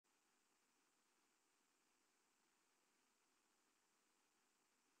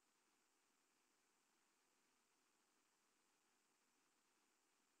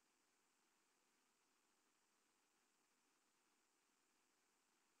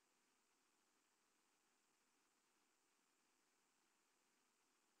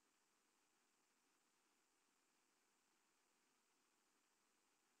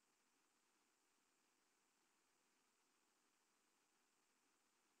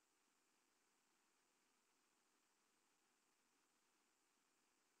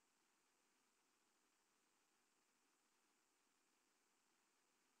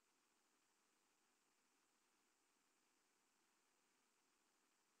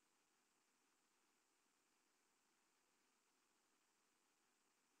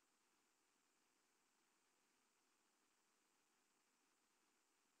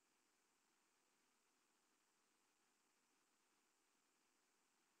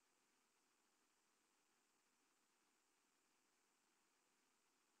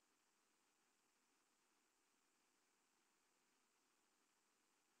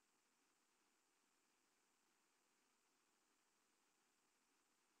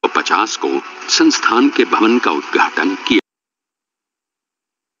1950 को संस्थान के भवन का उद्घाटन किया।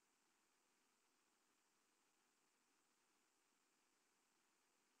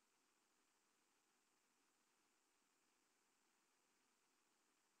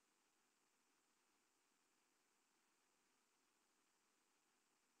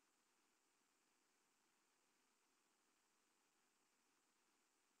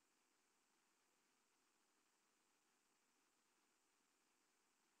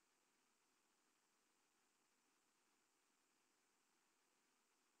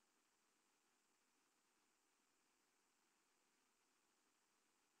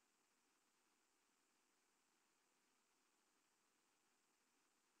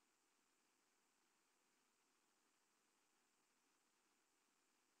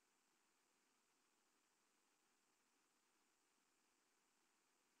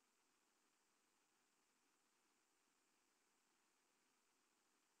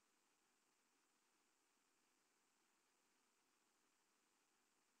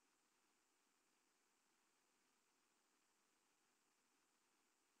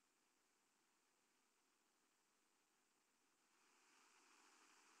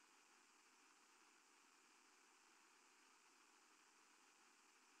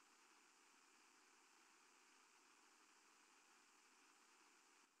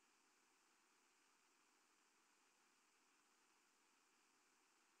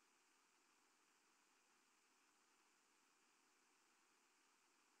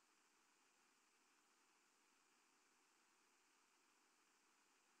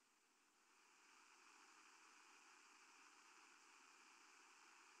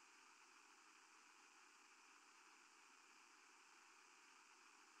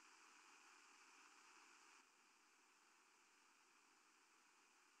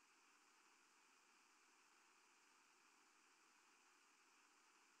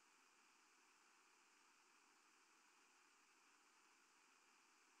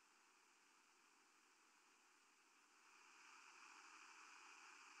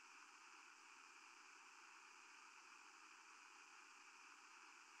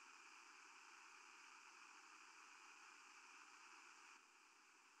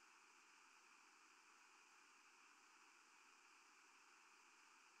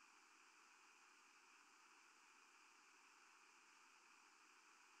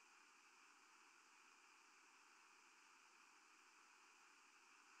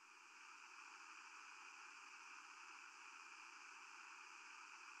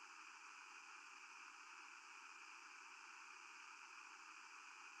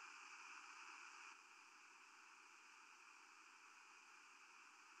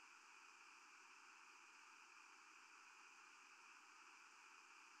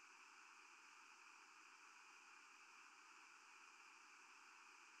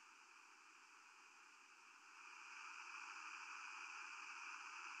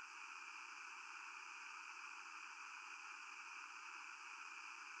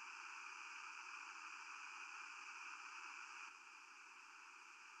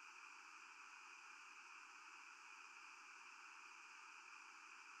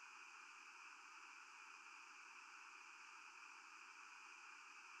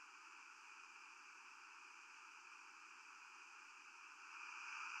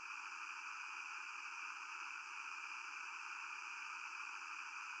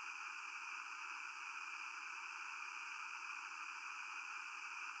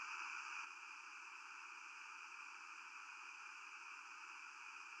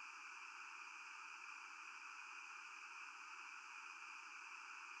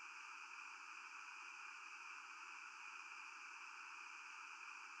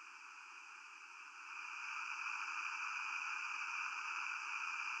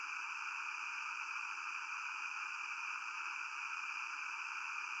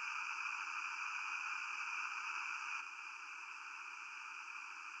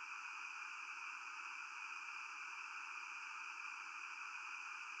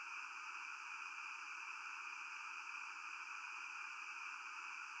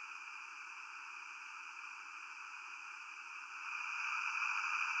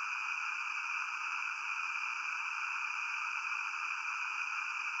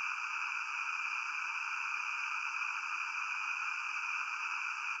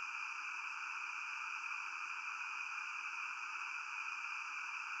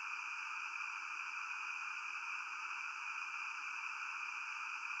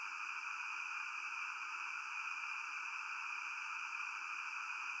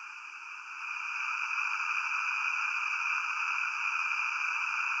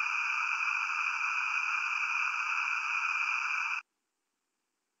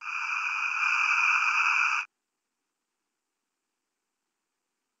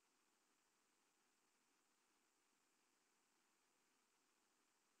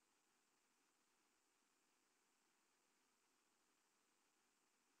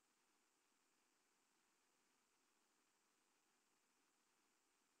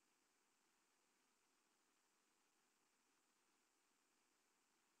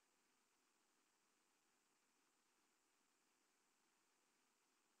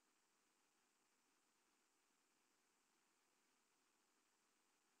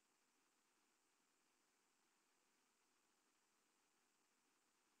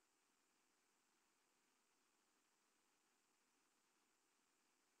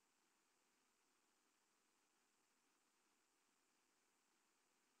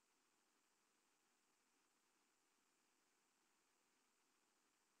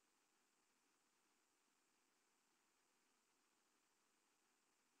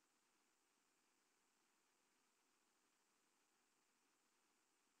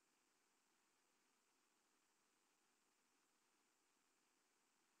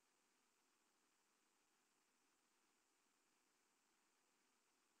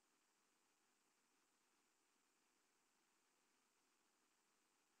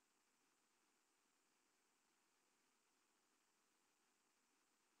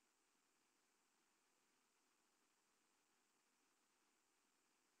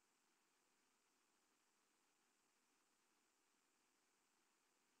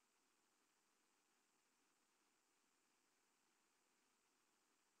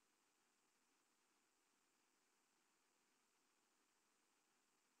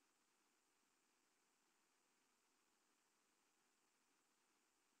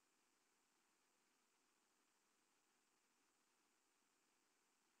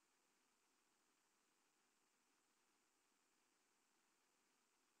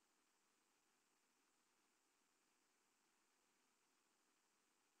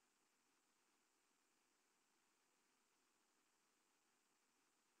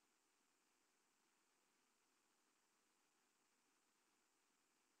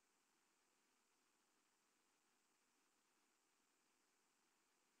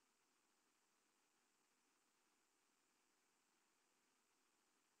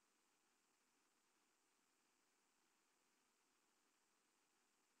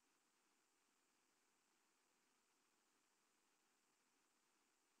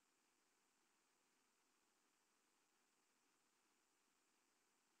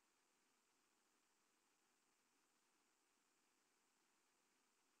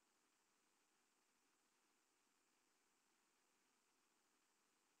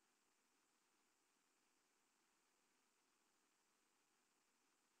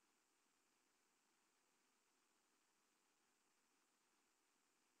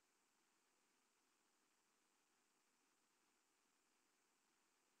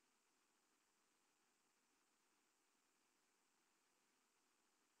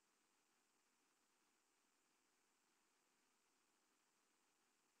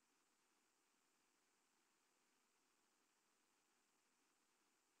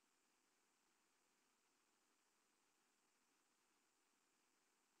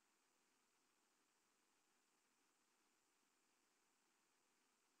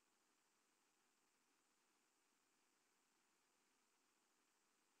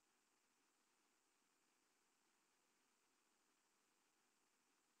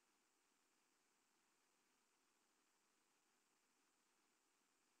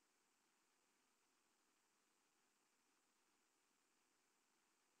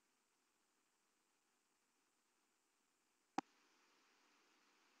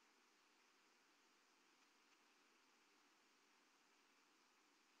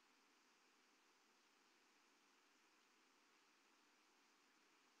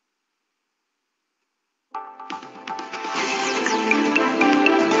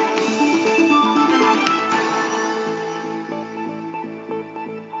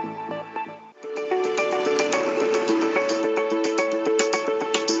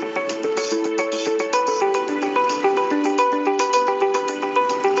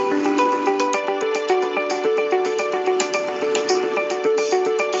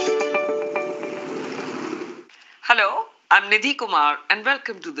 Hello, I'm Nidhi Kumar and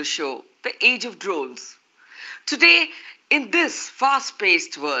welcome to the show, The Age of Drones. Today, in this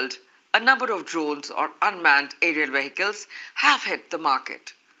fast-paced world, a number of drones or unmanned aerial vehicles have hit the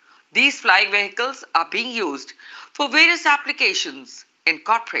market. These flying vehicles are being used for various applications in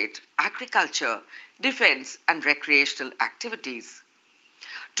corporate, agriculture, defense and recreational activities.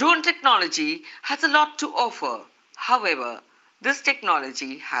 Drone technology has a lot to offer. However, this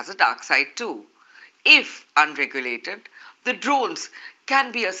technology has a dark side too. If unregulated, the drones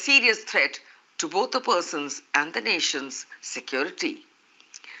can be a serious threat to both the person's and the nation's security.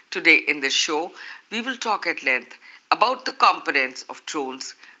 Today in this show, we will talk at length about the components of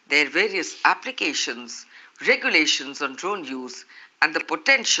drones, their various applications, regulations on drone use, and the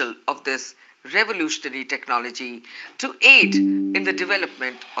potential of this revolutionary technology to aid in the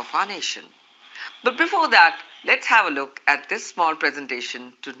development of our nation. But before that, let's have a look at this small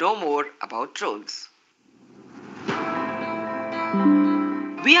presentation to know more about drones.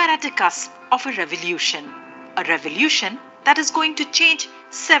 We are at the cusp of a revolution that is going to change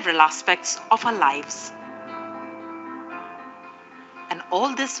several aspects of our lives. And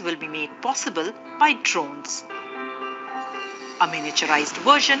all this will be made possible by drones, a miniaturized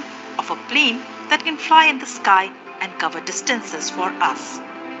version of a plane that can fly in the sky and cover distances for us.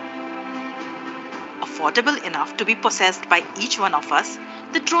 Affordable enough to be possessed by each one of us,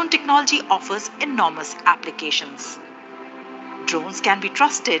 the drone technology offers enormous applications. Drones can be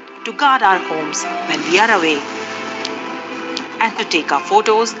trusted to guard our homes when we are away and to take our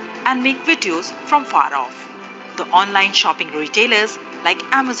photos and make videos from far off. The online shopping retailers like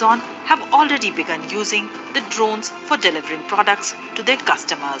Amazon have already begun using the drones for delivering products to their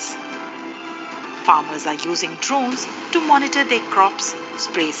customers. Farmers are using drones to monitor their crops,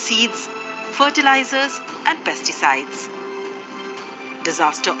 spray seeds, fertilizers, and pesticides.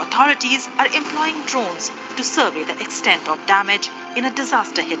 Disaster authorities are employing drones to survey the extent of damage in a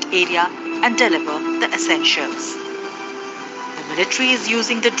disaster-hit area and deliver the essentials. The military is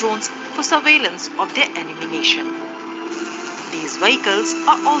using the drones for surveillance of their enemy nation. These vehicles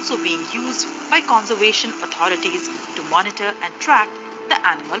are also being used by conservation authorities to monitor and track the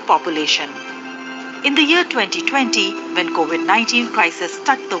animal population. In the year 2020, when COVID-19 crisis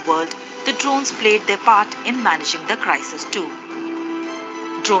struck the world, the drones played their part in managing the crisis too.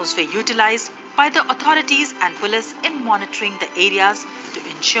 Drones were utilized by the authorities and police in monitoring the areas to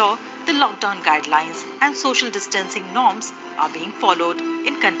ensure the lockdown guidelines and social distancing norms are being followed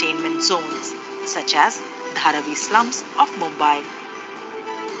in containment zones, such as Dharavi slums of Mumbai.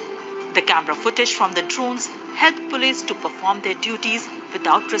 The camera footage from the drones helped police to perform their duties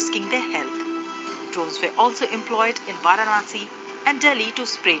without risking their health. Drones were also employed in Varanasi and Delhi to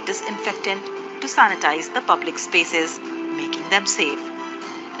spray disinfectant to sanitize the public spaces, making them safe.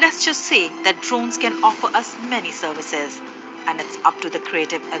 Let's just say that drones can offer us many services, and it's up to the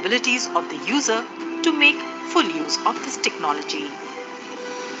creative abilities of the user to make full use of this technology.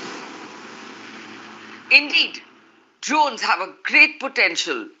 Indeed, drones have a great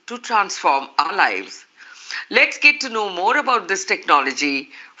potential to transform our lives. Let's get to know more about this technology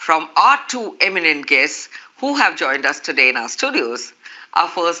from our two eminent guests who have joined us today in our studios. Our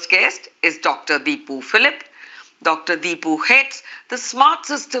first guest is Dr. Deepu Philip. Dr. Deepu heads the Smart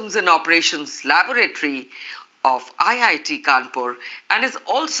Systems and Operations Laboratory of IIT Kanpur and is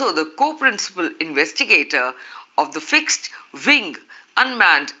also the co-principal investigator of the Fixed Wing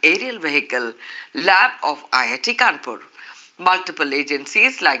Unmanned Aerial Vehicle Lab of IIT Kanpur. Multiple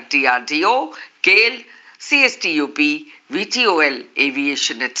agencies like DRDO, GAIL, CSTUP, VTOL,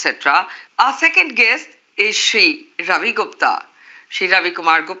 Aviation, etc. Our second guest is Shri Ravi Gupta. Shri Ravi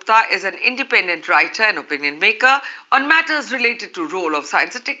Kumar Gupta is an independent writer and opinion maker on matters related to role of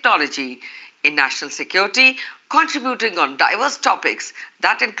science and technology in national security, contributing on diverse topics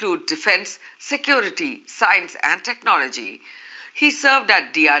that include defense, security, science and technology. He served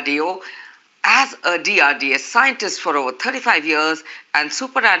at DRDO as a DRDS scientist for over 35 years and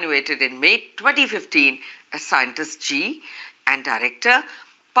superannuated in May 2015 as Scientist G and Director,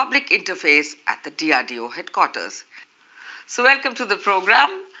 Public Interface at the DRDO headquarters. So welcome to the program.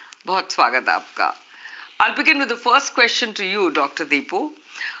 Bahut swagat aapka. I'll begin with the first question to you, Dr. Deepu.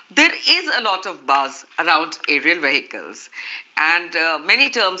 There is a lot of buzz around aerial vehicles and many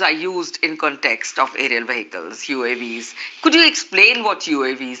terms are used in context of aerial vehicles, UAVs. Could you explain what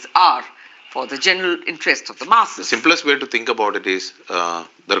UAVs are for the general interest of the masses? The simplest way to think about it is there are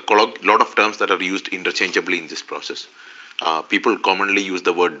a lot of terms that are used interchangeably in this process. People commonly use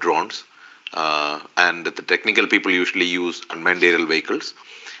the word drones. And the technical people usually use unmanned aerial vehicles,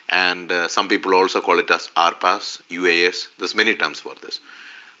 and some people also call it as RPAS, UAS. There's many terms for this.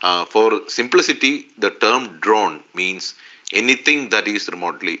 For simplicity, the term drone means anything that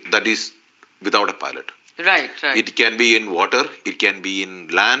is without a pilot. Right. It can be in water, it can be in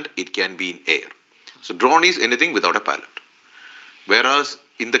land, it can be in air. So drone is anything without a pilot. Whereas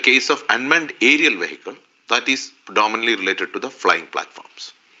in the case of unmanned aerial vehicle, that is predominantly related to the flying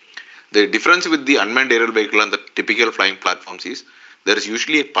platforms. The difference with the unmanned aerial vehicle and the typical flying platforms is there is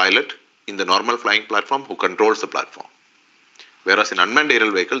usually a pilot in the normal flying platform who controls the platform. Whereas in unmanned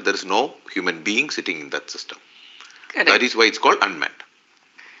aerial vehicle, there is no human being sitting in that system. Correct. That is why it's called unmanned.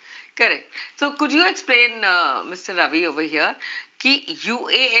 Correct. So could you explain, Mr. Ravi over here, ki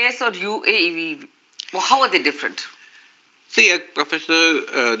UAS or UAV, how are they different? See, as Professor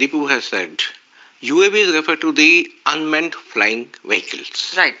Deepu has said, UAVs refer to the unmanned flying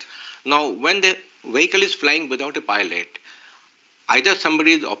vehicles. Right. Now, when the vehicle is flying without a pilot, either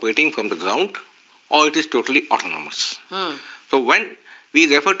somebody is operating from the ground or it is totally autonomous. So when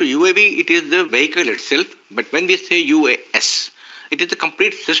we refer to UAV, it is the vehicle itself. But when we say UAS, it is the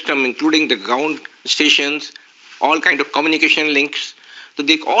complete system, including the ground stations, all kind of communication links. So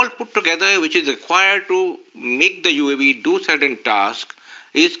they all put together, which is required to make the UAV do certain tasks,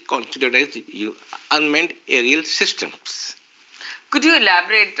 is considered as unmanned aerial systems. Could you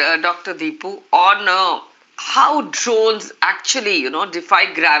elaborate, Dr. Deepu, on how drones actually,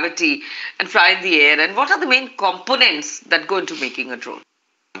 defy gravity and fly in the air, and what are the main components that go into making a drone?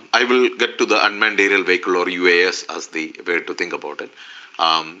 I will get to the unmanned aerial vehicle or UAS as the way to think about it.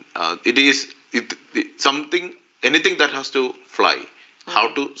 Anything that has to fly,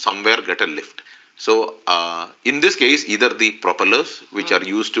 how to somewhere get a lift. So in this case, either the propellers, which are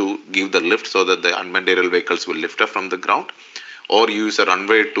used to give the lift so that the unmanned aerial vehicles will lift up from the ground, or use a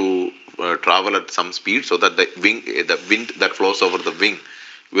runway to travel at some speed so that the wind that flows over the wing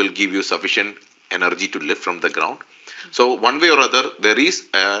will give you sufficient energy to lift from the ground. So one way or other, there is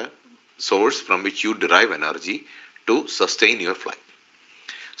a source from which you derive energy to sustain your flight.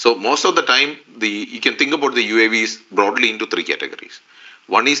 So most of the time, you can think about the UAVs broadly into three categories.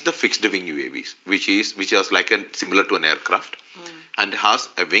 One is the fixed wing UAVs, which is like similar to an aircraft, and has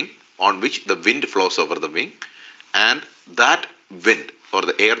a wing on which the wind flows over the wing, and that wind or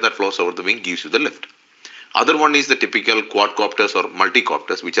the air that flows over the wing gives you the lift. Other one is the typical quadcopters or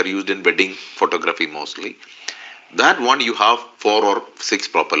multicopters, which are used in wedding photography mostly. That one you have 4 or 6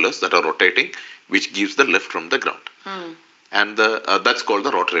 propellers that are rotating, which gives the lift from the ground. And that's called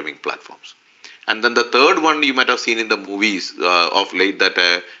the rotary wing platforms. And then the third one you might have seen in the movies of late,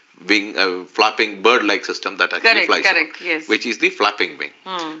 that flapping bird-like system that actually flies, yes. which is the flapping wing.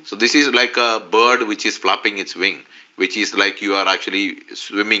 So this is like a bird which is flapping its wing, which is like you are actually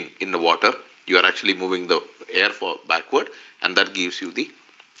swimming in the water. You are actually moving the air backward, and that gives you the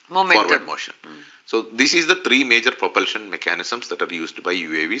momentum. Forward motion. So this is the 3 major propulsion mechanisms that are used by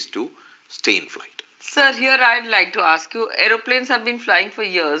UAVs to stay in flight. Sir, here I'd like to ask you, aeroplanes have been flying for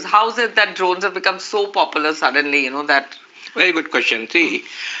years. How is it that drones have become so popular suddenly, that... Very good question. See,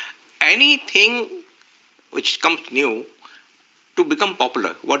 anything which comes new to become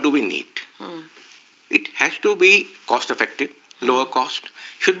popular, what do we need? It has to be cost effective, lower cost,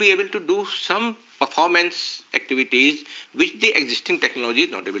 should be able to do some performance activities which the existing technology is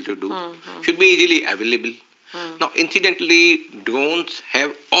not able to do, should be easily available. Now, incidentally, drones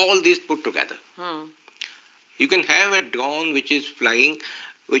have all these put together. You can have a drone which is flying,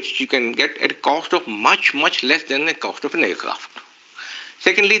 which you can get at a cost of much, much less than the cost of an aircraft.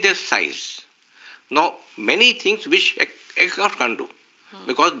 Secondly, their size. Now, many things which aircraft can't do.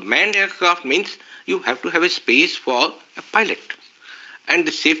 Because manned aircraft means you have to have a space for a pilot. And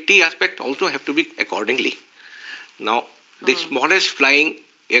the safety aspect also have to be accordingly. Now, the smallest flying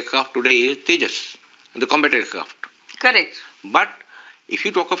aircraft today is Tejas, the combat aircraft. Correct. But if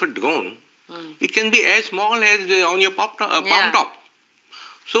you talk of a drone, it can be as small as on your palm top.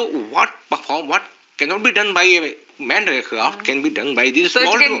 So what cannot be done by a manned aircraft can be done by these small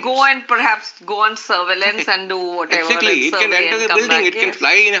drones. So it can go and perhaps go on surveillance and do whatever. Exactly. It can enter the building, it can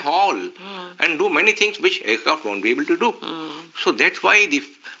fly in a hall and do many things which aircraft won't be able to do. So that's why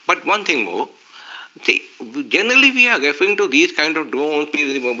but one thing more, see, generally we are referring to these kind of drones,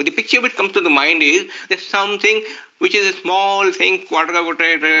 but the picture which comes to the mind is there's something which is a small thing,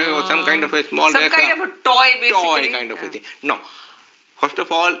 quadrilateral or some kind of a small some aircraft. Kind of a toy, basically. Toy kind of a thing. No. First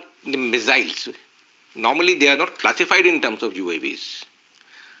of all, the missiles. Normally they are not classified in terms of UAVs.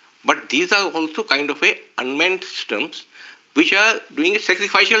 But these are also kind of a unmanned systems which are doing a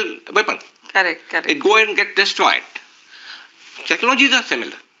sacrificial weapon. Correct. It go and get destroyed. Technologies are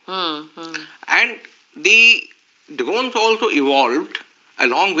similar. And the drones also evolved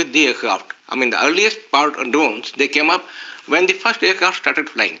along with the aircraft. I mean, the earliest part of drones, they came up when the first aircraft started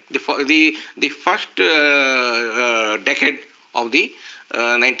flying, the first decade of the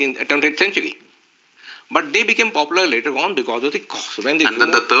 20th century. But they became popular later on because of the cost. And then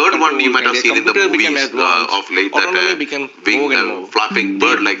the third one you might have seen in the movies of late, that flapping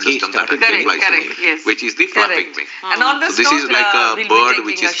bird-like system that correct, yes. which is the flapping wing. And on this So this is note, like a we'll bird be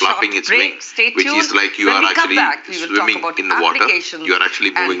which taking is a short flapping its break. wing, Stay which is tuned. like you When are we come actually back, we will talk swimming about in the water. applications You are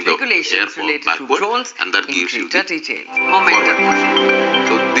actually moving and the regulations air related backward, to drones and that in gives you greater the detail. Momentum.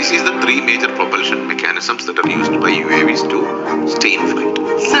 So this is the three major propulsion mechanisms that are used by UAVs to stay in flight.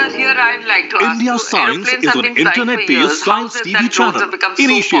 Sir, here I'd like to ask India you, Science aeroplanes is have an been flying for internet-based years. How science is it TV that drones channel have become so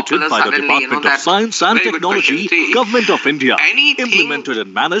initiated popular by the suddenly? Department of Science and Very good Technology, question. See, Government of India, anything implemented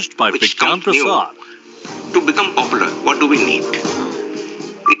and managed by which Vigyan comes new Prasad. to become popular, what do we need?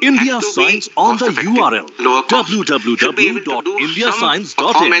 India Science on the URL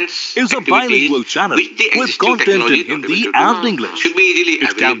www.indiascience.in is a bilingual channel with content in Hindi and English. Should be easily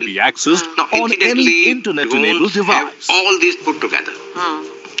It can be accessed Now, on any internet-enabled drones have device. all these put together.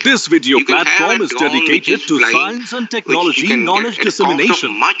 This video You can have platform a is drone which dedicated is to flying, science and which you technology can knowledge get at cost of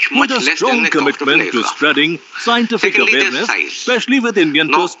dissemination much with a less than strong the cost of an commitment to aircraft. spreading scientific Secondly, their awareness, size. especially with Indian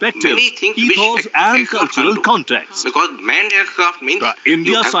Now, perspectives, many things which ethos and aircraft cultural can't do. context. Because manned aircraft means The you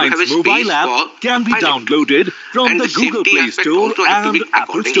India have to Science have a mobile space app for can be pilot. downloaded from And the the Google safety Play aspect Store also has to and be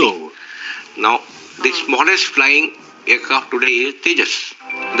Apple accordingly. Store. Now, the smallest flying aircraft today is Tejas,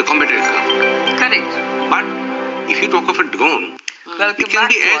 the combat aircraft. Correct. But if you talk of a drone, Welcome it can back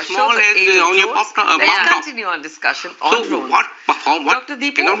be to as our show, small The as Age of on your Drones. laptop. Let's continue our discussion on So drones. what Dr.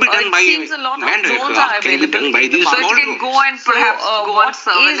 Deepu, cannot be done it by seems a lot of manned drones aircraft are can be available done by in the these market. small It can drones. go and perhaps go on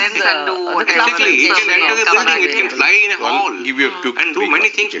surveillance and do whatever. Exactly, it can enter the building, it can fly in a hall, Give you a quick and do many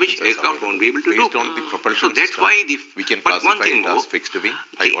things which aircraft won't be able to do. Based on the propulsion So that's system, why we can but one classify thing it as more, fixed wing.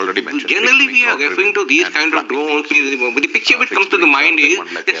 I already mentioned. generally fixed we wing, are rotary referring to wing, these and kind of flapping wing. drones. The picture which Fixed comes to the wings mind are the is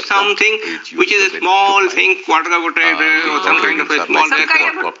one like it's aircraft, something which which is uses a the small wind to thing, quadrilateral or some kind of a small Some kind of a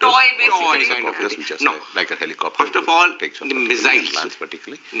aircraft. toy, Toy basically. kind of a thing. which is No. like a helicopter. First of all, takes off the vertically and missiles. lands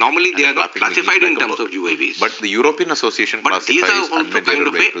vertically. Normally And they the are not flapping wing is classified in like a terms of bird. UAVs. But the European Association But these classifies are also unmanned kind aerial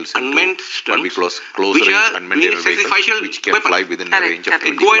of a vehicles unmanned into what we systems close which range are unmanned doing aerial vehicles sacrificial which can weapons. fly within a range of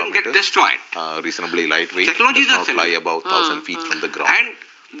 20 Go and get kilometers. destroyed. Reasonably lightweight. Technologies does are not fly similar. above 1,000 feet from the ground. And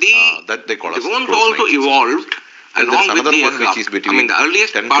the That they call as drones close also range. evolved And along there's with another the one which aircraft. is between I mean, the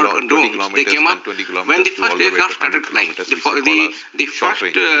earliest 10 part kilo- of 20 drones, they kilometers came and up 20 when kilometers the to all first the way to aircraft 100 started flying. kilometers, The which they call as the short first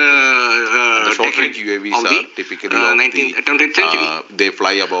range. And the short range decade UAVs of the are typically of 20th century. they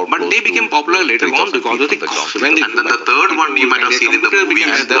fly about But close they became to, popular later on 3,000 because feet of the from the cost. ground. When they And then the third one you might have seen in the movies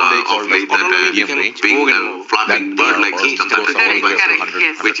And then they call of like that autonomy medium became range, more and more. flapping bird-like or system goes that all the way is up to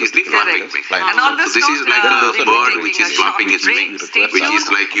 100, which is the flapping flapping wing. And on this So this is note, like we'll a be bird taking which a is short flapping its break. wing, Stay which is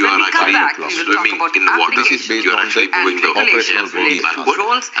tuned. like you When are we come actually back, we will talk swimming about in the water. applications You are actually and doing the operational regulations goal related to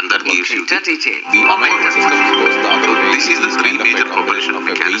drones and that in gives you greater detail. the unmanned systems goes the other way. This is the three major propulsion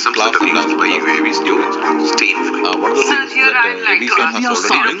mechanisms that are used by UAVs to stay in flight. One of the Sir, things here that I'd like to Aviation ask India has you, already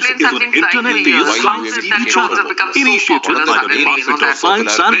Science aeroplanes is have an been flying for internet-based years. why How science is it TV that drones channel have become so initiated popular by the suddenly? Department of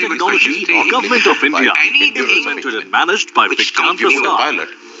Science and Technology, Government of India, implemented and managed by Vigyan you are a Prasad. pilot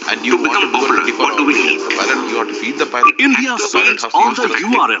and you want to become do a popular, 24 what do we hours need? as a pilot, you have to feed the pilot. India Science on the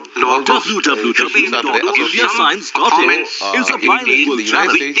URL www.indiascience.in is a bilingual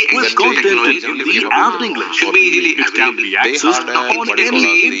channel with content in Hindi and English. It can be accessed on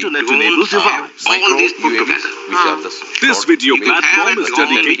any internet-enabled device. All these put UAVs, together. which are the This short video UAVs. platform is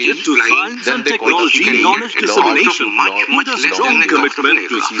dedicated to science and technology knowledge dissemination with a strong commitment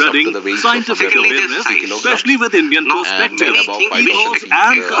to spreading scientific awareness, especially with Indian perspectives, ethos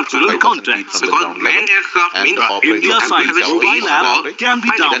and cultural context. Because manned aircraft And means the India operating Science speeds are mobile very app small. can be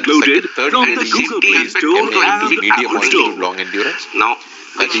Then the downloaded third from and the the Google safety Play aspect Store can be and medium Apple altitude Store. long endurance. now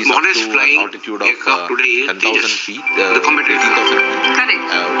the That is up smallest to an flying altitude aircraft of today is 10,000 Tejas, feet, the combat 18,000 aircraft. feet. Correct.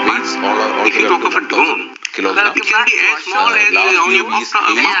 Weights all If you together talk to of a drone, 1,000 kilograms. it can be as small as Large on your UAVs laptop.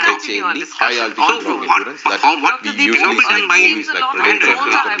 aim Let's at continue our the discussion. high altitude Also, long what endurance that Dr. we Deepu, usually it see in seems movies a like lot of Predator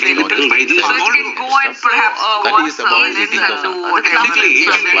drones are and available all in these the things. so it can go and perhaps That go on is about surveillance and do 18,000. whatever. Exactly, it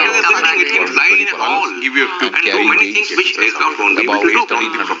can enter the building, it can fly in a hall, Give you a quick and do carrying many range things which aircraft won't be able about to do.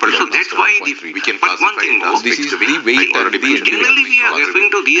 8,300 So that's why we can but one thing more, this is the weight and the generally we are referring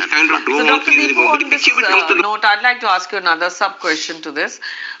to these kind of So drones. Dr. Deepu, on The this picture which comes to the note, I'd like to ask you another sub-question to this,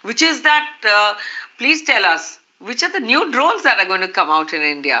 which is that, please tell us, which are the new drones that are going to come out in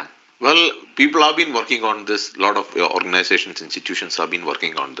India? Well, people have been working on this. A lot of organizations, institutions have been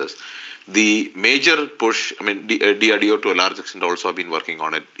working on this. The major push, I mean, DRDO to a large extent also have been working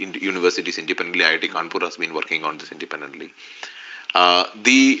on it. Universities independently, IIT Kanpur has been working on this independently.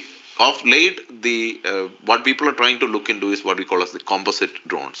 The of late, what people are trying to look into is what we call as the composite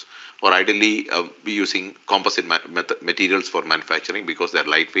drones, or ideally be using composite materials for manufacturing because they're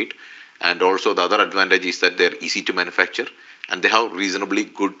lightweight, and also the other advantage is that they're easy to manufacture and they have reasonably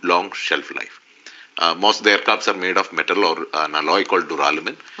good long shelf life. Most of the aircrafts are made of metal or an alloy called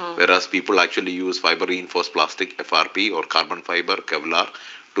duralumin, whereas people actually use fiber reinforced plastic, FRP, or carbon fiber, Kevlar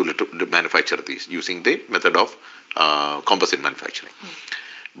to manufacture these using the method of composite manufacturing.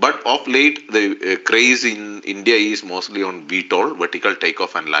 But of late, the craze in India is mostly on VTOL, vertical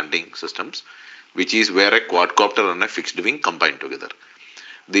takeoff and landing systems, which is where a quadcopter and a fixed wing combine together.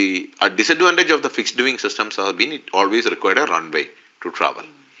 The disadvantage of the fixed wing systems has been it always required a runway to travel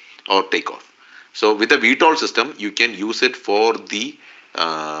or take off. So with a VTOL system, you can use it for the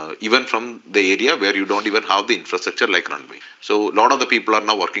even from the area where you don't even have the infrastructure like runway. So a lot of the people are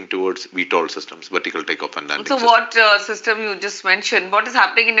now working towards VTOL systems, vertical takeoff and landing. So what system you just mentioned, what is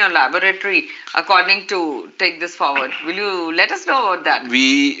happening in your laboratory according to take this forward? Will you let us know about that?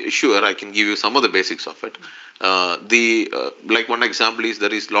 Sure, I can give you some of the basics of it. Like one example is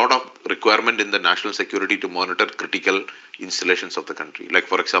there is a lot of requirement in the national security to monitor critical installations of the country. Like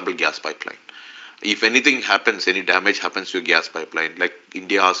for example, gas pipeline. If anything happens, any damage happens to a gas pipeline, like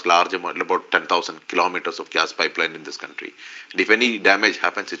India has large amount, about 10,000 kilometers of gas pipeline in this country. And if any damage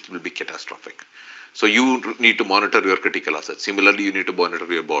happens, it will be catastrophic. So you need to monitor your critical assets. Similarly, you need to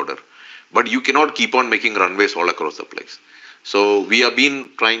monitor your border. But you cannot keep on making runways all across the place. So we have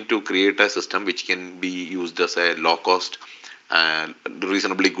been trying to create a system which can be used as a low cost and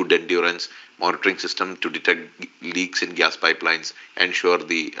reasonably good endurance monitoring system to detect leaks in gas pipelines, ensure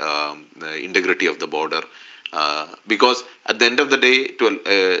the integrity of the border. Because at the end of the day,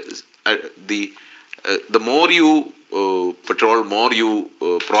 the more you patrol, more you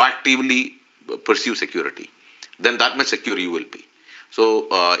proactively pursue security, then that much secure you will be. So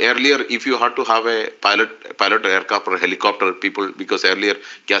earlier, if you had to have a pilot aircraft or a helicopter, because earlier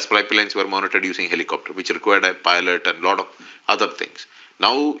gas pipelines were monitored using helicopter, which required a pilot and a lot of other things.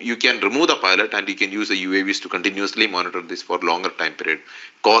 Now you can remove the pilot and you can use the UAVs to continuously monitor this for longer time period.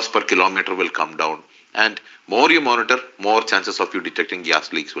 Cost per kilometer will come down. And more you monitor, more chances of you detecting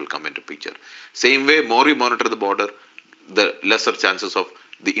gas leaks will come into picture. Same way, more you monitor the border, the lesser chances of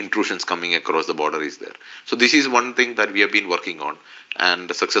the intrusions coming across the border is there. So this is one thing that we have been working on,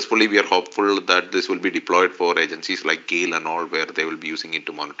 and successfully we are hopeful that this will be deployed for agencies like GAIL and all, where they will be using it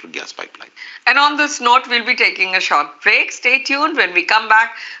to monitor gas pipeline. And on this note, we'll be taking a short break. Stay tuned. When we come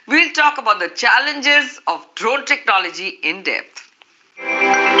back, we'll talk about the challenges of drone technology in depth.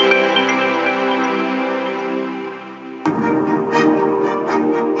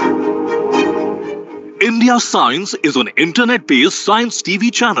 India Science is an internet-based science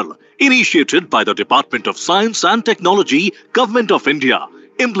TV channel initiated by the Department of Science and Technology, Government of India,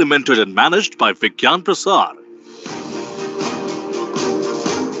 implemented and managed by Vigyan Sarvatra.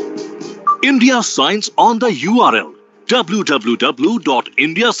 India Science on the URL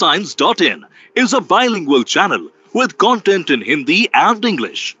www.indiascience.in is a bilingual channel with content in Hindi and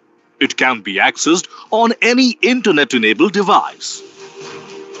English. It can be accessed on any internet-enabled device.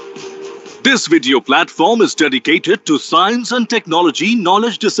 This video platform is dedicated to science and technology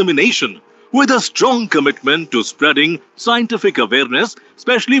knowledge dissemination with a strong commitment to spreading scientific awareness,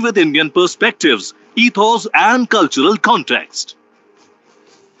 especially with Indian perspectives, ethos and cultural context.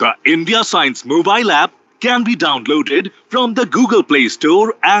 The India Science mobile app can be downloaded from the Google Play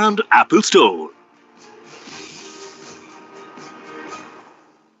Store and Apple Store.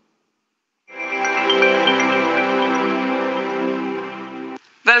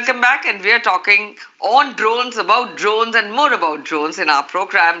 Welcome back, and we are talking on drones, about drones and more about drones in our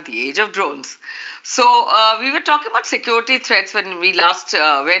program, The Age of Drones. So we were talking about security threats when we last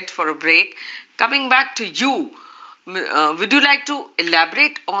went for a break. Coming back to you, would you like to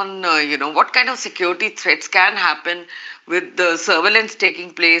elaborate on what kind of security threats can happen with the surveillance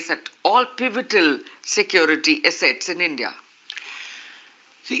taking place at all pivotal security assets in India?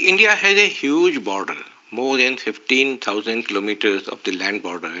 See, India has a huge border. More than 15,000 kilometers of the land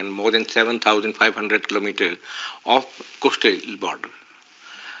border and more than 7,500 kilometers of coastal border.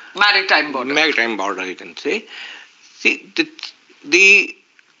 Maritime border. Maritime border, you can say. See,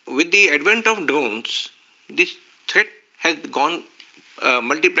 with the advent of drones, this threat has gone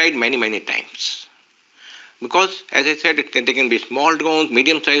multiplied many times. Because, as I said, they can be small drones,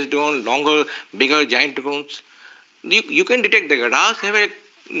 medium-sized drones, longer, bigger, giant drones. You can detect the radars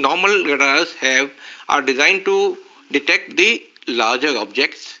normal radars are designed to detect the larger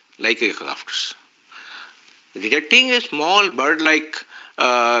objects like aircrafts. Detecting a small bird like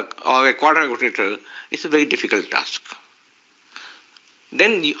or a quadrilateral is a very difficult task.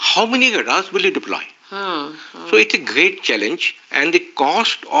 then how many radars will you deploy? So it's a great challenge, and the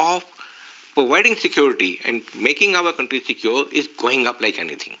cost of providing security and making our country secure is going up like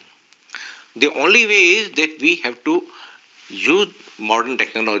anything. The only way is that we have to use modern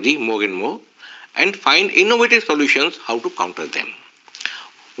technology more and more and find innovative solutions how to counter them.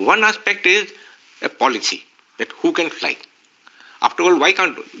 One aspect is a policy, that who can fly. After all, why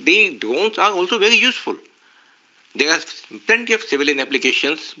can't the drones are also very useful. There are plenty of civilian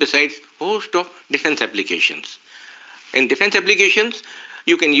applications besides host of defense applications. In defense applications,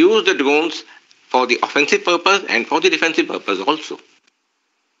 you can use the drones for the offensive purpose and for the defensive purpose also.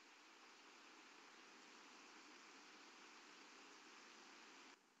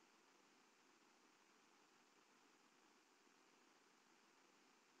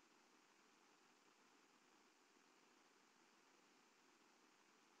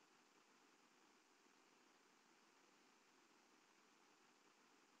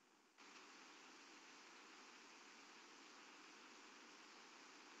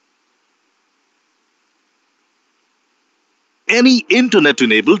 Any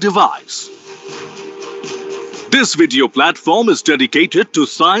internet-enabled device. This video platform is dedicated to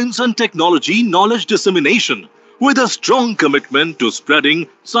science and technology knowledge dissemination with a strong commitment to spreading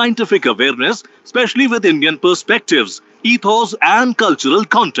scientific awareness, especially with Indian perspectives, ethos and cultural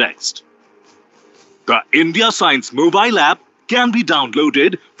context. The India Science mobile app can be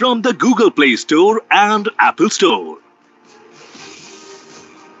downloaded from the Google Play Store and Apple Store.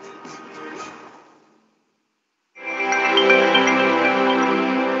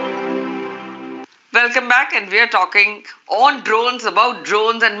 Welcome back, and we are talking on drones, about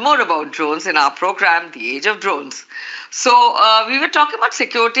drones and more about drones in our program, The Age of Drones. So we were talking about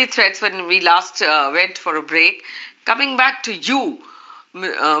security threats when we last went for a break. Coming back to you,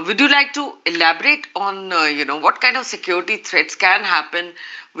 would you like to elaborate on, what kind of security threats can happen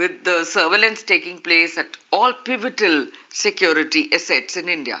with the surveillance taking place at all pivotal security assets in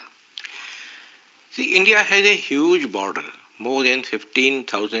India? See, India has a huge border. More than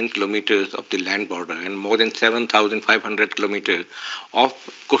 15,000 kilometers of the land border and more than 7,500 kilometers of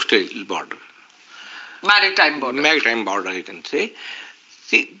coastal border. Maritime border. Maritime border, you can say.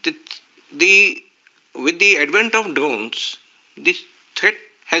 See, with the advent of drones, this threat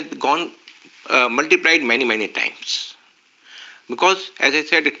has gone multiplied many, many times. Because, as I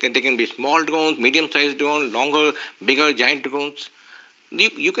said, they can be small drones, medium-sized drones, longer, bigger, giant drones.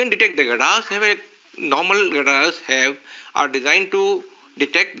 You can detect the radars normal radars are designed to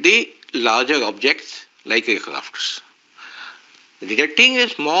detect the larger objects like aircrafts. Detecting a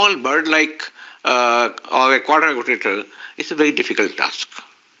small bird like or a quadrilateral is a very difficult task.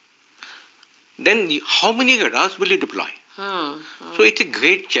 Then how many radars will you deploy? So it's a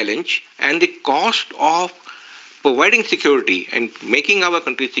great challenge, and the cost of providing security and making our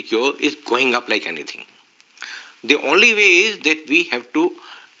country secure is going up like anything. The only way is that we have to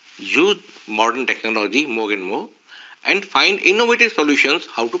use modern technology more and more and find innovative solutions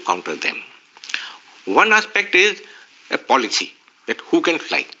how to counter them. One aspect is a policy, that who can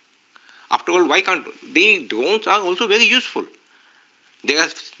fly. After all, why can't the drones are also very useful. There are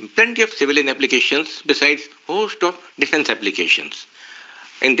plenty of civilian applications besides host of defense applications.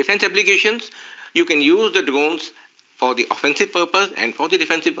 In defense applications, you can use the drones for the offensive purpose and for the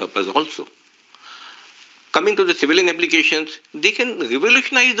defensive purpose also. Coming to the civilian applications, they can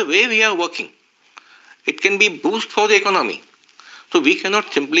revolutionize the way we are working. It can be boost for the economy. So we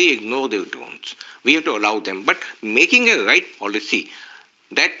cannot simply ignore the drones. We have to allow them. But making a right policy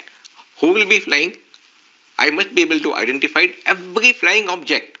that who will be flying, I must be able to identify every flying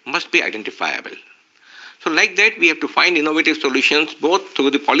object must be identifiable. So like that, we have to find innovative solutions both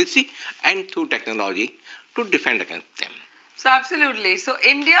through the policy and through technology to defend against them. So absolutely. So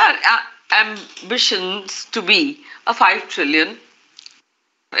India ambitions to be a 5 trillion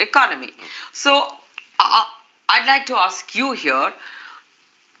economy. So I'd like to ask you here,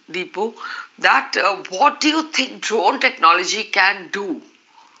 Deepu, that what do you think drone technology can do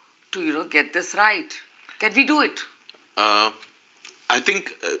to get this right? Can we do it? I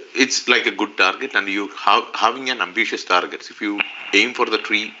think it's like a good target, and you having an ambitious target. If you aim for the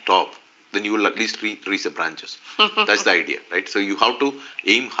tree top, then you will at least reach the branches. That's the idea, right? So you have to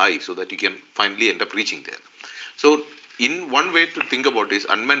aim high so that you can finally end up reaching there. So in one way to think about is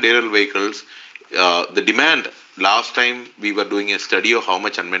unmanned aerial vehicles, the demand, last time we were doing a study of how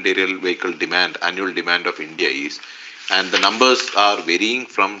much unmanned aerial vehicle demand, annual demand of India is, and the numbers are varying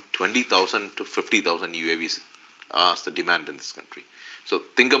from 20,000 to 50,000 UAVs as the demand in this country. So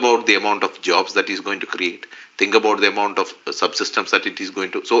think about the amount of jobs that is going to create. Think about the amount of subsystems that it is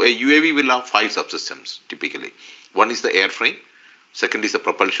going to. So a UAV will have 5 subsystems typically. One is the airframe, Second is the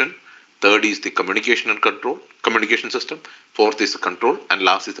propulsion. Third is the communication system. Fourth is the control, and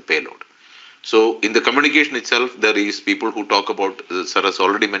last is the payload. So in the communication itself, there is people who talk about, Sir has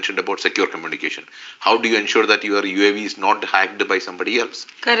already mentioned about secure communication. How do you ensure that your UAV is not hacked by somebody else?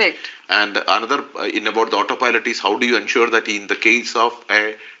 Correct. And another in about the autopilot is how do you ensure that in the case of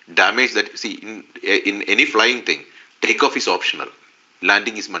a damage that, see, in any flying thing, takeoff is optional,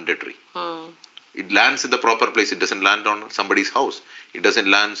 landing is mandatory. It lands in the proper place. It doesn't land on somebody's house. It doesn't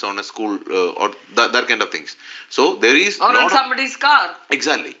land on a school or that kind of things. So there is or on somebody's car.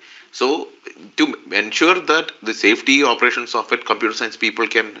 Exactly. So to ensure that the safety operations of it, computer science people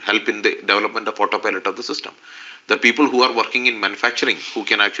can help in the development of autopilot of the system. The people who are working in manufacturing who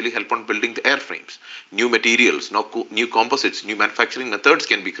can actually help on building the airframes, new materials, new composites, new manufacturing methods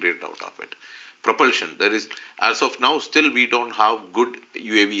can be created out of it. Propulsion, there is, as of now, still we don't have good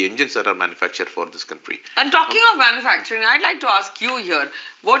UAV engines that are manufactured for this country. And talking of manufacturing, I'd like to ask you here,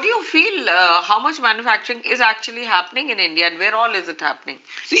 what do you feel, how much manufacturing is actually happening in India and where all is it happening?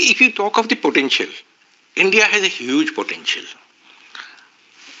 See, if you talk of the potential, India has a huge potential.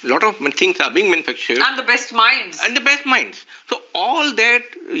 A lot of things are being manufactured. And the best minds. So all that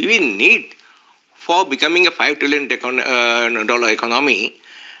we need for becoming a $5 trillion economy,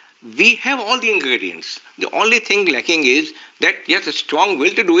 we have all the ingredients. The only thing lacking is that, yes, a strong will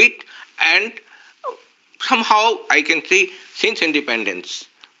to do it, and somehow I can say since independence,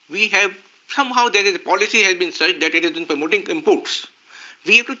 we have somehow there is a policy has been such that it has been promoting imports.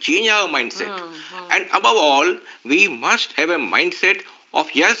 We have to change our mindset. And above all, we must have a mindset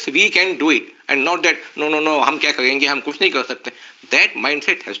of yes, we can do it, and not that no, hum kya karenge, hum kuch nahi kar sakte. That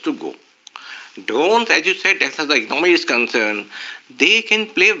mindset has to go. Drones, as you said, as far as the economy is concerned, they can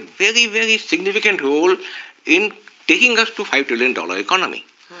play a very, very significant role in taking us to $5 trillion economy.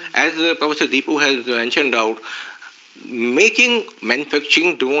 As Professor Deepu has mentioned out, making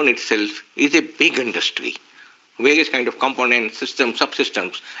manufacturing drone itself is a big industry. Various kind of components, systems,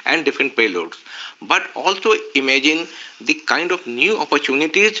 subsystems, and different payloads. But also imagine the kind of new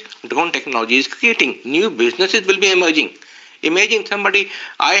opportunities drone technology is creating. New businesses will be emerging. Imagine somebody,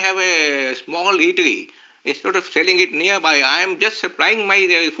 I have a small eatery. Instead of selling it nearby, I am just supplying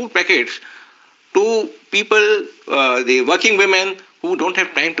my food packets to people, the working women who don't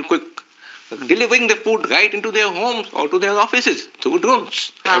have time to cook, delivering the food right into their homes or to their offices through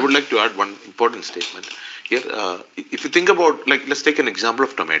drones. I would like to add one important statement here. If you think about, like, let's take an example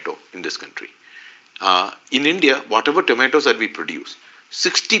of tomato in this country. In India, whatever tomatoes that we produce,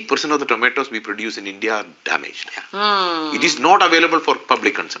 60% of the tomatoes we produce in India are damaged. It is not available for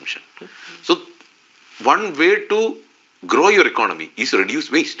public consumption. So one way to grow your economy is reduce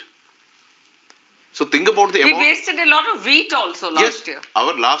waste. So think about the amount. We wasted a lot of wheat also last year.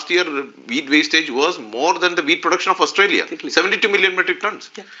 Our last year wheat wastage was more than the wheat production of Australia, 72 million metric tons.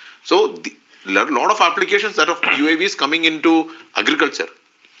 So a lot of applications that of UAVs coming into agriculture.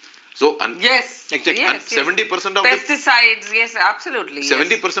 So, yes, exactly. And 70% of pesticides, yes, absolutely.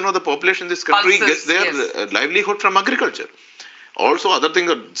 70% of the population in this country gets their livelihood from agriculture. Also, other thing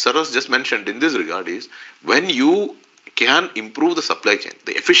that Sir has just mentioned in this regard is when you can improve the supply chain,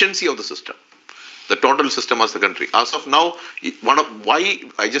 the efficiency of the system, the total system as the country. As of now, why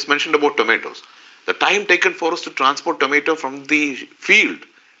I just mentioned about tomatoes. The time taken for us to transport tomato from the field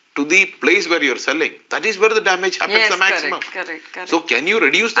to the place where you're selling, that is where the damage happens the maximum. Correct. So can you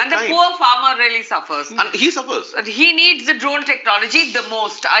reduce the time? And the poor farmer really suffers. And he suffers. And he needs the drone technology the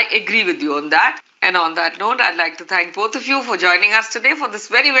most. I agree with you on that. And on that note, I'd like to thank both of you for joining us today for this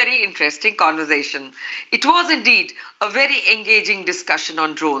very, very interesting conversation. It was indeed a very engaging discussion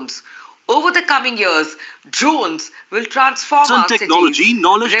on drones. Over the coming years, drones will transform our cities,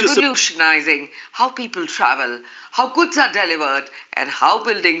 revolutionizing how people travel, how goods are delivered, and how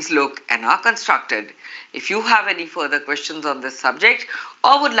buildings look and are constructed. If you have any further questions on this subject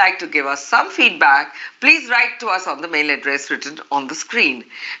or would like to give us some feedback, please write to us on the mail address written on the screen.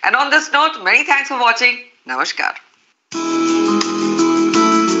 And on this note, many thanks for watching. Namaskar.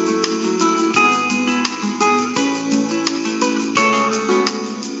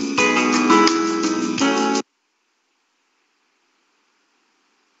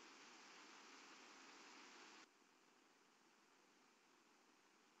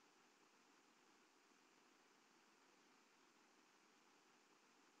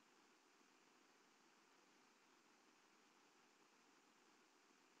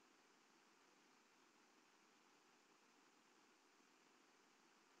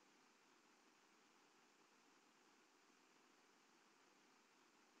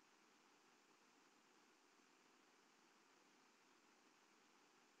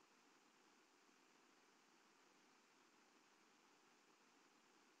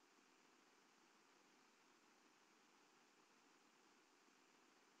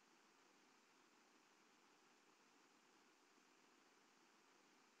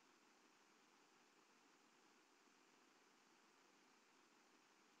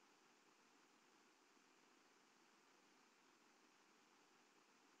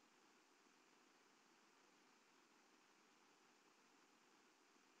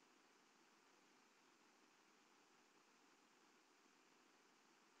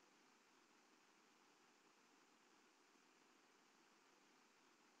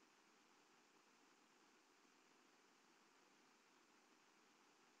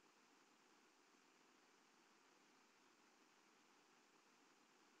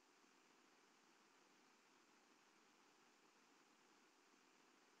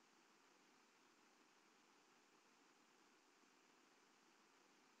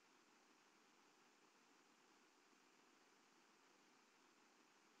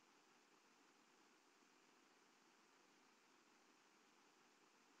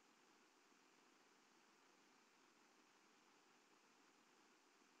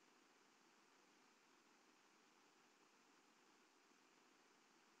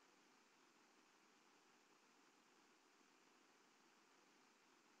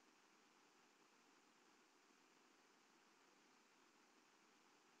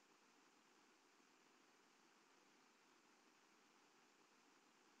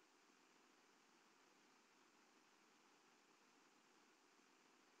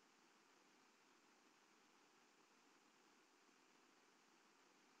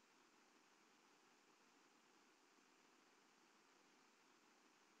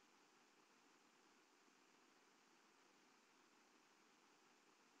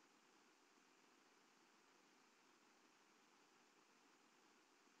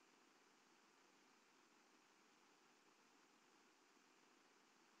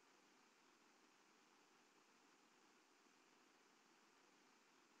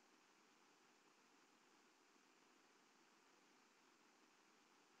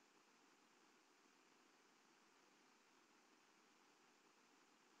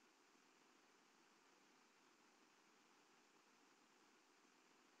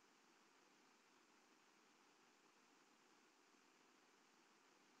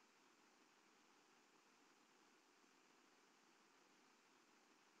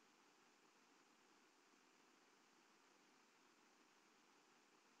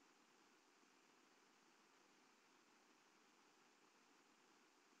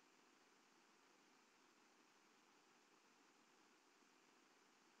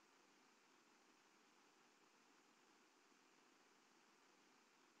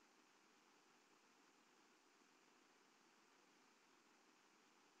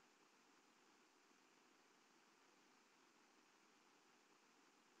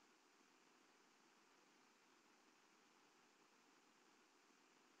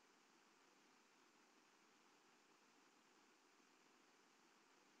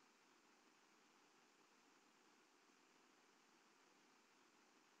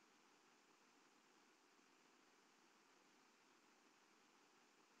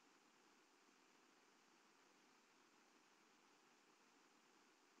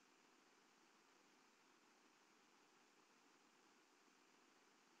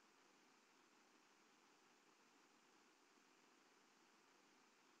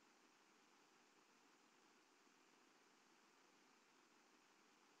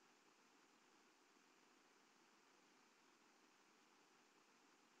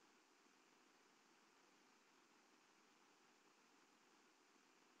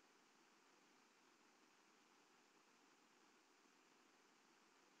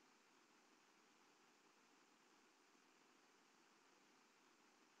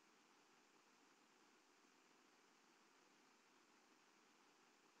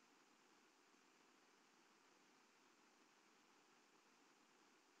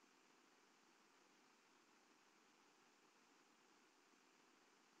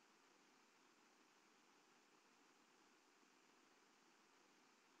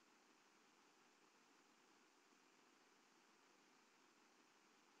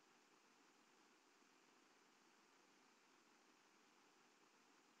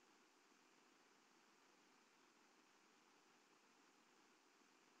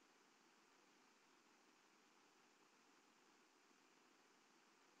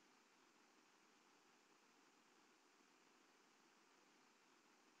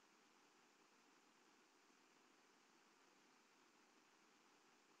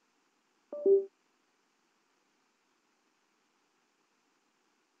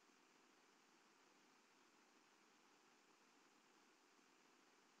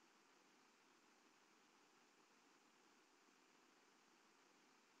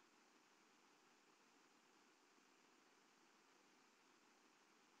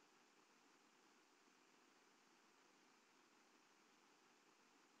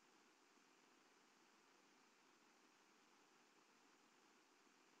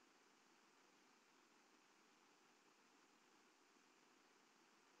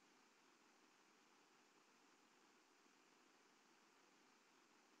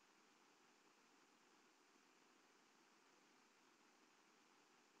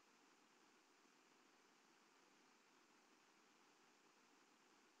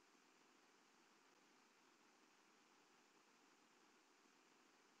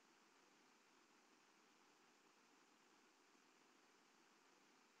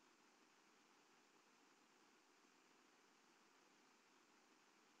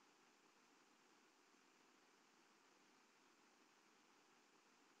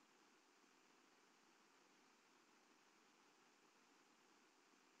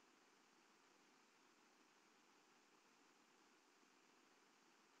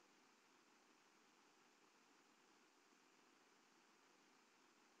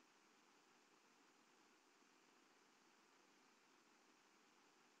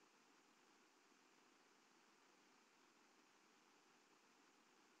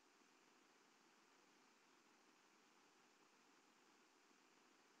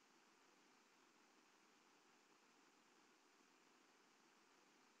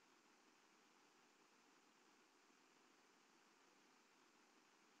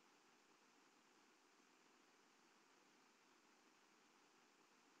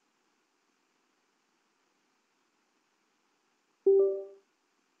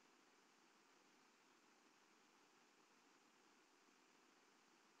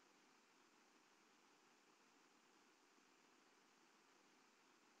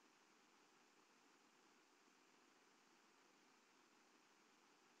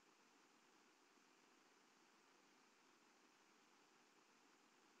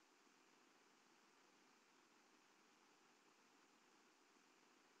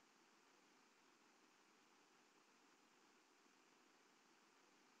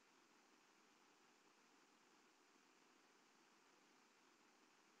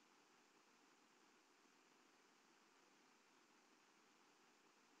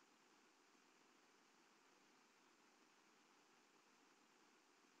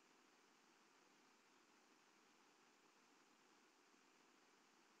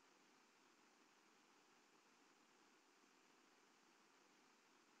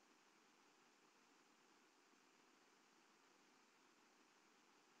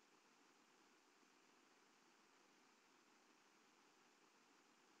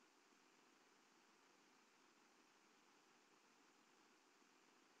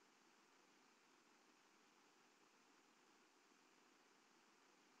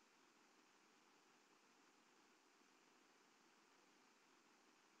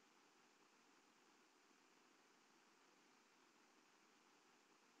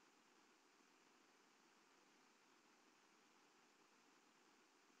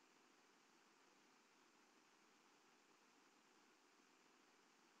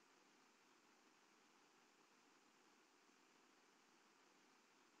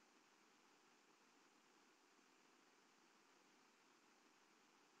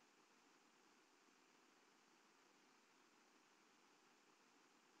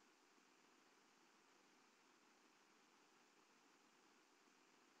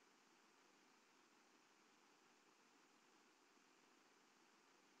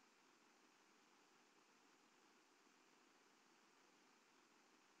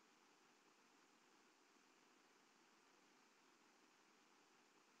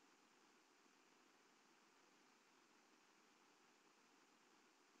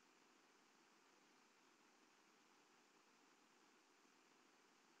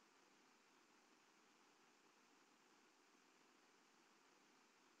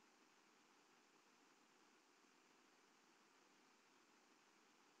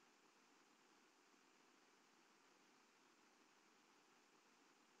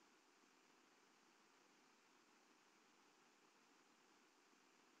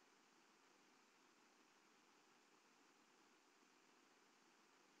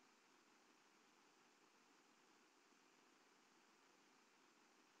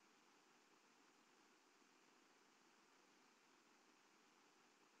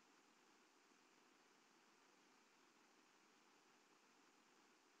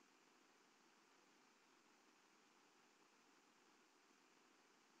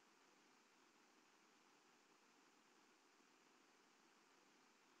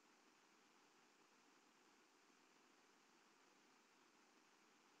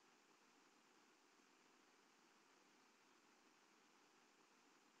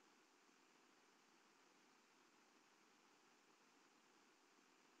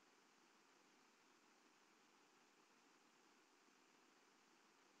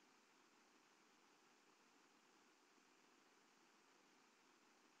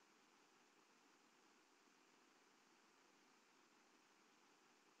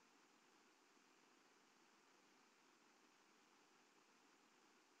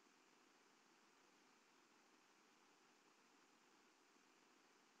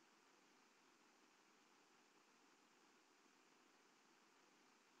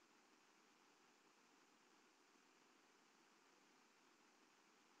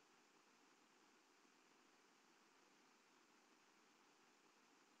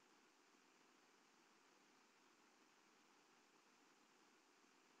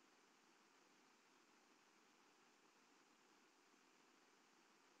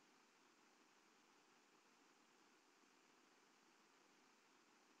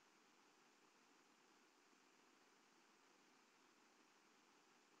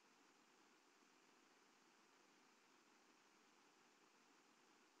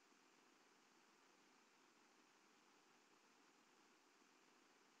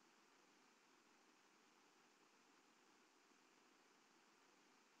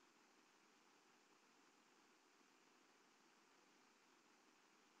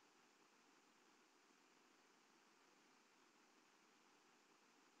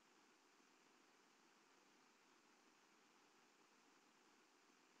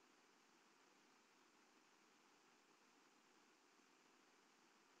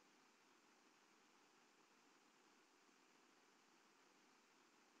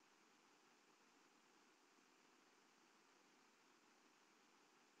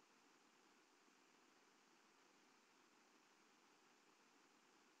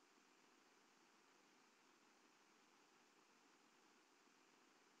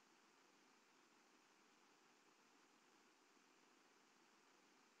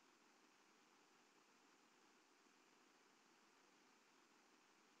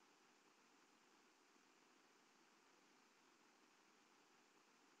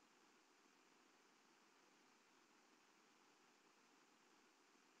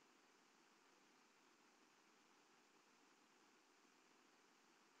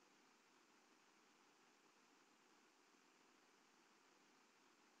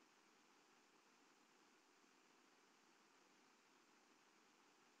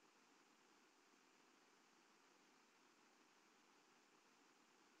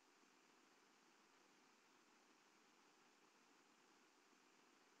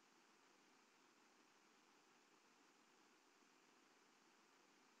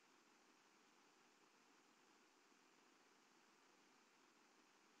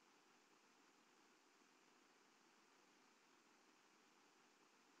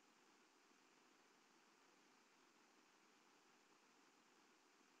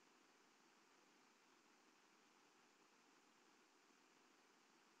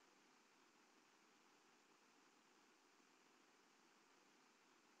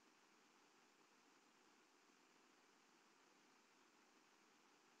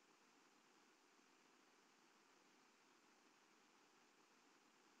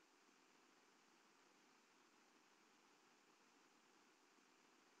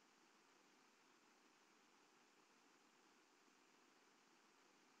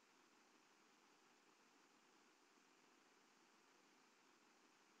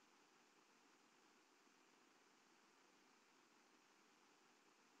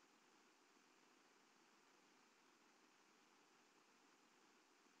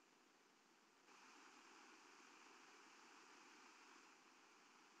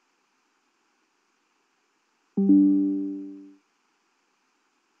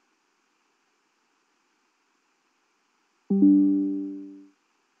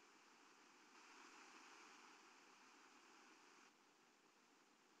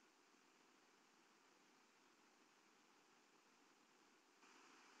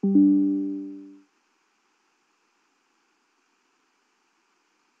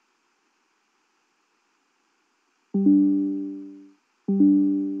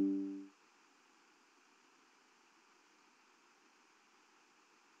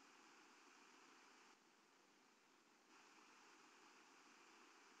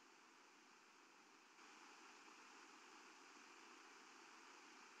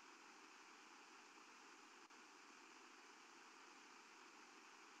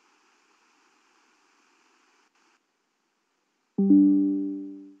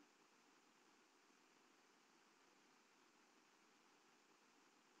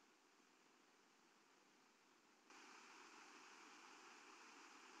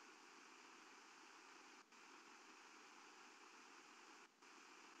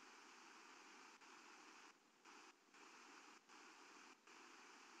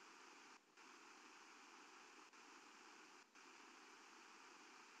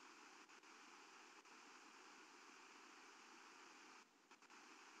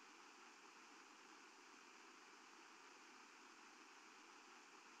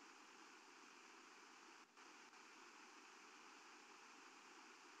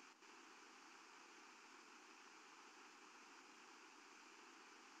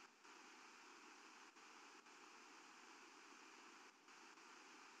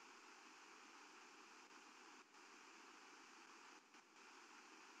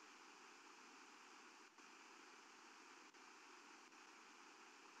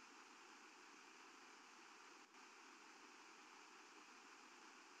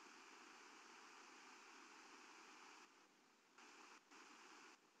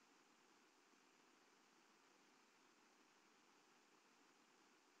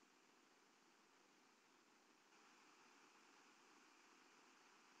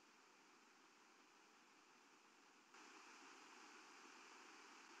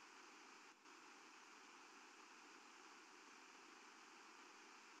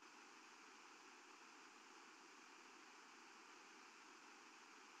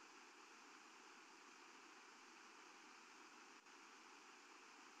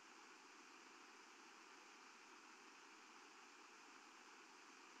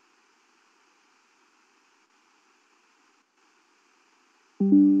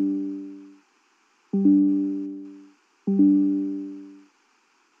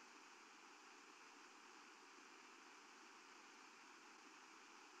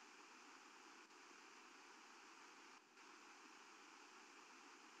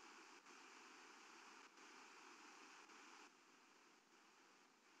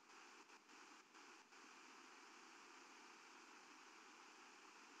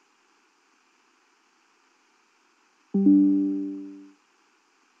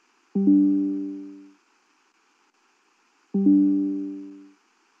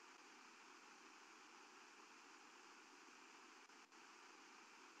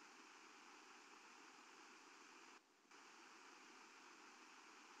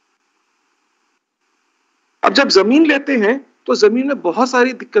 अब जब जमीन लेते हैं तो जमीन में बहुत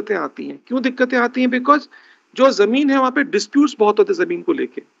सारी दिक्कतें आती हैं। क्यों दिक्कतें आती हैं? बिकॉज जो जमीन है वहां पे डिस्प्यूट्स बहुत होते हैं जमीन को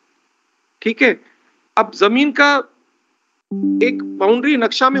लेके। ठीक है, अब जमीन का एक बाउंड्री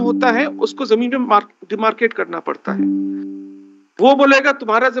नक्शा में होता है, उसको जमीन में डिमार्केट करना पड़ता है। वो बोलेगा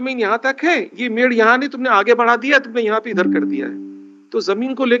तुम्हारा जमीन यहाँ तक है, ये मेड़ यहाँ नहीं, तुमने आगे बढ़ा दिया, तुमने यहाँ पे इधर कर दिया है। तो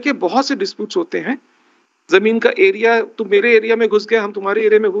जमीन को लेके बहुत से डिस्प्यूट्स होते हैं। जमीन का एरिया, तुम मेरे एरिया में घुस गए, हम तुम्हारे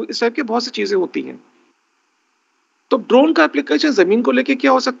एरिया में घुस, इस टाइप की बहुत सी चीजें होती हैं। तो ड्रोन का एप्लीकेशन जमीन को लेके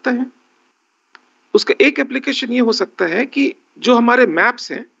क्या हो सकता है? उसका एक एप्लीकेशन ये हो सकता है कि जो हमारे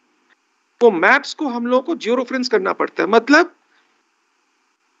मैप्स हैं, वो मैप्स को हम लोगों को जियो रेफरेंस करना पड़ता है। मतलब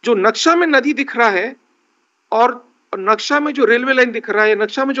जो नक्शा में नदी दिख रहा है और नक्शा में जो रेलवे लाइन दिख रहा है,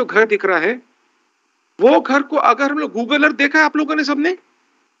 नक्शा में जो घर दिख रहा है, वो घर को अगर हम लोग गूगल अर्थ देखा है आप लोगों ने सबने,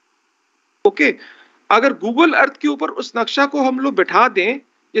 ओके, अगर गूगल अर्थ के ऊपर उस नक्शा को हम लोग बैठा दें,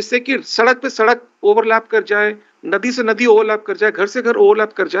 जिससे कि सड़क पे सड़क ओवरलैप कर जाए, नदी से नदी ओवरलैप कर जाए, घर से घर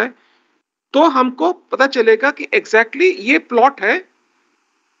ओवरलैप कर जाए, तो हमको पता चलेगा कि एग्जैक्टली ये प्लॉट है।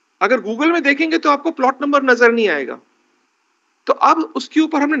 अगर गूगल में देखेंगे तो आपको प्लॉट नंबर नजर नहीं आएगा। तो अब उसके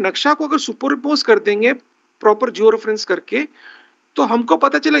ऊपर हमने नक्शा को अगर सुपरइम्पोज कर देंगे प्रॉपर जियो रेफरेंस करके, तो हमको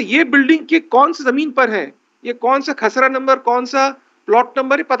पता चला ये बिल्डिंग के कौन सी जमीन पर है, ये कौन सा खसरा नंबर, कौन सा प्लॉट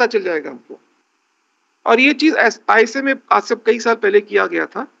नंबर है, पता चल जाएगा हमको। और ये चीज ऐसे में आज से कई साल पहले किया गया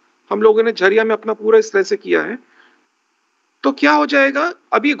था। हम लोगों ने झरिया में अपना पूरा इस तरह से किया है। तो क्या हो जाएगा,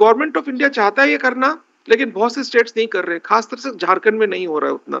 अभी गवर्नमेंट ऑफ इंडिया चाहता है ये करना, लेकिन बहुत से स्टेट्स नहीं कर रहे, खासकर से झारखंड में नहीं हो रहा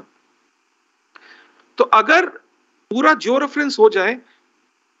है उतना। तो अगर पूरा जियो रेफरेंस हो जाए,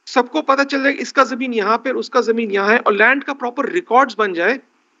 सबको पता चल जाए इसका जमीन यहाँ पे उसका जमीन यहाँ है, और लैंड का प्रॉपर रिकॉर्ड्स बन जाए,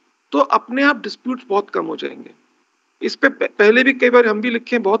 तो अपने आप डिस्प्यूट्स बहुत कम हो जाएंगे। इस पे पहले भी कई बार हम भी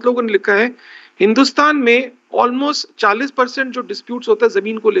लिखे हैं, बहुत लोगों ने लिखा है, हिंदुस्तान में ऑलमोस्ट 40% जो डिस्प्यूट्स होते हैं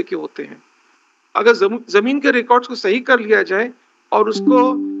जमीन को लेके होते हैं। अगर जमीन के रिकॉर्ड्स को सही कर लिया जाए, और उसको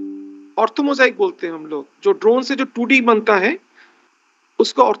ऑर्थोमोजाइक बोलते हैं हम लोग, जो ड्रोन से जो 2D बनता है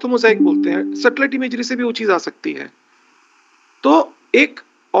उसको ऑर्थोमोजाइक बोलते हैं, सैटेलाइट इमेजरी से भी वो चीज आ सकती है। तो एक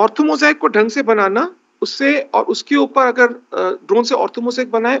ऑर्थोमोजाइक को ढंग से बनाना, उससे और उसके ऊपर अगर ड्रोन से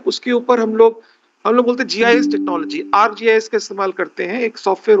ऑर्थोमोजाइक बनाए, उसके ऊपर हम लोग बोलते हैं GIS टेक्नोलॉजी, ArcGIS का इस्तेमाल करते हैं। एक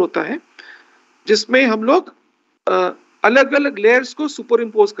सॉफ्टवेयर होता है जिसमें हम लोग अलग अलग लेयर्स को सुपर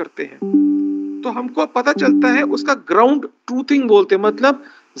इम्पोज करते हैं, तो हमको पता चलता है उसका ग्राउंड ट्रूथिंग बोलते हैं, मतलब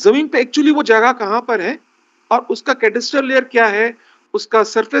जमीन पे एक्चुअली वो जगह कहाँ पर है, और उसका कैडेस्ट्रल लेयर क्या है, उसका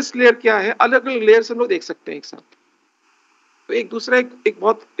सरफेस लेयर क्या है, अलग अलग लेयर्स हम लोग देख सकते हैं एक साथ। तो एक दूसरा एक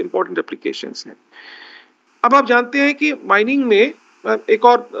बहुत इंपॉर्टेंट एप्लीकेशन है। अब आप जानते हैं कि माइनिंग में एक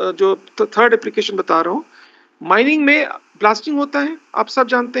और जो थर्ड एप्लीकेशन बता रहा हूँ, माइनिंग में ब्लास्टिंग होता है। आप सब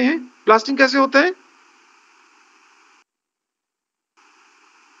जानते हैं ब्लास्टिंग कैसे होता है।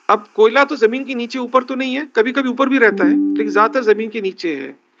 अब कोयला तो जमीन के नीचे ऊपर तो नहीं है, कभी कभी ऊपर भी रहता है, लेकिन ज्यादातर जमीन के नीचे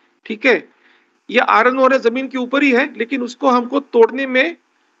है, ठीक है। ये आयरन ओर है, जमीन के ऊपर ही है, लेकिन उसको हमको तोड़ने में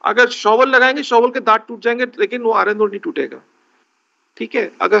अगर शॉवल लगाएंगे, शॉवल के दांत टूट जाएंगे, लेकिन वो आयरन ओर नहीं टूटेगा, ठीक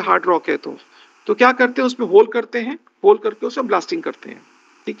है, अगर हार्ड रॉक है तो क्या करते हैं, उसमें होल करते हैं, होल करके उसमें ब्लास्टिंग करते हैं,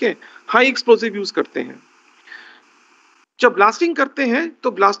 ठीक है, हाई एक्सप्लोसिव यूज करते हैं। जब ब्लास्टिंग करते हैं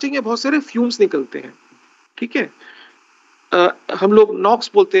तो ब्लास्टिंग में बहुत सारे फ्यूम्स निकलते हैं, ठीक है। हम लोग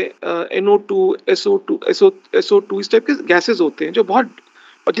नॉक्स बोलते हैं, NO2, SO2 इस टाइप के गैसेस होते हैं जो बहुत,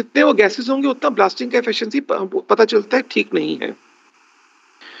 और जितने वो गैसेस होंगे उतना ब्लास्टिंग का एफिशिएंसी पता चलता है ठीक नहीं है।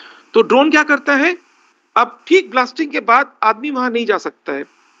 तो ड्रोन क्या करता है, अब ठीक ब्लास्टिंग के बाद आदमी वहां नहीं जा सकता है,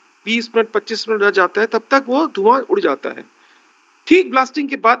 20 मिनट 25 मिनट रह जाता है, तब तक वो धुआं उड़ जाता है। ठीक ब्लास्टिंग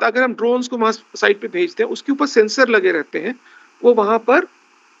के बाद अगर हम ड्रोन्स को वहां साइड पे भेजते हैं, उसके ऊपर सेंसर लगे रहते हैं, वो वहां पर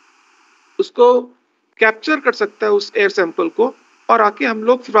उसको कैप्चर कर सकता है उस एयर सैंपल को, और आके हम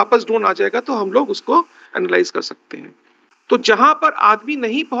लोग फिर वापस ड्रोन आ जाएगा तो हम लोग उसको एनालाइज कर सकते हैं। तो जहां पर आदमी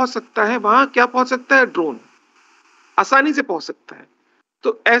नहीं पहुंच सकता है, वहां क्या पहुंच सकता है, ड्रोन आसानी से पहुंच सकता है।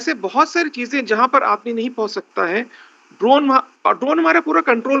 तो ऐसे बहुत सारी चीजें जहां पर आदमी नहीं पहुंच सकता है, ड्रोन और ड्रोन हमारा पूरा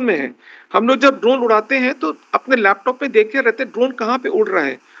कंट्रोल में है। हम लोग जब ड्रोन उड़ाते हैं तो अपने लैपटॉप में देखे रहते हैं ड्रोन कहाँ पे उड़ रहा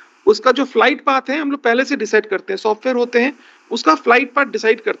है, उसका जो फ्लाइट पाथ है हम लोग पहले से डिसाइड करते हैं, सॉफ्टवेयर होते हैं, उसका फ्लाइट पाथ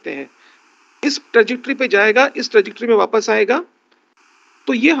डिसाइड करते हैं, इस ट्रेजेक्टरी पे जाएगा, इस ट्रेजेक्टरी में वापस आएगा,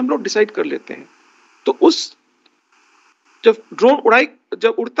 तो ये हम लोग डिसाइड कर लेते हैं। तो उस जब ड्रोन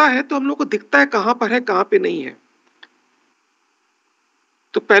जब उड़ता है तो हम लोग को दिखता है कहां पर है कहां पे नहीं है,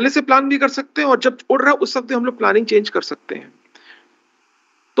 तो पहले से प्लान भी कर सकते हैं, और जब उड़ रहा है उस वक्त हम लोग प्लानिंग चेंज कर सकते हैं।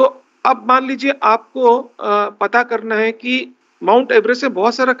 तो अब मान लीजिए आपको पता करना है कि माउंट एवरेस्ट से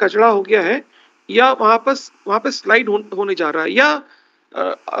बहुत सारा कचरा हो गया है, या वहां पे स्लाइड होने जा रहा है, या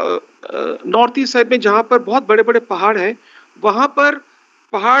नॉर्थ ईस्ट साइड में जहां पर बहुत बड़े बड़े पहाड़ हैं, वहां पर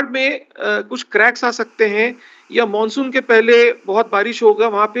पहाड़ में कुछ क्रैक्स आ सकते हैं, या मॉनसून के पहले बहुत बारिश होगा,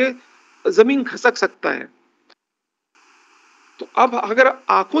 वहां पे जमीन खसक सकता है। तो अब अगर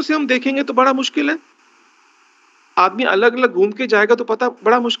आंखों से हम देखेंगे तो बड़ा मुश्किल है, आदमी अलग अलग घूम के जाएगा तो पता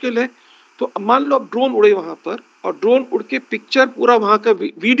बड़ा मुश्किल है। तो मान लो अब ड्रोन उड़े वहां पर, और ड्रोन उड़ के पिक्चर पूरा वहां का,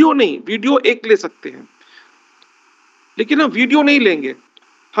 वीडियो नहीं, वीडियो एक ले सकते हैं, लेकिन हम वीडियो नहीं लेंगे,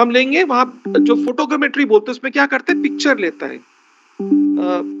 हम लेंगे वहां जो फोटोग्रामेट्री बोलते हैं, उसमें क्या करते हैं, पिक्चर लेता है।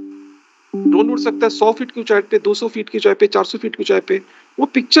 ड्रोन उड़ सकता है 100 फीट की ऊंचाई पे, 200 फीट की ऊंचाई पे, 400 फीट की ऊंचाई पे, वो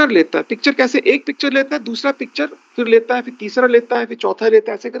पिक्चर लेता है। पिक्चर कैसे, एक पिक्चर लेता है, दूसरा पिक्चर फिर लेता है, फिर तीसरा लेता है, फिर चौथा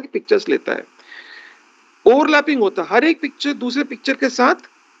लेता है, ऐसे करके पिक्चर्स लेता है। ओवरलैपिंग होता है, हर एक पिक्चर दूसरे पिक्चर के साथ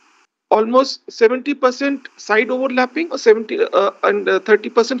ऑलमोस्ट 70% साइड ओवरलैपिंग और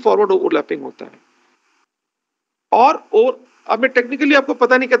 30% फॉरवर्ड ओवरलैपिंग होता है। और अब मैं टेक्निकली आपको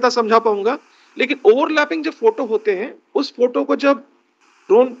पता नहीं कहता समझा पाऊंगा, लेकिन ओवरलैपिंग जब फोटो होते हैं, उस फोटो को जब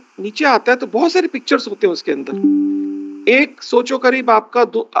ड्रोन नीचे आता है तो बहुत सारे पिक्चर्स होते हैं उसके अंदर। एक सोचो करीब आपका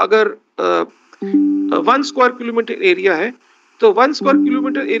अगर 1 स्क्वायर किलोमीटर एरिया है, तो 1 स्क्वायर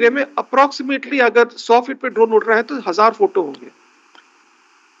किलोमीटर एरिया में अप्रोक्सीमेटली अगर 100 फीट पे ड्रोन उड़ रहा है तो 1000 फोटो होंगे।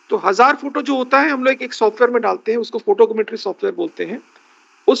 तो 1000 फोटो जो होता है हम लोग एक सॉफ्टवेयर में डालते हैं, उसको फोटोग्रामेट्री सॉफ्टवेयर बोलते हैं।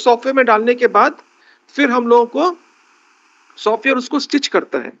 उस सॉफ्टवेयर में डालने के बाद फिर हम लोगों को सॉफ्टवेयर उसको स्टिच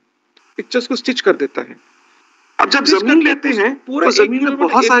करता है, पिक्चर्स को स्टिच कर देता है। अब जब जमीन लेते हैं पूरा जमीन में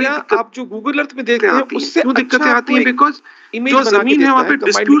बहुत सारी आप जो गूगल अर्थ में देखते हैं उससे क्यों दिक्कतें आती हैं, बिकॉज जो जमीन है वहाँ पे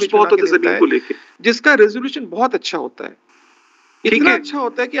डिस्प्यूट्स बहुत होते हैं जमीन को लेके, जिसका रेजोल्यूशन बहुत अच्छा होता है, इतना अच्छा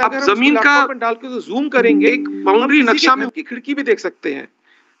होता है कि अगर जमीन का डाल के जूम करेंगे एक बाउंड्री नक्शा में की खिड़की भी देख सकते हैं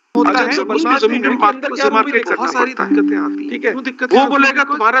होता है, जमीन के अंदर क्या मार्केट बहुत सारी दिक्कतें आती हैं, ठीक है, वो बोलेगा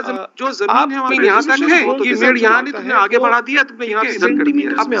तुम्हारा जो जमीन है वहाँ यहाँ तक है, ये मेड़ यहाँ नहीं तुमने आगे बढ़ा दिया, तुमने यहाँ पे इधर कर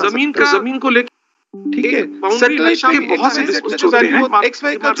दिया, अब जमीन को लेके ठीक है, सैटेलाइट पे बहुत से डिस्प्यूट्स होते हैं,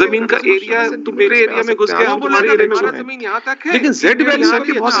 एक्सवाई का जमीन का एरिया तुम मेरे एरिया में घुस गया, तुम्हारे एरिया में घुस जमीन यहाँ तक है, लेकिन जेड वैल्यू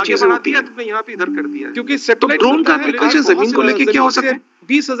की बहुत चीजें होती है, तुमने यहाँ पे इधर कर दिया, क्योंकि सैटेलाइट ड्रोन का एप्लीकेशन जमीन को लेके क्या हो सकता है,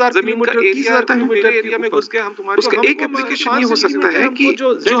 20,000 किलोमीटर 30,000 किलोमीटर एरिया में घुस गया हम तुम्हारे, उसका एक एप्लीकेशन ये हो सकता है कि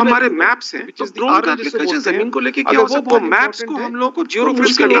जो हमारे मैप्स हैं, तो ड्रोन का एप्लीकेशन जमीन को लेके क्या हो सकता है, मैप्स को हम लोग को जियो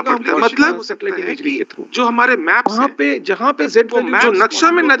रेफरेंस करना पड़ता है, मतलब सैटेलाइट इमेजरी के थ्रू जो हमारे मैप्स वहाँ पे जहाँ पे जेड जो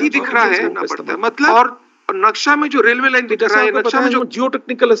नक्शा में नदी दिख रहा है पड़ता है, मतलब और नक्शा में जो रेलवे लाइन दिख रहा है, नक्शा में जो जियो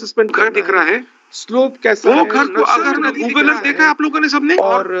टेक्निकल असेसमेंट घर दिख रहा है, स्लोप कैसा है, वो घर को अगर गूगल अर्थ देखा है आप लोगों ने सबने,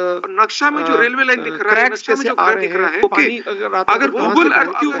 और नक्शा में जो रेलवे लाइन दिख रहा है, नक्शा में जो घर दिख रहा है, ओके, अगर गूगल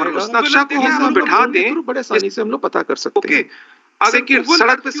अर्थ के ऊपर उस नक्शा को हम बिठा दें बड़े आसानी से हम लोग पता कर सकते हैं, अगर कि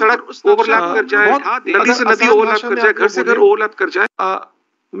सड़क पे सड़क ओवरलैप कर जाए, नदी से नदी ओवरलैप कर जाए, घर से घर ओवरलैप कर जाए,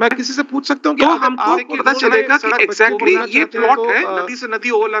 मैं किसी से पूछ सकता हूँ कि हमको पता चलेगा कि एग्जैक्टली ये प्लॉट है, नदी से नदी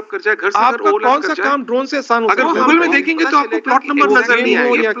ओवरलैप कर जाए, घर से घर ओवरलैप कर जाए, काम ड्रोन से आसान होता है, अगर गूगल में देखेंगे तो आपको प्लॉट नंबर नजर नहीं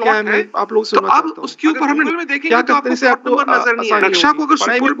आएगा, क्या है आप लोग तो अब उसके ऊपर हमने क्या करते हैं, आपको नजर नहीं आएगा, नक्शा को अगर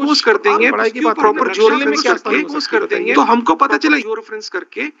सुपरपोज कर देंगे, प्रॉपर जोड़ने में क्या सुपरपोज कर देंगे, तो हमको पता चला जियो रेफरेंस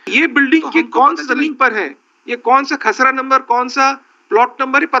करके ये बिल्डिंग के कौन सा जमीन पर है, ये कौन सा खसरा नंबर, कौन सा प्लॉट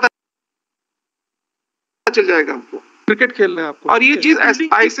नंबर, ही पता चल जाएगा हमको। क्रिकेट खेलना है आपको, और ये चीज ऐसे में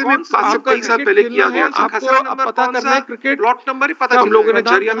 5 से 20 साल पहले किया गया, आपको पता करना है क्रिकेट प्लॉट नंबर ही पता, हम लोगों ने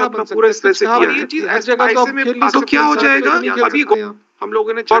जरिया में अपना पूरा स्पेस किया, ये चीज हर जगह तो क्या हो जाएगा, अभी हम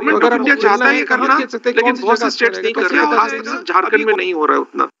लोगों ने गवर्नमेंट ऑफ इंडिया चाहता है ये करना, लेकिन बहुत से स्टेट्स नहीं कर रहे, खास तौर से झारखंड में नहीं हो रहा है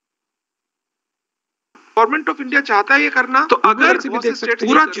उतना, गवर्नमेंट ऑफ इंडिया चाहता है ये करना, तो अगर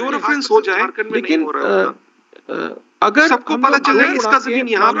पूरा जियो रेफरेंस हो जाए, लेकिन अगर सबको पता चले इसका जमीन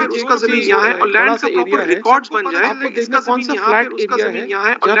यहाँ पे, उसका जमीन यहाँ है, और लैंड का प्रॉपर रिकॉर्ड्स बन जाए, इसका जमीन यहाँ है, उसका जमीन यहाँ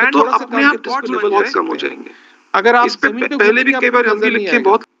है, और लैंड तो अपने आप डिस्प्यूट बहुत कम हो जाएंगे। अगर आप इस पे पहले भी कई बार हम भी लिखे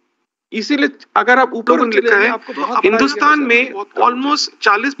बहुत, इसीलिए अगर आप ऊपर लिखा है हिंदुस्तान में ऑलमोस्ट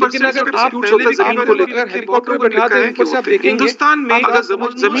 40% डिस्प्यूट्स होते हैं जमीन को लेकर, हेलीकॉप्टर पर लिखा है कि हिंदुस्तान में अगर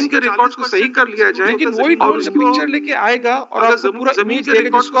जमीन के रिकॉर्ड्स को सही कर लिया जाए, लेकिन वही ड्रोन से पिक्चर लेके आएगा और आपको पूरा जमीन के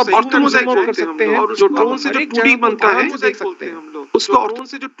रिकॉर्ड्स को आप ऑर्थोमोजाइक कर सकते हैं, और जो ड्रोन से जो 2D बनता है देख सकते हैं हम लोग, उसको ड्रोन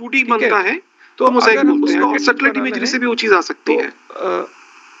से जो 2D बनता है तो मोजाइक बोलते हैं, और सैटेलाइट इमेजरी से भी वो चीज आ सकती है,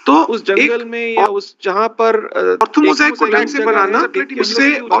 तो उस जंगल में या उस जहाँ पर ऑर्थोमोजाइक को ढंग से बनाना, उससे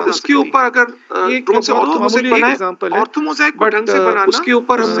और उसके ऊपर अगर ड्रोन से ऑर्थोमोजाइक बनाए, ऑर्थोमोजाइक को ढंग से बनाना, उसके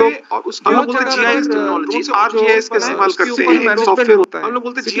ऊपर हम लोग हम लोग बोलते हैं जीआईएस टेक्नोलॉजी, आरजीआईएस का इस्तेमाल करते हैं, सॉफ्टवेयर होता है, हम लोग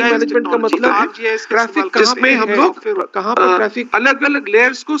बोलते हैं जीआईएस मैनेजमेंट का मतलब है ट्रैफिक, जिसमें हम लोग कहाँ पर ट्रैफिक अलग अलग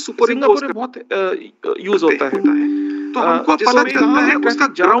लेयर्स को सुपरइम्पोज बहुत यूज होता है, तो हमको पता चलता है उसका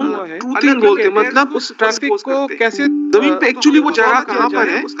ग्राउंड ट्रूथिंग बोलते हैं, मतलब उस ट्रैफिक को कैसे जमीन पे एक्चुअली वो जगह कहाँ पर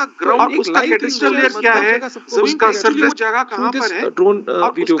है, उसका ग्राउंड, उसका कैडेस्ट्रल लेयर क्या है, उसका सरफेस जगह कहाँ पर है, ड्रोन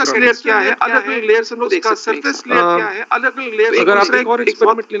वीडियो का लेयर क्या है, अलग अलग लेयर्स हम लोग देख सकते हैं, सरफेस लेयर क्या है, अलग अलग लेयर। अगर आप एक और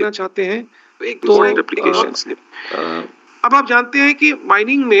एक्सपेरिमेंट लेना चाहते हैं तो एप्लीकेशंस ने, अब आप जानते हैं कि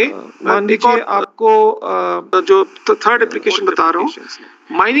माइनिंग में मान लीजिए आपको जो थर्ड एप्लीकेशन बता रहा हूँ,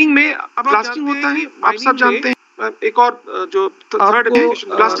 माइनिंग में ब्लास्टिंग होता है, आप सब जानते हैं, एक और जो थर्ड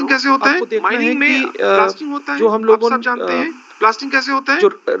एप्लीकेशन ब्लास्टिंग कैसे होता है, माइनिंग में ब्लास्टिंग होता है, जो हम लोग सब जानते हैं ब्लास्टिंग कैसे होता है, जो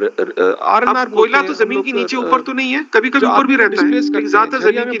आरएनआर कोयला तो जमीन के नीचे ऊपर तो नहीं है, कभी कभी ऊपर भी रहता है,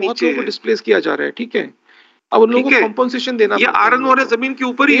 ज्यादातर जमीन के नीचे है, डिस्प्लेस किया जा रहा है, ठीक है, अब उन लोगों को कॉम्पनसेशन देना, ये आयरन और जमीन के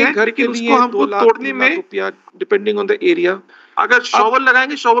ऊपर ही है, घर के लिए हमको तोड़ने में डिपेंडिंग ऑन द एरिया, अगर शॉवल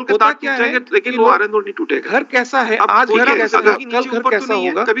लगाएंगे शॉवल के तार टूट जाएंगे, लेकिन वो आयरन और नहीं टूटेगा। घर कैसा है आज, घर कैसा है, कल घर कैसा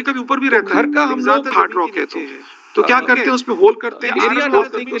होगा, कभी कभी ऊपर भी रहता है, घर का हम लोग हार्ड रॉक है तो क्या करते हैं उसमें होल करते हैं, एरिया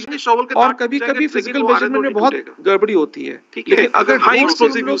नापने के लिए शॉवल के, और कभी कभी फिजिकल मेजरमेंट में बहुत गड़बड़ी होती है, लेकिन अगर हाई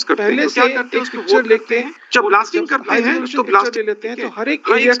एक्सप्लोसिव यूज करते हैं, पहले से एक पिक्चर लेते हैं, जब ब्लास्टिंग करते हैं तो ब्लास्ट लेते हैं, तो हर एक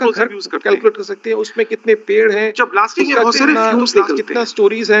एरिया का घर कैलकुलेट कर सकते हैं, उसमें कितने पेड़ हैं, जब ब्लास्टिंग बहुत सारे फ्यूम्स निकलते हैं, कितना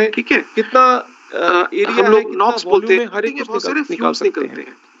स्टोरीज है, ठीक है, कितना एरिया हम लोग नॉक्स बोलते हैं, हर एक बहुत सारे फ्यूम्स निकलते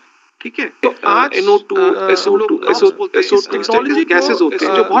हैं, ठीक है। तो आज NO2, SO2, SO2 गैसेस होते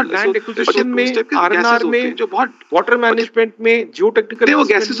हैं जो बहुत लैंड एक्विजिशन में, आरएनआर में, जो बहुत वाटर मैनेजमेंट में, जियो टेक्निकल वो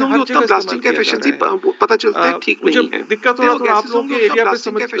गैसेस होंगे, उतना ब्लास्टिंग का एफिशिएंसी पता चलता है ठीक नहीं है। दिक्कत थोड़ा आप लोगों के एरिया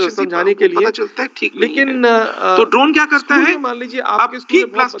पे समझाने के लिए पता चलता है ठीक, लेकिन तो ड्रोन क्या करता है, मान लीजिए आप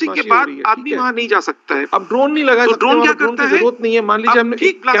ठीक ब्लास्टिंग के बाद आदमी वहां नहीं जा सकता है, अब ड्रोन नहीं लगा, तो ड्रोन क्या करता है, जरूरत नहीं है, मान लीजिए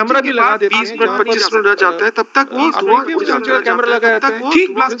हमने कैमरा भी लगा देते हैं, 20 मिनट 25 मिनट जाता है, तब तक वो धुआं उड़ जाता है, कैमरा लगा रहता है,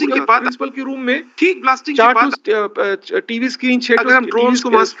 ठीक ब्लास्टिंग के बाद प्रिंसिपल के रूम में ठीक ब्लास्टिंग के बाद टीवी स्क्रीन शेड, अगर हम ड्रोन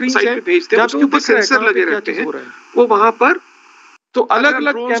को स्क्रीन साइड पे भेजते हैं, उसके ऊपर सेंसर लगे रहते हैं, वो वहां पर तो अलग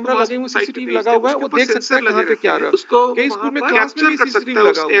अलग कैमरा लगे हुए, सीसीटीवी लगा हुआ है, वो देख सकता है कहाँ पे क्या रहा है, उसको कई स्कूल में कैप्चर कर सकता है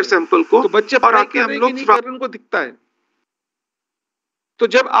उस एयर सैंपल को, तो बच्चे और आके हम लोग उनको दिखता है। तो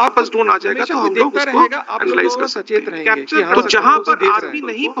जब आप पास ड्रोन आ जाएगा तो हम लोग उसको एनालाइज कर सचेत रहेंगे कि हाँ, तो जहाँ पर आदमी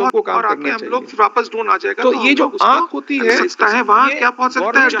नहीं पहुंच और आके हम लोग वापस ड्रोन आ जाएगा, तो ये जो आंख होती है वहाँ क्या पहुंच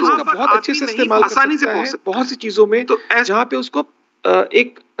सकता है, जहाँ पर बहुत अच्छे से इस्तेमाल आसानी से पहुंच सकता है बहुत सी चीजों में, तो जहाँ पे उसको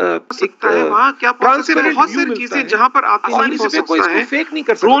एक सकता है वहाँ क्या पहुंच सकता है, बहुत सारी चीजें जहाँ पर आसानी से पहुंच सकता है, फेक नहीं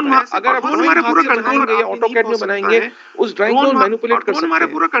कर सकता। ड्रोन अगर हम हमारा पूरा कंट्रोल ऑटोकैड में बनाएंगे, उस ड्राइंग को मैनिपुलेट कर सकते हैं, हमारा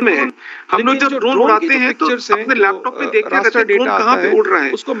पूरा करना है। हम लोग जब ड्रोन उड़ाते हैं तो अपने लैपटॉप में देखते रहते हैं ड्रोन कहाँ पे उड़ रहा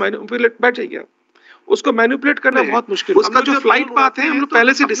है, उसको मैनिपुलेट बैठ जाइए, उसको मैनिपुलेट करना बहुत मुश्किल है। उसका जो फ्लाइट पाथ है हम लोग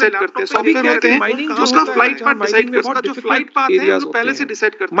पहले से डिसाइड करते हैं, सॉफ्टवेयर होते हैं उसका फ्लाइट पाथ डिसाइड करते हैं, उसका जो फ्लाइट पाथ है हम लोग पहले से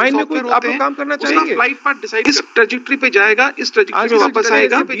डिसाइड करते हैं। माइंड में कोई आप लोग काम करना चाहेंगे, फ्लाइट पाथ डिसाइड इस ट्रैजेक्टरी पे जाएगा, इस ट्रैजेक्टरी में वापस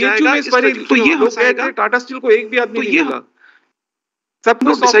आएगा, तो ये हो जाएगा। टाटा स्टील को एक भी आदमी नहीं मिला, सब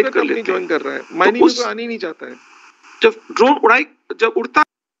लोग डिसाइड कर लेते हैं, ज्वाइन कर रहा है, माइनिंग में आने ही नहीं चाहता है। जब ड्रोन जब उड़ता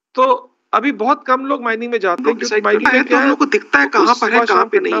तो अभी बहुत कम लोग माइनिंग में जाते हैं, क्योंकि माइनिंग में तो हम लोग को दिखता है कहाँ पर है कहाँ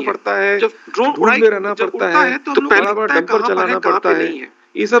पे नहीं पड़ता है, जब ड्रोन में रहना पड़ता है तो पहला बार डंपर चलाना पड़ता है,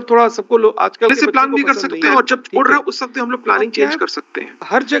 ये सब थोड़ा सबको लोग आजकल से प्लान भी कर सकते हैं, और जब उड़ रहा है उस वक्त हम लोग प्लानिंग चेंज कर सकते हैं।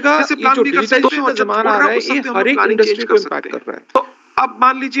 हर जगह से प्लान भी कर सकते हैं, और जमाना आ रहा है ये हर एक इंडस्ट्री को इम्पैक्ट कर रहा है। तो अब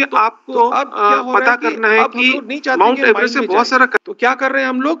मान लीजिए आपको पता करना है कि माउंट एवरेस्ट से बहुत सारा, तो क्या कर रहे हैं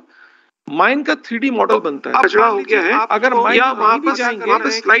हम लोग, माइन का 3D मॉडल बनता है, कचरा हो गया है, अगर या वहां पर जाएंगे वहां पे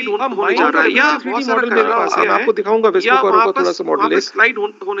स्लाइड होने जा रहा है, या बहुत सारा मॉडल मेरे पास है, मैं आपको दिखाऊंगा फेसबुक पर थोड़ा सा मॉडल है, स्लाइड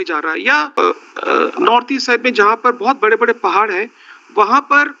होने जा रहा है, या नॉर्थ ईस्ट साइड में जहां पर बहुत बड़े बड़े पहाड़ हैं, वहां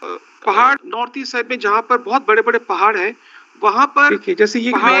पर पहाड़ नॉर्थ ईस्ट साइड में जहां पर बहुत बड़े बड़े पहाड़ हैं, वहां पर जैसे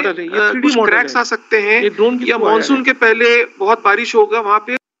ये मॉडल है, ये 3D मॉडल क्रैक्स आ सकते हैं, या मानसून के पहले बहुत बारिश होगा वहां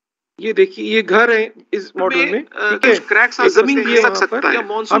पे, ये देखिए ये घर है इस मॉडल में, ठीक है, क्रैक्स जमीन भी लग सकता है,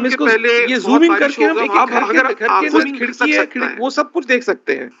 हम इसको पहले ये जूम इन करके हम अगर आंखों से खिड़की है वो सब कुछ देख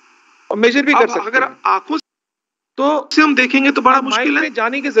सकते हैं और मेजर भी कर सकते हैं। अगर आंखों तो से हम देखेंगे तो बड़ा मुश्किल है,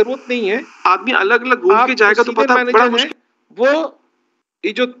 जाने की जरूरत नहीं है, आदमी अलग अलग घूम के जाएगा तो पता बड़ा मुश्किल। वो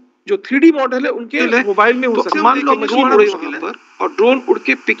ये जो 3D मॉडल है उनके मोबाइल में हो सकता है, मान लो ड्रोन उड़े वहां पर और ड्रोन उड़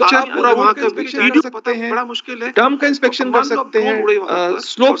के पिक्चर पूरा वहां का वीडियो पता है, बड़ा मुश्किल है, टर्म का इंस्पेक्शन कर सकते हैं,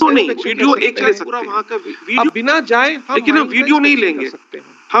 स्लोप तो नहीं, वीडियो एक ले सकते हैं, वहां का वीडियो बिना जाए, लेकिन हम वीडियो नहीं लेंगे,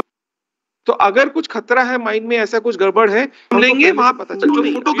 हम तो अगर कुछ खतरा है माइंड में, ऐसा कुछ गड़बड़ है, हम लेंगे वहां पता चल, जो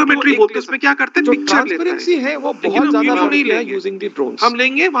फोटोग्रामेट्री बोलते हैं उसमें क्या करते हैं, पिक्चर ट्रांसपेरेंसी है वो बहुत ज्यादा नहीं है यूजिंग द ड्रोन्स, हम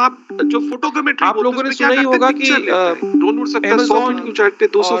लेंगे वहां जो फोटोग्रामेट्री आप लोगों ने सुना ही होगा कि ड्रोन उड़ सकता है 100 फीट की ऊंचाई पे,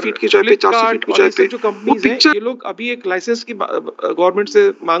 200 फीट की ऊंचाई पे, 400 फीट की ऊंचाई पे, जो कंपनीज हैं ये लोग अभी एक लाइसेंस की गवर्नमेंट से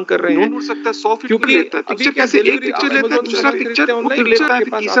मांग कर रहे हैं, ड्रोन उड़ सकता है 100 फीट पे लेता है, पिक्चर कैसे एक पिक्चर लेता है, दूसरा पिक्चर लेता है,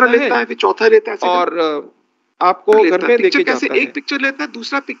 तीसरा लेता है, फिर चौथा लेता है, और आपको घर में देखे जाता है, एक पिक्चर लेता है,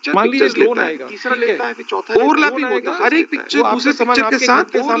 दूसरा पिक्चर मान लीजिए ड्रोन आएगा, तीसरा लेता है, फिर चौथा ओवरलैपिंग होता है, हर एक पिक्चर दूसरे पिक्चर के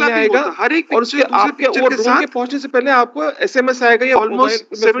साथ सामने आएगा, हर एक और उसके आपके और ड्रोन के पहुंचने से पहले आपको एसएमएस आएगा या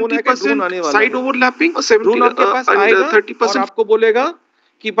ऑलमोस्ट 70% साइड ओवरलैपिंग और 30% आपको बोलेगा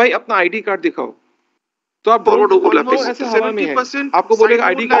कि भाई अपना आईडी कार्ड दिखाओ, तो आप फॉरवर्ड ओवरलैपिंग ऐसे हवा में है, आपको बोलेगा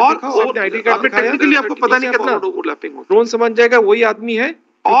आईडी कार्ड दिखाओ, अपने आईडी कार्ड दिखाया, टेक्निकली आपको पता नहीं कितना ओवरलैपिंग होता है, ड्रोन समझ जाएगा वही आदमी है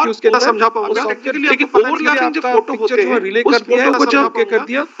और उसके अंदर समझा पाऊंगा, लेकिन ओवरलैपिंग जो फोटो होते हैं रिले कर दिया है, वो जब कर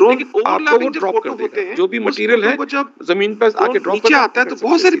दिया, लेकिन आपको वो ड्रॉप कर देते हैं, जो भी मटेरियल है जब जमीन पर आके ड्रॉप नीचे आता है तो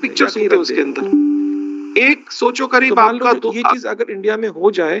बहुत सारी पिक्चर्स होते हैं उसके अंदर। एक सोचो करीब आपका ये चीज अगर इंडिया में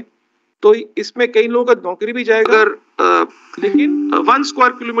हो जाए तो इसमें कई लोगों का नौकरी भी जाएगा, अगर लेकिन 1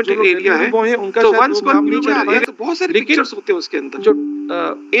 स्क्वायर किलोमीटर एरिया है वो है उनका, तो 1 स्क्वायर किलोमीटर एरिया तो बहुत सारे पिक्चर्स होते हैं उसके अंदर,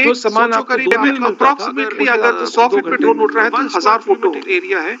 जो सामान आपको अप्रॉक्सीमेटली अगर 100 फीट पे ड्रोन उड़ रहा है तो 1000 फोटो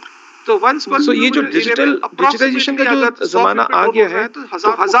एरिया है, तो 1 स्क्वायर ये जो डिजिटलाइजेशन का जो जमाना आ गया है, तो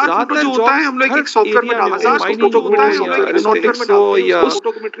 1000 फोटो जो होता है हम लोग एक सॉफ्टवेयर में डालते हैं, 1000 फोटो होता है हम लोग एरोनॉटिक्स हो या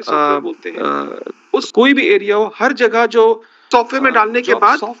फोटोग्रामेट्री सॉफ्टवेयर बोलते हैं, उस कोई भी एरिया हो हर जगह जो सॉफ्टवेयर में डालने के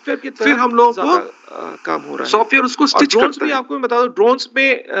बाद सॉफ्टवेयर की फिर हम लोगों को काम हो रहा है, सॉफ्टवेयर उसको स्टिच करता है। भी आपको मैं बता दूं ड्रोन्स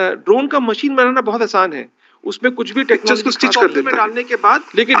में ड्रोन का मशीन बनाना बहुत आसान है, उसमें कुछ भी टेक्नोलॉजी को स्टिच कर देते हैं डालने के बाद,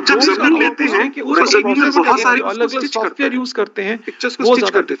 लेकिन जब जमीन लेते हैं पूरा जमीन में बहुत सारे अलग अलग सॉफ्टवेयर यूज करते हैं, पिक्चर्स को स्टिच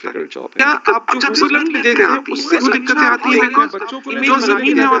कर देते हैं। क्या आप जो गूगल अर्थ लेते हैं उससे दिक्कतें आती है? बच्चों को जो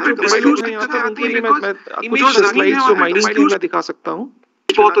जमीन है वहाँ पे डिस्प्यूट यहाँ पे उनके लिए मैं कुछ स्लाइड्स जो माइनिंग की मैं दिखा सकता हूँ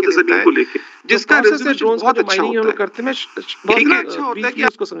बहुत होते जमीन को लेके, जिसका रेजोल्यूशन बहुत अच्छा होता है करते हैं। बहुत अच्छा होता है कि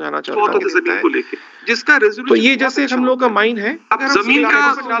उसको समझाना चाहता हूँ बहुत होते जमीन को लेके, जिसका रेजोल्यूशन तो ये जैसे हम लोग का माइन है, अगर जमीन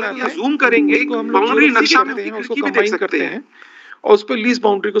का जूम करेंगे तो हम बाउंड्री नक्शा में हैं उसको कंबाइन करते हैं और उस पर लीज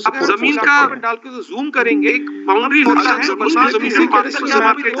बाउंड्री को सपोर्ट जमीन का डाल के तो जूम करेंगे बाउंड्री नक्शा है, जमीन से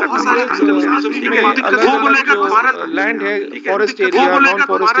लैंड है, forest area, non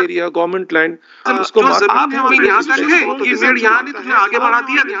forest area, government land, उसको आप हमारे यहाँ तक है ये पेड़ यहाँ नहीं तुमने आगे बढ़ा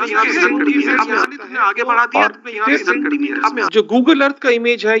दिया, तुमने आगे बढ़ा दिया, तुमने जो गूगल अर्थ का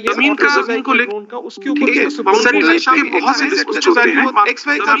इमेज है जमीन को लेकर उसके ऊपर बहुत से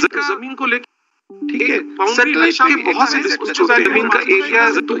जमीन को लेकर, ठीक है, सैटेलाइट के बहुत से जमीन का एरिया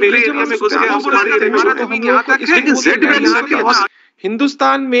तो मेरे एरिया में घुस गया, हमारे एरिया में यहाँ तक है, लेकिन जेड वैल्यू के बहुत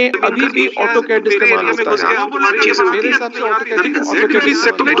हिंदुस्तान में अभी भी ऑटोकैड इस्तेमाल होता है। मेरे हिसाब से ऑटोकैड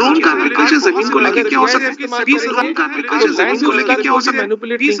ड्रोन का एग्रीकल्चर जमीन को लेकर क्या हो सकता है, 20,000 का एग्रीकल्चर जमीन को लेकर क्या हो सकता है,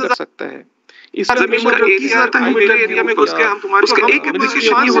 मैनिपुलेट नहीं कर सकता है। इस जमीन का एरिया आता है मेरे एरिया में घुस गया, हम तुम्हारे उसका एक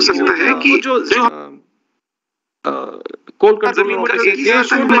एप्लीकेशन ये हो सकता है कि जो कॉल कर जमीन में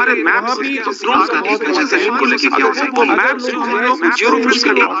देश हमारे मैप भी ड्रोन का एग्रीकल्चर जमीन को लेकर क्या होता है, वो मैप से हम लोग जियोफिजिक्स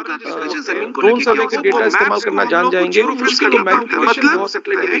का जमीन को ड्रोन सर्वे के डेटा इस्तेमाल करना जान जाएंगे, तो मैनिपुलेशन बहुत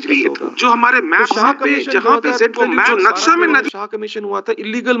सैटेलाइट है कि जो हमारे मैप पे जहां पे सेट वो मैप नक्शा में शाह कमीशन हुआ था,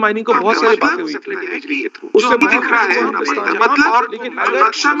 इलीगल माइनिंग को बहुत सारी बातें हुई थी, उससे भी दिख रहा है मतलब, और लेकिन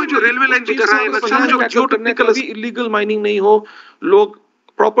नक्शा में जो रेलवे लाइन दिख रहा है, नक्शा में जो जियोटेक्निकल इलीगल माइनिंग नहीं हो, लोग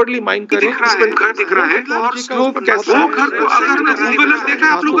प्रॉपर्ली माइन करें, इसमें घर दिख रहा है और स्लोप कैसा है, घर को अगर गूगल अर्थ देखा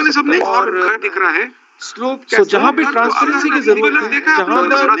आप लोगों ने सबने, और घर दिख रहा है स्लोप कैसा, जहां पे ट्रांसपेरेंसी की जरूरत है, जहां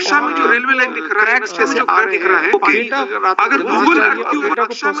नक्शा में जो रेलवे लाइन दिख रहा है कैसे आ रहे हैं, डेटा अगर गूगल अर्थ के ऊपर डेटा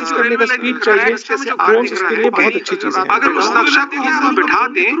प्रोसेस करने का स्पीड चाहिए, ड्रोन इसके लिए बहुत अच्छी चीज है। अगर उस नक्शा को हम बिठा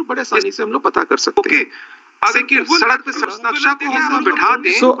दें तो बड़े आसानी से हम लोग पता कर सकते हैं। अगर सड़क पे नक्शा को हम बिठा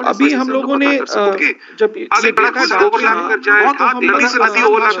दें, तो अभी हम लोगों ने जब ये देखा ओवरलैप कर जाए, नदी से नदी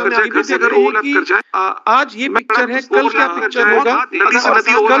ओवरलैप कर जाए, अगर ओवरलैप कर जाए, आज ये पिक्चर है, कल क्या पिक्चर होगा, नदी से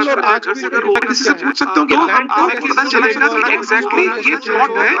नदी कल और आज भी अगर किसी से पूछ सकता हूँ कि लैंड आपको पता चलेगा कि एग्जैक्टली ये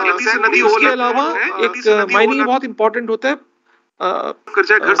प्लॉट है, नदी से नदी ओवरलैप। इसके अलावा एक माइनिंग बहुत इंपॉर्टेंट होता है, कर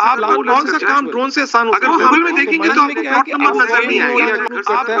जाए घर से आप कौन सा काम ड्रोन से आसान होता है, अगर गूगल में देखेंगे तो आपको प्लॉट नंबर नजर नहीं आएगा,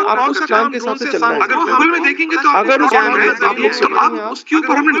 आप उस प्लान के हिसाब से चलना है। अगर गूगल में देखेंगे तो अगर आप उसके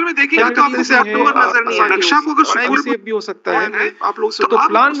ऊपर हम गूगल में देखेंगे तो आपको से नंबर नजर नहीं आएगा, नक्शा को अगर स्कूल सेव भी हो सकता है आप लोग, तो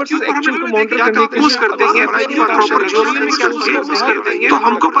प्लान वर्सेस एक्चुअल को मॉनिटर करने के लिए कर देंगे, प्रॉपर ज्योग्राफी में क्या यूज कर देंगे, तो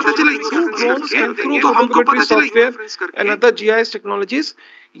हमको पता चला ड्रोन्स एंड थ्रू तो हमको पता चला software and other GIS technologies,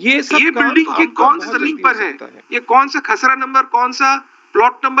 ये सब बिल्डिंग के कौन सा जमीन पर है, ये कौन सा खसरा नंबर, कौन सा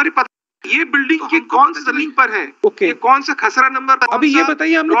प्लॉट नंबर, ये बिल्डिंग के कौन सा जमीन पर है, ये कौन सा खसरा नंबर। अभी ये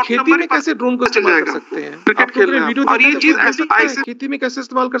बताइए हम लोग खेती में कैसे ड्रोन को इस्तेमाल कर सकते हैं, क्रिकेट खेल रहे हैं और ये चीज ऐसे खेती में कैसे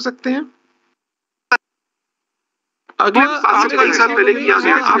इस्तेमाल कर सकते हैं। अगले 5 साल पहले किया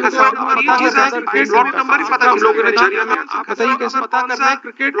गया प्लॉट नंबर ही पता हम लोगों ने जरिया में, बताइए कैसे पता करना है,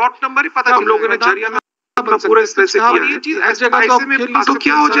 क्रिकेट प्लॉट नंबर ही पता हम लोगों ने जरिया में पूरा स्ट्रेस किया है, ये चीज ऐसे जगह में तो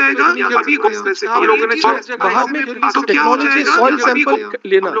क्या हो जाएगा, अभी को स्ट्रेस हम लोगों ने बाहर में तो क्या हो जाएगा, सॉइल सैंपल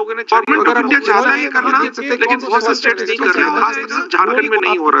लेना, गवर्नमेंट ऑफ इंडिया चाहता है करना, लेकिन बहुत से स्टेट्स नहीं कर रहे हैं, झारखंड में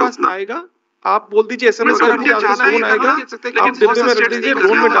नहीं हो रहा है, आएगा आप बोल दीजिए एसएमएस कर दीजिए, ड्रोन आएगा, आप डिब्बे में रख दीजिए,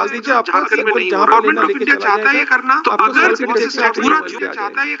 ड्रोन में डाल दीजिए, आपका जहां पर लेना लेके चला चाहता है ये करना, तो अगर पूरा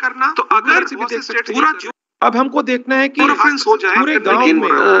चाहता है ये करना, तो अगर पूरा अब हमको देखना है कि पूरे गांव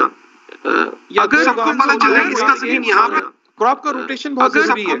में अगर सबको पता चले इसका जमीन यहाँ पे, क्रॉप का रोटेशन बहुत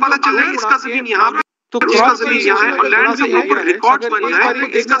जरूरी है, पता चले इसका जमीन यहाँ पे, तो क्रॉप जमीन यहाँ है और लैंड से ऊपर रिकॉर्ड बन जाए,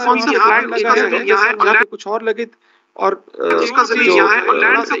 इसका कौन सा लैंड यहाँ है और कुछ और लगे और इसका जमीन यहाँ है और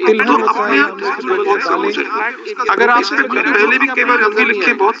लैंड से ऊपर अपने आप, अगर आप पहले भी कई बार हमने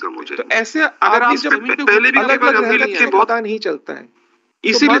लिखे बहुत कम हो जाए, तो ऐसे अगर आप जब पहले भी कई बार हमने लिखे बहुत नहीं चलता है,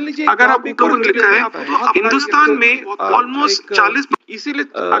 इसीलिए अगर आप ऊपर लिखा है हिंदुस्तान में ऑलमोस्ट 40, इसीलिए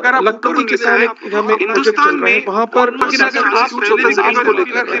अगर आप ऊपर लिखा है हिंदुस्तान में वहाँ पर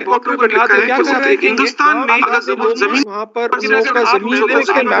हिंदुस्तान में जमीन वहाँ पर का जमीन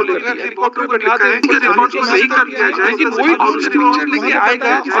लेके मैप कर दिया है, रिकॉर्ड को सही कर दिया जाए, लेकिन वही लेके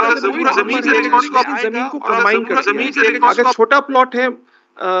आएगा और जमीन को कंबाइन कर दिया है। अगर छोटा प्लॉट है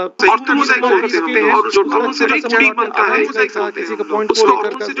ऑर्थोमोजाइक बोलते हैं और जो ड्रोन से एक टेक बनता है किसी का पॉइंट को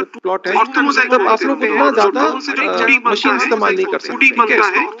लेकर का प्लॉट है, तब आप लोग उतना ज्यादा मशीन इस्तेमाल नहीं कर सकते, ठीक है।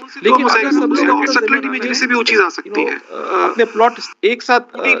 लेकिन अगर सब लोग सैटेलाइट इमेजरी से भी वो चीज आ सकती है, अपने प्लॉट एक साथ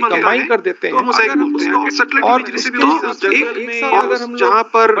कंबाइन कर देते हैं और एक साथ अगर हम जहाँ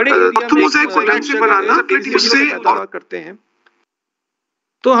पर ऑर्थोमोजाइक को लाइन से बनाना उससे करते हैं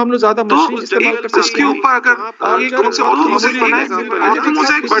तो हम लोग ज्यादा मशीन इस्तेमाल कर सकते हैं। उसके ऊपर अगर एक ड्रोन से ऑर्थोमोजाइक बनाए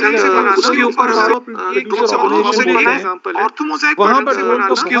उसके ऊपर वहाँ पर ड्रोन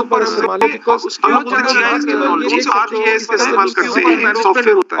को उसके ऊपर इस्तेमाल इस्तेमाल करते हैं,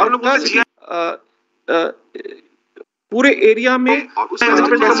 सॉफ्टवेयर होता है पूरे एरिया में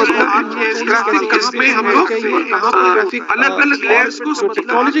अलग-अलग लेयर्स को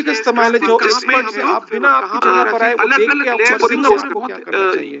टेक्नोलॉजी का इस्तेमाल है जो एक्सपर्ट है, आप बिना आपकी जगह पर आए वो देख के आपको क्या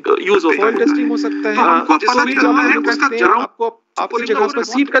करना चाहिए, यूज ऑयल टेस्टिंग हो सकता है, हमको पता चलता है उसका आपको आपकी जगह पर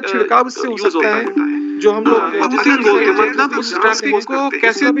सीड का छिड़काव इससे हो सकता है जो हम लोग मतलब उस ट्रैफिक को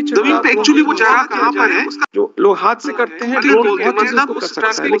कैसे जमीन पे एक्चुअली वो जगह कहाँ पर है जो लोग हाथ से करते हैं, ड्रोन बहुत चीजों को कर सकता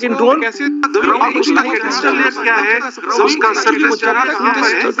है, लेकिन ड्रोन कैसे क्या है उसका सर्विस जगह कहाँ पर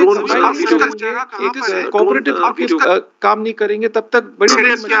है, ड्रोन एक कोऑपरेटिव काम नहीं करेंगे तब तक बड़ी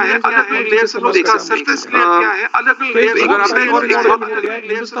क्या है अलग लेयर से उसका सर्विस क्या है अलग लेयर, अगर आप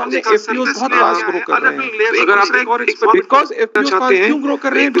हिंदुस्तान में एफपीओ बहुत फास्ट ग्रो कर रहे हैं, अगर आप एक और बिकॉज़ एफपीओ चाहते हैं क्यों ग्रो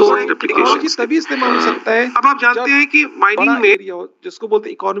कर रहे हैं तो टेक्नोलॉजी तभी इस्तेमाल हो सकता है। अब आप जानते हैं कि माइनिंग में जिसको बोलते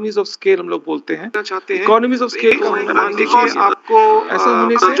हैं इकोनॉमीज ऑफ स्केल हम लोग बोलते हैं, इकोनॉमीज ऑफ स्केल मान लीजिए आपको ऐसा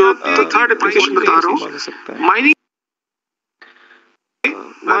होने से जो थर्ड एप्लीकेशन बता रहा हूँ माइनिंग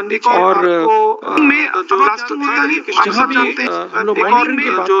और में जो लास्ट होता है जहाँ भी हम लोग मॉडर्न की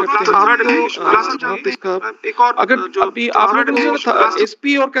बात करते हैं एक और अगर अभी आप लोग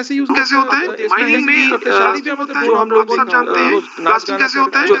एसपी और कैसे यूज कैसे होता है माइनिंग में जो हम लोग जानते हैं नाच कैसे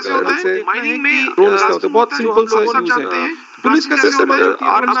होता है माइनिंग में बहुत सिंपल सा यूज है। पुलिस का सिस्टम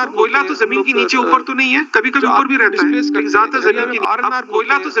आरएनआर कोयला तो जमीन के नीचे ऊपर तो नहीं है, कभी कभी ऊपर भी रहता है, ज्यादातर जमीन की आरएनआर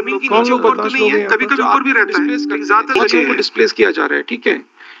कोयला तो जमीन के नीचे ऊपर तो नहीं है, कभी कभी ऊपर भी रहता है, ज्यादातर जमीन को डिस्प्लेस किया जा रहा है, ठीक है।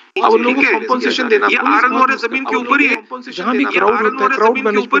 अब उन लोगों को कंपनसेशन देना, ये आरएनआर जमीन के ऊपर ही है, जहाँ भी क्राउड होता है क्राउड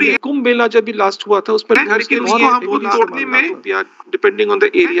मैनेजमेंट। कुंभ मेला जब भी लास्ट हुआ था उसमें घर के लिए हम वो तोड़ने में डिपेंडिंग ऑन द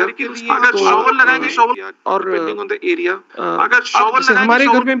एरिया, अगर शॉवल लगाएंगे शॉवल और डिपेंडिंग ऑन द एरिया अगर शॉवल लगाएंगे हमारे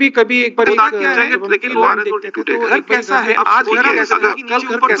घर में भी कभी एक बार लेकिन वो घर कैसा है आज घर कैसा है कल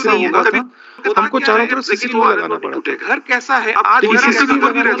घर कैसा होगा कभी हमको चारों तरफ सीसीटीवी लगाना पड़ा था, घर कैसा है आज सीसीटीवी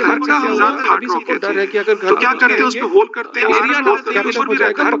भी रहता है, घर का हार्ड रॉक है, डर है कि अगर घर क्या करते हैं उसमें होल करते हैं एरिया कैप्चर हो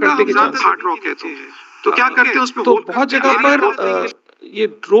जाएगा पकड़ने के चांस हार्ड रॉक है तो क्या करते हैं उसमें तो बहुत जगह पर ये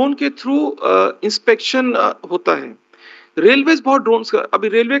ड्रोन के थ्रू इंस्पेक्शन होता है। रेलवेज बहुत ड्रोन्स का अभी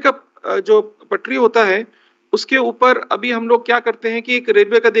रेलवे का जो पटरी होता है उसके ऊपर अभी हम लोग क्या करते हैं कि एक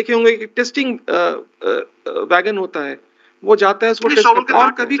रेलवे का देखे होंगे एक टेस्टिंग वैगन होता है, वो जाता है उसको टेस्ट करता है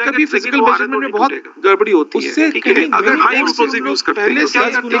और कभी कभी फिजिकल मेजरमेंट में बहुत गड़बड़ी होती है, उससे कहीं अगर हाई एक्सप्लोसिव यूज करते हैं पहले से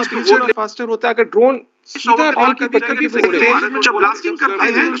फ्यूचर फास्टर होता है। अगर ड्रोन सीधा रेल की पटरी पे फोड़े जब ब्लास्टिंग करते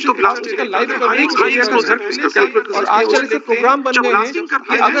हैं तो ब्लास्टिंग का लाइव और आजकल ऐसे प्रोग्राम बन गए हैं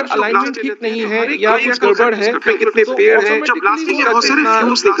कि अगर अलाइनमेंट ठीक नहीं है या कुछ गड़बड़ है कितने पेड़ है जब ब्लास्टिंग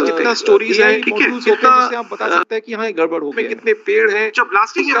कितना स्टोरीज है मॉड्यूल्स होते हैं जिससे आप बता सकते हैं कि हाँ ये गड़बड़ हो गया, कितने पेड़ है जब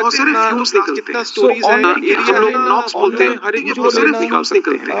ब्लास्टिंग के बहुत सारे फ्यूम्स निकलते हैं, कितना स्टोरीज है एरिया हम लोग नॉक्स बोलते हैं हर एक बहुत सारे फ्यूम्स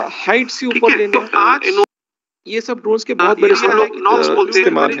निकलते हैं हाइट से ऊपर लेने आज ये सब ड्रोन्स के बहुत बड़े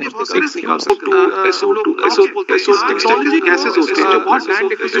इस्तेमाल हैं। जमशेदपुर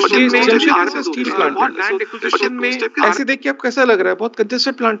स्टील प्लांट ऐसे देख के आपको कैसा लग रहा है? बहुत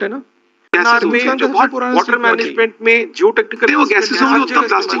कंजेस्टेड प्लांट है ना। वाटर मैनेजमेंट में जियो टेक्निकल वो गैसेस होंगे उतना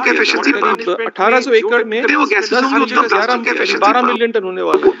प्लास्टिक का एफिशिएंसी 1800 एकड़ में वो गैसेस होंगे उतना प्लास्टिक का 12 मिलियन टन होने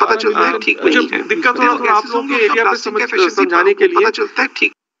वाला है। पता चलता है ठीक नहीं है, दिक्कत हो आप लोगों के एरिया पे समझाने के लिए पता चलता है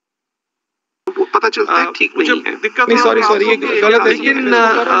ठीक पता चलता है ठीक नहीं है, दिक्कत नहीं सॉरी ये गलत है। लेकिन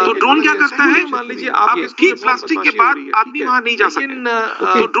तो ड्रोन क्या करता है मान लीजिए आप ठीक प्लास्टिक के बाद आदमी वहां नहीं जा सकते,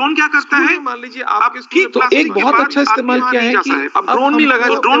 तो ड्रोन क्या करता है मान लीजिए आप ठीक तो एक बहुत अच्छा इस्तेमाल किया है कि अब ड्रोन नहीं लगा,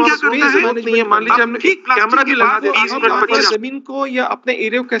 ड्रोन क्या करता है नहीं है मान लीजिए हमने ठीक कैमरा भी लगा दिया 20 मिनट 25 जमीन को या अपने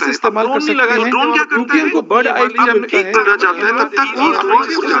एरिया को कैसे इस्तेमाल कर सकते हैं। ड्रोन क्या करता है हमको बर्ड आई व्यू मिलता है तब तक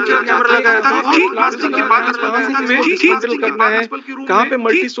कैमरा लगाया था ठीक प्लास्टिक के बाद ठीक करना है, कहाँ पे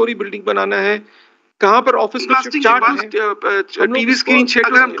मल्टी स्टोरी बिल्डिंग बनाना है, कहाँ पर ऑफिस का टीवी स्क्रीन चेक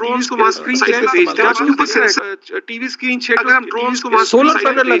अगर हम ड्रोन्स को वहां स्क्रीन चेक भेजते हैं उसके ऊपर सेंसर टीवी स्क्रीन चेक अगर हम ड्रोन्स को वहां सोलर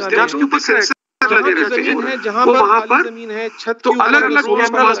पैनल लगाते हैं उसके ऊपर सेंसर लगे रहते हैं जहां पर वहां पर जमीन है छत तो अलग-अलग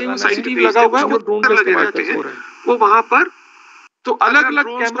कैमरा लगे हुए सीसीटीवी लगा हुआ है वो ड्रोन का इस्तेमाल करते हैं वो वहां पर तो अलग अलग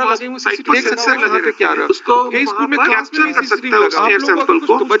कैमरा लगे हुए सीसीटीवी सेंसर लगा पे क्या रहा उसको कई स्कूल में कैप्चर कर सकते हैं उस एयर सैंपल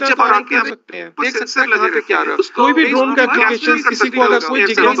को, तो बच्चे पढ़ा के सकते हैं, देख सकते हैं कहां पे क्या रहा। कोई भी ड्रोन का एप्लीकेशन किसी को अगर कोई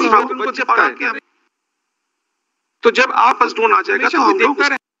जिज्ञासा हो तो बच्चे पढ़ा के, तो जब आप ड्रोन आ जाएगा तो हम लोग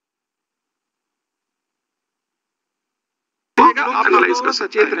आप एनालाइज कर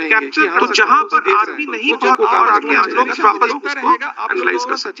सचेत रहेंगे, तो जहां पर आदमी नहीं पहुंच और आगे आप लोग वापस उसको एनालाइज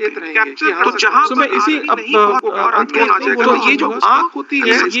कर सचेत रहेंगे, तो जहां पर इसी अंत में आ जाएगा, तो ये जो आंख होती है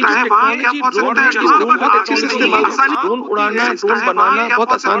ये जो टेक्नोलॉजी ड्रोन है जहां पर बहुत अच्छे से इस्तेमाल, ड्रोन उड़ाना ड्रोन बनाना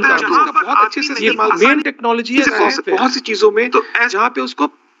बहुत आसान काम है, बहुत अच्छे से ये मेन टेक्नोलॉजी है बहुत सी चीजों में, तो जहां पे उसको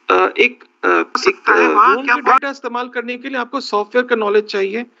एक ड्रोन का डाटा इस्तेमाल करने के लिए आपको सॉफ्टवेयर का नॉलेज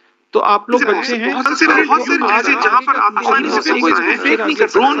चाहिए। तो आप लोग बच्चे हैं बहुत से जहां पर आसानी से कोई फेक नहीं कर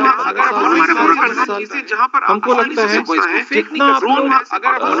ड्रोन में अगर हमारे पूरा करना जहां पर हमको लगता है जितना ड्रोन में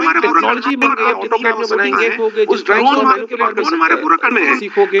अगर हमारे टेक्नोलॉजी में ऑटोकैड में बनाएंगे उस ड्रोन के बारे में हमारे पूरा करना है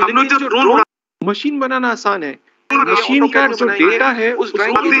सीखोगे। हम लोग जो ड्रोन मशीन बनाना आसान है, मशीन का जो डेटा है उस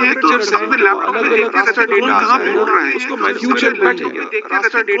ड्राइंग में तो अलग अलग रास्टर डेटा कहां पे उड़ रहा है, उसको फ्यूचर बैठ गया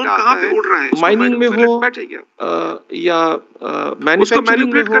रास्टर डेटा कहां पे उड़ रहा है, माइनिंग में हो या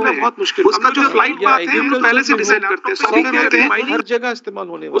मैन्युफैक्चरिंग में हो बहुत मुश्किल, उसका जो फ्लाइट पाथ है हम पहले से डिसाइड करते हैं, सॉफ्टवेयर होते हैं हर जगह इस्तेमाल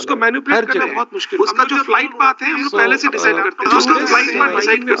होने वाला, उसको मैनिपुलेट करना बहुत मुश्किल, उसका जो फ्लाइट पाथ है हम पहले से डिसाइड करते हैं, उसका फ्लाइट पाथ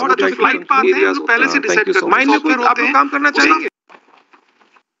डिसाइड करते हैं, जो फ्लाइट पाथ है हम पहले से डिसाइड करते हैं। माइनिंग में आप काम करना चाहेंगे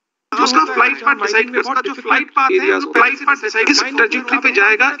उसका फ्लाइट पाथ डिसाइड करना, उसका जो फ्लाइट पाथ है वो फ्लाइट पाथ डिसाइड किस ट्रैजेक्टरी पे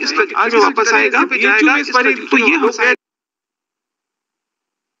जाएगा, इस ट्रैजेक्टरी में वापस आएगा पे जाएगा, इस बार तो ये हो जाएगा।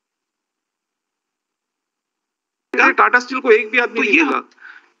 टाटा स्टील को एक भी आदमी नहीं होगा,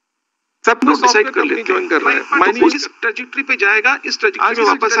 सब लोग डिसाइड कर लेते हैं ज्वाइन कर रहा है, माइनिंग इस ट्रैजेक्टरी पे जाएगा, इस ट्रैजेक्टरी में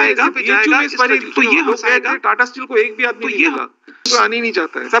वापस आएगा पे जाएगा, इस बार तो ये हो जाएगा। टाटा स्टील को एक भी आदमी नहीं होगा, तो आने नहीं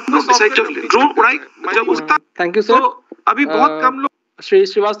चाहता है, सब लोग डिसाइड कर लेते हैं। ड्रोन उड़ाई जब उड़ता, थैंक यू सर। अभी बहुत कम लोग Shri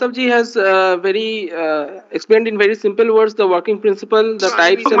Srivastava ji has very explained in very simple words the working principle, the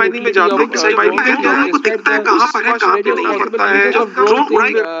types and utility of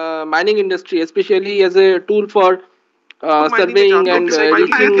mining industry, especially as a tool for surveying and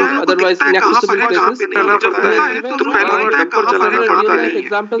reaching otherwise inaccessible places.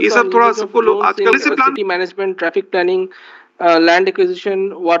 Examples of city management, traffic planning, land acquisition,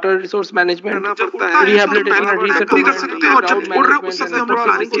 water resource management, rehabilitation and resettlement, route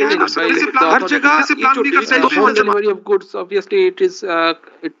management, home delivery of goods. Obviously, it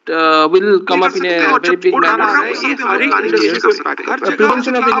will come up in a very big manner.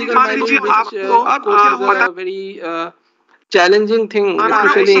 Prevention of illegal mining, which of course is a very challenging thing,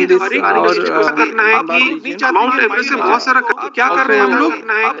 especially in this our mount Everest से बहुत सारा क्या कर रहे हैं हम लोग,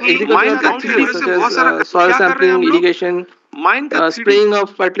 soil sampling, irrigation, spraying of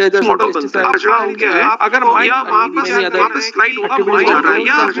fertilizers and pesticides. अगर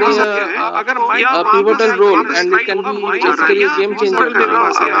a pivotal role and it can be basically a game changer.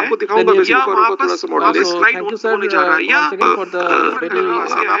 आपको दिखाऊंगा मैं थोड़ा सा model. Thank you sir once again for the very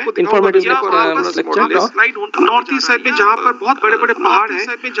informative lecture talk. North east side में जहाँ पर बहुत बड़े बड़े पहाड़ हैं,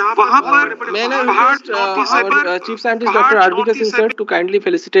 वहाँ पर मैं our chief scientist Dr. R.V.K. Singh sir to kindly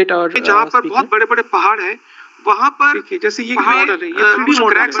felicitate our जहाँ पर बहुत बड़े बड़े पहाड़ हैं, वहाँ पर जैसे ये मॉडल है, ये 3D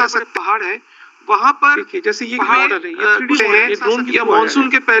क्रैक्स आ सकते पहाड़ है, वहाँ पर जैसे ये मॉडल है, ये 3D है, या मानसून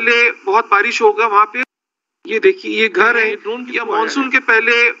के पहले बहुत बारिश होगा वहाँ पे, ये देखिए ये घर है, या मानसून के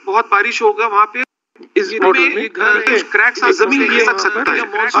पहले बहुत बारिश होगा वहाँ पे, इस मॉडल में घर क्रैक्स जमीन ले सकता है,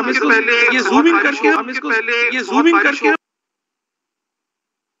 हम इसको पहले ये जूम इन करके हम इसको पहले ये जूम इन करके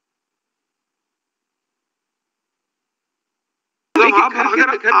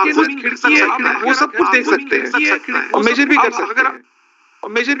अगर खिड़की है वो सब कुछ देख सकते हैं और मेजर भी कर सकते हैं, और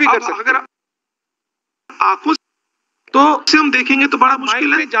मेजर भी कर सकते हैं आंखों, तो से हम देखेंगे तो बड़ा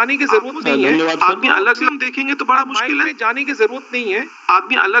मुश्किल है, जाने की जरूरत नहीं है, आदमी अलग से हम देखेंगे तो बड़ा मुश्किल है, जाने की जरूरत नहीं है,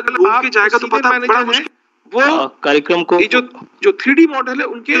 आदमी अलग अलग घूम के जाएगा तो पता बड़ा मुश्किल। वो कार्यक्रम को जो 3D मॉडल है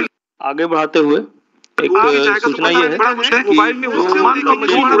उनके आगे बढ़ाते हुए एक सूचना ये है कि मोबाइल में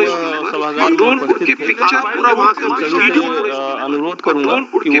अनुरोध करूंगा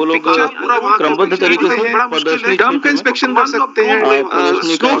कि वो लोग क्रमबद्ध तरीके से प्रदर्शनी डैम का इंस्पेक्शन कर सकते हैं,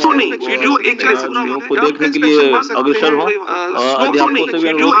 वीडियो को देखने के लिए अग्रसर हो। अध्यापकों से भी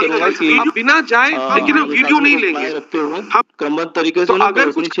अनुरोध करूंगा कि बिना जाए लेकिन हम वीडियो नहीं लेंगे, रखते हुए क्रमबद्ध तरीके से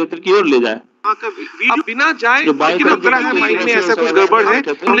प्रदर्शनी क्षेत्र की ओर ले जाए। अब बिना जाए कि लग रहा है माइंड में ऐसा कुछ गड़बड़ है,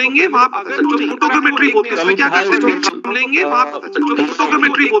 हम लेंगे वहाँ जो फोटोग्रामेट्री बोलते हैं उसमें क्या करते हैं, हम लेंगे वहाँ जो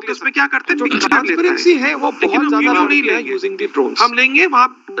फोटोग्रामेट्री बोलते हैं उसमें क्या करते हैं, ट्रांसपेरेंसी है वो बहुत ज्यादा नहीं ले यूजिंग द ड्रोन्स, हम लेंगे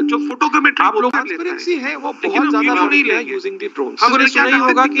वहाँ जो फोटोग्रामेट्री आप लोग ट्रांसपेरेंसी है वो बहुत ज्यादा नहीं ले यूजिंग द ड्रोन्स। हमने सुना ही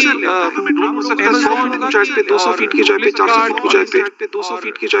होगा कि ड्रोन हो सकता है 100 फीट की ऊंचाई पे, 200 फीट की ऊंचाई पे, 400 फीट की ऊंचाई पे, 200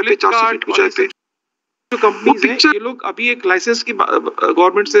 फीट की ऊंचाई पे, 400 फीट की ऊंचाई पे जो कंपनीज हैं ये लोग अभी एक लाइसेंस की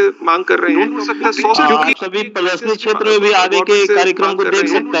गवर्नमेंट से मांग कर रहे हैं। आप सभी प्रदर्शनी क्षेत्र में भी आगे के कार्यक्रम को देख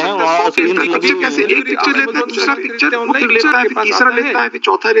सकते हैं, वहाँ स्क्रीन लगी हुई है। एक पिक्चर लेता है, दूसरा पिक्चर ऑनलाइन लेता है, तीसरा लेता है, फिर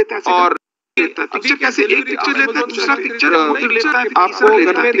चौथा लेता है और पिक्चर कैसे एक पिक्चर लेता है, दूसरा पिक्चर लेता है, आपको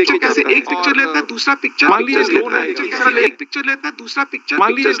घर में देखिए कैसे एक पिक्चर लेता है, दूसरा पिक्चर मान लीजिए लोन आएगा, तीसरा एक पिक्चर लेता है, दूसरा पिक्चर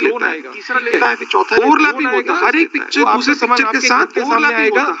मान लीजिए लोन आएगा, तीसरा लेता है, फिर चौथा ओवरलैपिंग होगा, हर एक पिक्चर दूसरे पिक्चर के साथ ओवरलैपिंग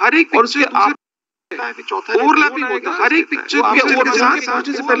आएगा, हर एक और उसके आप ओवरलैपिंग होगा, हर एक पिक्चर के साथ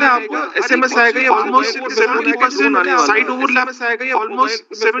पहुंचने से पहले आपको एसएमएस आएगा या ऑलमोस्ट 70% साइड ओवरलैप आएगा या ऑलमोस्ट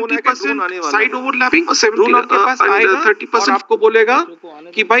 70% साइड ओवरलैपिंग और 70 आपके पास आएगा 30% आपको बोलेगा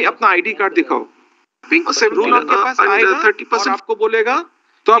कि भाई अपना आईडी कार्ड दिखाओ, और 70 आपके पास आएगा 30% आपको बोलेगा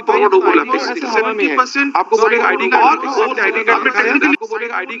तो आप फॉरवर्ड ओवरलैपिंग 70% आपको बोलेगा आईडी कार्ड दिखाओ, आईडी कार्ड में आपको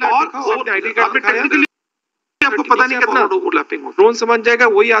बोलेगा आईडी कार्ड दिखाओ, आईडी कार्ड में टेक्निकली आपको पता नहीं कितना ओवरलैपिंग हो, ड्रोन समझ जाएगा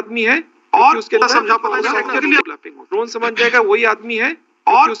वही आदमी है और उसके अंदर समझा पता ड्रोन समझ जाएगा वही आदमी है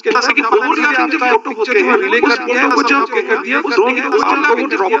और उसके अंदर की ओवरलैपिंग जो फोटो होते हैं रिले कर दिया वो जब कर दिया आपको वो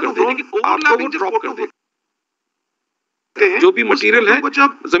ड्रॉप कर देंगे, आपको वो ड्रॉप कर देंगे। जो भी मटेरियल है वो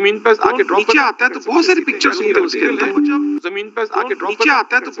जब जमीन पर आके ड्रॉप नीचे आता है तो बहुत सारी पिक्चर्स होते हैं उसके अंदर, जब जमीन पर आके ड्रॉप नीचे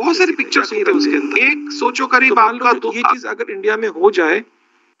आता है तो बहुत सारी पिक्चर्स होते हैं उसके अंदर। एक सोचो करीब आपका तो ये चीज अगर इंडिया में हो जाए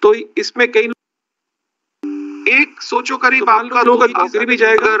तो इसमें कई एक सोचो करीब आपका लोग नौकरी भी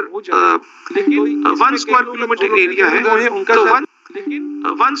जाएगा, लेकिन 1 स्क्वायर किलोमीटर एरिया है वो है उनका, लेकिन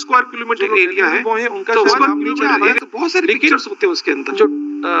 1 स्क्वायर किलोमीटर एरिया है वो है उनका, तो बहुत सारे पिक्चर्स होते हैं उसके अंदर, जो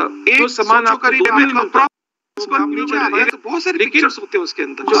सामान आपको तो बहुत सारे पिक्चर्स होते हैं उसके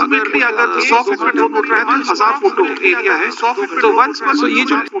अंदर, जो अगर 100 फीट में ड्रोन उड़ रहा है तो 1000 फोटो एरिया है, 100 फीट तो 1 स्क्वायर ये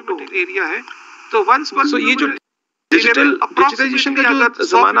जो फोटो एरिया है तो 1 स्क्वायर ये जो डिजिटलाइजेशन का जो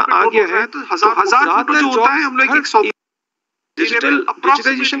जमाना आ गया है तो 1000 फोटो जो होता है हम लोग 100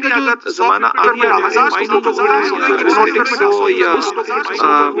 डिजिटलाइजेशन का जो जमाना आ गया है,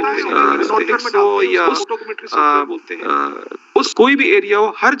 उस कोई भी एरिया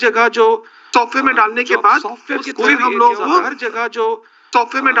हो हर जगह जो सॉफ्टवेयर में डालने के बाद कोई हम लोग हर जगह जो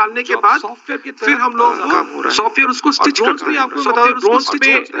सॉफ्टवेयर में डालने के बाद फिर हम लोग सॉफ्टवेयर उसको स्टिच करते हैं। आपको बता दो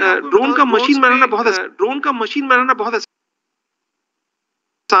ड्रोन का मशीन बनाना बहुत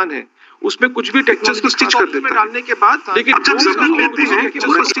आसान है, उसमें कुछ भी टेक्सचर्स को स्टिच कर देते हैं डालने के बाद, लेकिन जब जमीन लेते हैं कि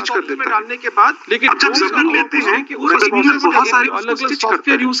पूरा स्टिच कर देते हैं डालने के बाद, लेकिन जब जमीन लेते हैं कि पूरा जमीन में बहुत सारे अलग अलग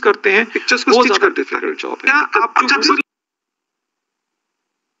सॉफ्टवेयर यूज करते हैं पिक्चर्स को स्टिच कर देते हैं। क्या आप जब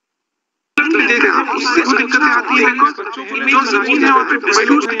उससे दिक्कतें आती है जो जमीन है वहाँ पे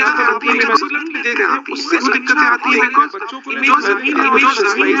डिस्प्यूट आती है, उससे दिक्कतें आती है बच्चों को जो जमीन है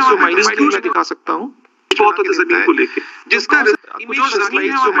जो माइनिंग की मैं दिखा सकता हूँ बहुत होते जमीन को लेके, जिसका जो जमीन है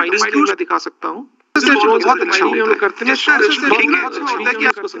जो माइनिंग की मैं दिखा सकता हूँ बहुत अच्छा हम करते हैं,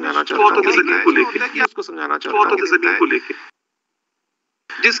 उसको समझाना चाहता हूँ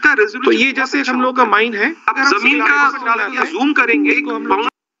जिसका तो ये जैसे हम लोग का माइन है, अगर जमीन का जूम करेंगे तो हम लोग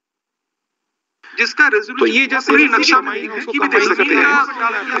जिसका तो ये जैसे नक्शा माइन है उसको देख सकते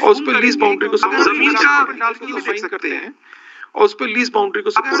हैं और उस पर लीज बाउंड्री को जमीन का डाल के देख सकते हैं और उस पर लीज बाउंड्री को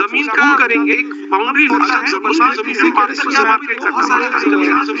जमीन का करेंगे बाउंड्री होता है जमीन से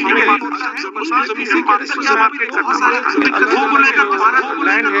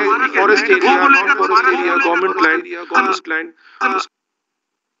लैंड है forest area non forest area government land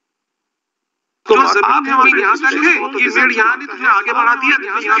तो आप यहाँ तक है कि पेड़ यहाँ नहीं तुमने आगे बढ़ा दिया,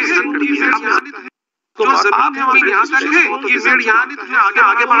 तो आप यहाँ तक है कि पेड़ यहाँ नहीं तुमने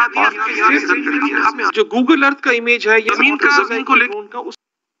आगे बढ़ा दिया। जो गूगल अर्थ का इमेज है जमीन को लेकर उनका उस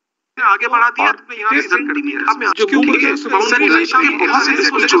आगे बढ़ा दिया, जो क्योंकि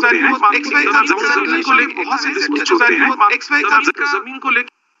जमीन को लेकर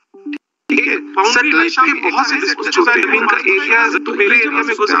सैटेलाइट के बहुत से डिस्प्यूट होते हैं, जमीन का एरिया तो मेरे एरिया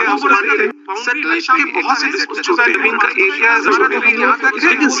में घुस गया सैटेलाइट के बहुत से डिस्प्यूट होते हैं, जमीन का एरिया यहाँ तक है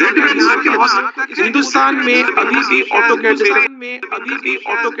लेकिन जेड के बहुत हिंदुस्तान में अभी भी ऑटोकैड एरिया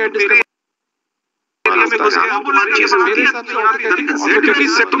में घुस गया हमारी चीज मेरे हिसाब से क्योंकि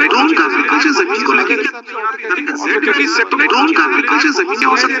सैटेलाइट ड्रोन का एग्रीकल्चर जमीन को लेकर क्योंकि सैटेलाइट ड्रोन का एग्रीकल्चर जमीन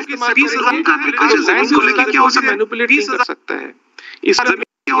हो सकता है 20,000 का एग्रीकल्चर जमीन को लेकर क्या हो सकता है मैनिपुलेट कर सकता है इस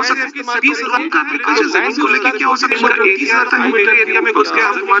हो सकता है 20,000 का एग्रीकल्चर जमीन को लेके क्या हो सकता है, एरिया आता है मेरे एरिया में घुस गया,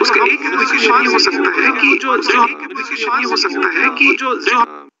 उसका एक एप्लीकेशन ये हो सकता है कि जो एप्लीकेशन ये हो सकता है कि जो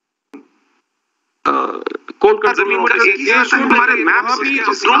कोल का जमीन का एरिया आता है हमारे मैप्स भी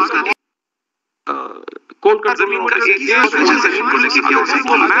कोल का जमीन का एरिया जमीन को लेके क्या होता है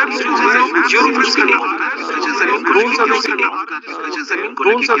वो मैप्स जो है जियोफिजिक्स का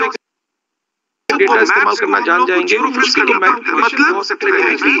ड्रोन सर्वे डेटा इस्तेमाल करना जान जाएंगे, उसके तो मतलब हो सकता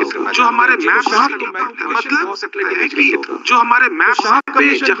है कि जो हमारे मैप मतलब हो सकता है कि जो हमारे मैप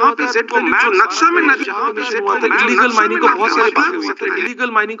पे जहाँ पे सेट वैल्यू जो नक्शा में न जहाँ पे सेट हुआ था इलीगल माइनिंग को बहुत सारे बातें हुई थी, इलीगल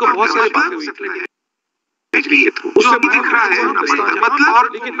माइनिंग को बहुत सारे बातें हुई थी, उससे दिख रहा है मतलब और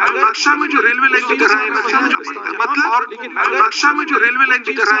लेकिन नक्शा में जो रेलवे लाइन दिख रहा है मतलब और लेकिन नक्शा में जो रेलवे लाइन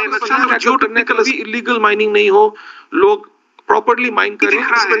दिख रहा है नक्शा में जो टेक्निकल इलीगल माइनिंग नहीं हो, लोग प्रॉपर्ली माइन करें,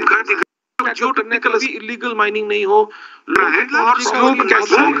 जो टेक्निकल इलीगल माइनिंग नहीं हो है और लोग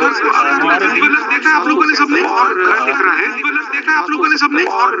कैसे देखा है आप लोगों ने सबने और घर दिख रहा है, देखा है आप लोगों ने सबने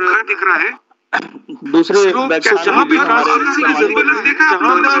और घर दिख रहा है दूसरे जहाँ भी देखा है आप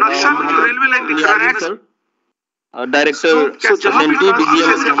लोगों ने नक्शा में जो रेलवे लाइन दिख रहा है डायरेक्टर सेंटी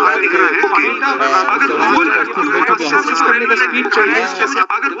DGMS धनबाद के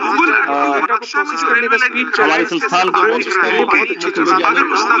हमारे संस्थान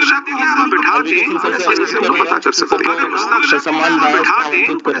के सम्मान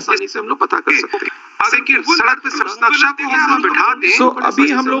पता कर सकते हैं सड़क पे नक्शा को हम बिठा दें। सो अभी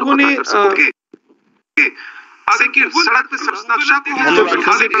हम लोगों ने सड़क पे नक्शा को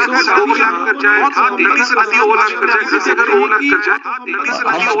कर जाए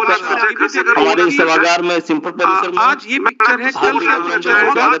हमारे सभागार में सिंपल परिसर में आज ये पिक्चर है, कल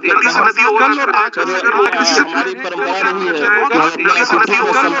और आज हमारी परंपरा नहीं है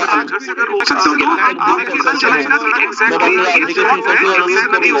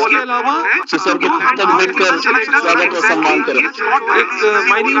सम्मान करें। एक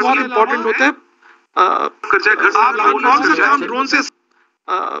माइनिंग बहुत इम्पोर्टेंट होता है, कर जाए घर आप लोग कौन सा काम ड्रोन से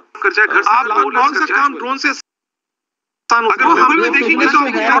कर जाए घर आप लोग कौन सा काम ड्रोन से अगर वो हम में देखेंगे तो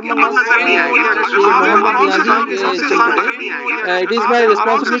नजर नहीं आएगा। It is my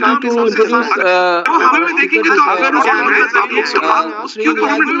responsibility to introduce हम में देखेंगे तो अगर में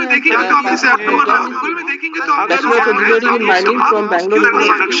देखेंगे तो हम इसे Bachelor of Engineering in Mining from Bangalore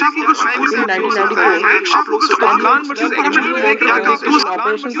University in 1994.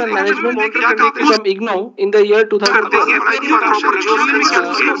 Operations and Management from IGNOU in the year 2004.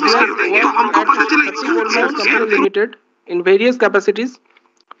 Company Limited in various capacities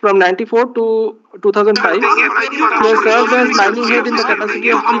from 94 to 2005. He has served as mining head in the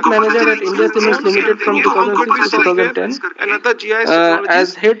capacity of chief manager at India Cements Limited from 2006 to 2010.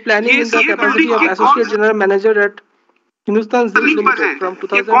 As head planning in the capacity of associate general manager at Hindustan Zinc Limited from 2010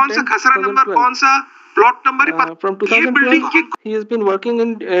 to 2012. From 2012, he has been working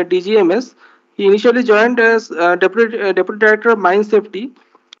in DGMS. He initially joined as Deputy Director of Mine Safety.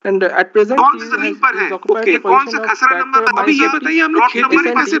 And at present, he is occupied the position of Director of Mine Safety.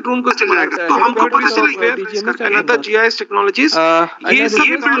 कैसे drone को चलाया तो हमको पता चला another GIS technologies ये सब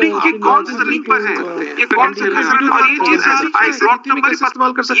building के कौन से लिंक पर है, ये कौन से और ये चीज प्लॉट नंबर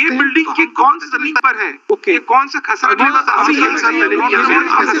इस्तेमाल कर सकते हैं, ये बिल्डिंग के कौन से लिंक पर है, ओके कौन सा खसरा अभी ये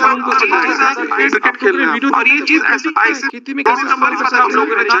उनको क्रिकेट खेल रहे हैं और ये चीज ऐसे खेती में कैसे नंबर पता हम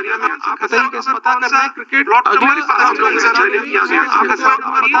लोगों ने बताइए कैसे पता करना है क्रिकेट प्लॉट नंबर पता हम लोगों ने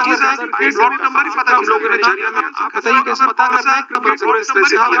प्लॉट नंबर ही पता हम लोगों ने बताइए कैसे पता करना है प्लॉट नंबर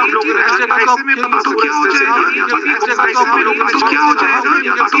ही हम लोगों ने ऐसे में पता तो क्या हो जाएगा, एक जगह का हम लोगों ने क्या हो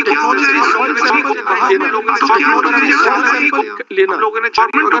जाएगा तो क्या हो जाएगा सॉइल सैंपल तो क्या हो जाएगा लेना लोगों ने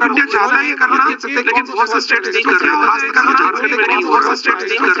अगर हम चाहते हैं करना लेकिन बहुत से स्टेट नहीं कर रहे हैं, झारखंड में नहीं, बहुत से स्टेट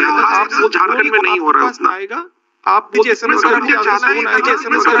नहीं कर रहे हैं, आप वो झारखंड में नहीं हो रहा उतना आएगा आप भी जैसे अगर हम चाहते हैं जैसे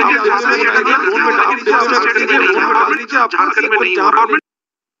अगर हम चाहते हैं ड्रोन में डाल दीजिए आप झारखंड में नहीं हो रहा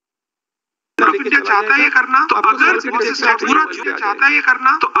इंडिया चाहता है ये करना तो अगर पूरा चाहता है ये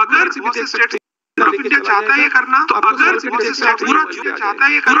करना तो अगर स्टेट इंडिया चाहता है ये करना तो अगर पूरा चाहता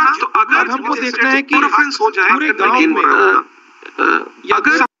है ये करना तो अगर हमको देखना है कि हो जाए पूरे गांव में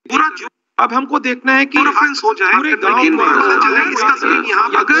अगर पूरा अब हमको देखना है कि हो जाए पूरे गांव में पता चले इसका जमीन यहाँ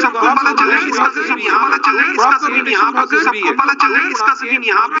अगर सबको पता चले इसका जमीन यहाँ पता चले इसका जमीन यहाँ अगर सबको पता चले इसका जमीन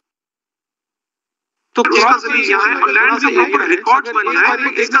यहाँ तो यहाँ है लैंड से ऊपर रिकॉर्ड बन जाए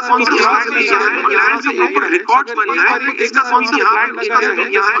इसका कौन सा है लैंड से ऊपर रिकॉर्ड बन जाए इसका कौन सा यहाँ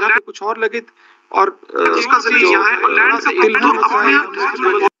है कुछ और लगे और इसका जमीन यहाँ है लैंड से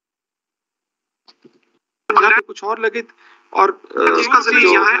ऊपर कुछ और लगे और इसका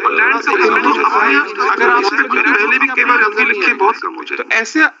जरिए यहाँ है और लैंड से अगर आप पहले भी कई बार हमने लिखे बहुत कम हो जाए, तो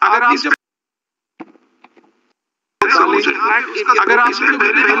ऐसे आदमी जब अगर आप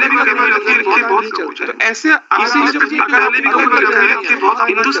पहले भी बहुत कम हो जाए, तो ऐसे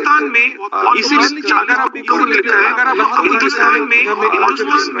हिंदुस्तान में इसी अगर आप लिखा है हिंदुस्तान में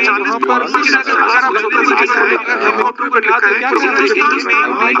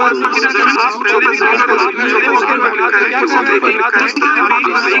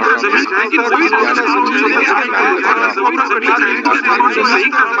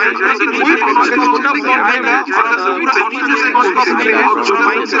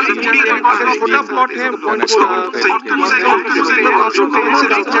छोटा प्लॉट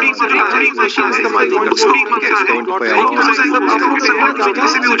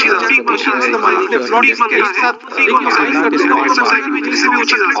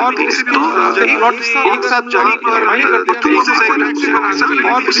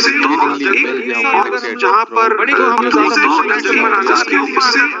है जहाँ पर तो हम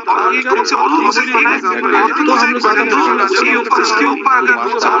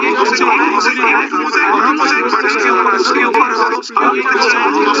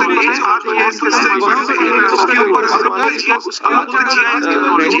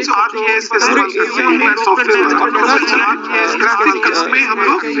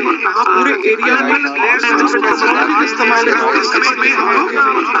पूरे एरिया में इस्तेमाल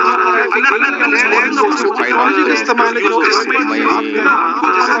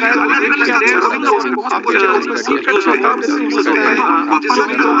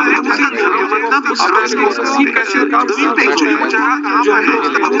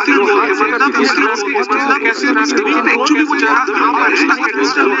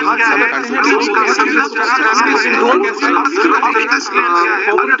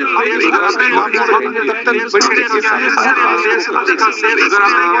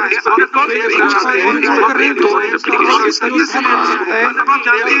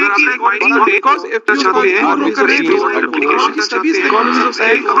because if you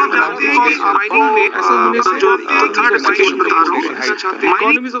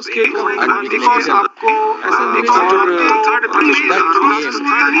economies of scale आपको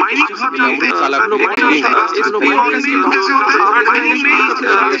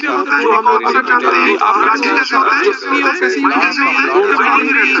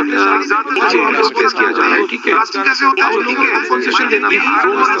ठीक है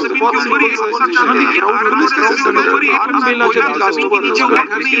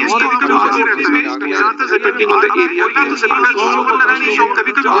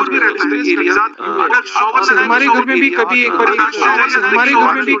हमारे घर में भी कभी एक बार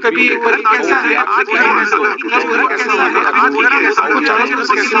कैसा है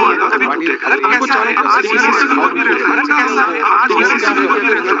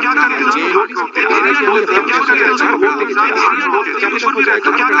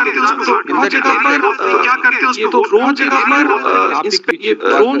ये तो ड्रोन जगह पर ये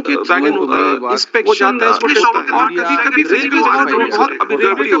ड्रोन के इंस्पेक्शन और कभी रेलवे बहुत अभी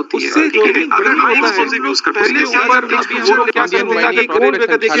रेलवे उससे पहले ऊपर वो लोग क्या करते हैं कि कोड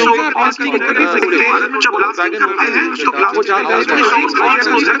वगैरह देखे होंगे वो जाता है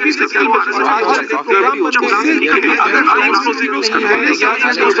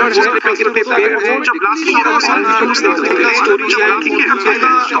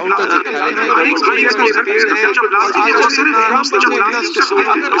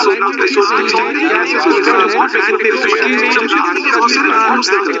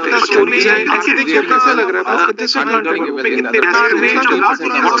कैसा लग रहा है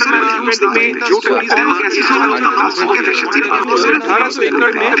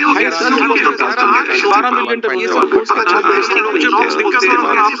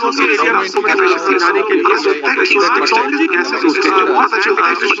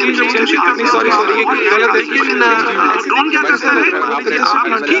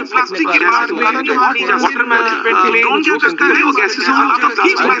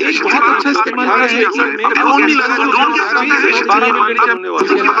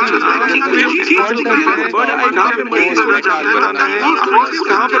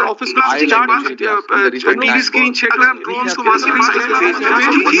कहाँ पर ऑफिस स्क्रीन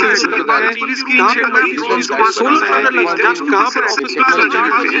कहाँ पर ऑफिस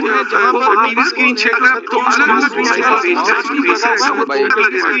जहाँ पर TV screen check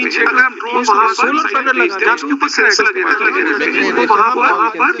solar panel लगा उसके ऊपर सेंसर लगे वहाँ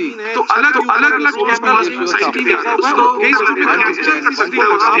पर तो अलग अलग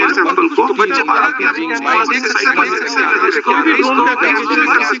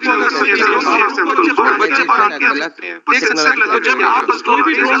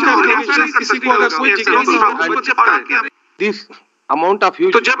this amount of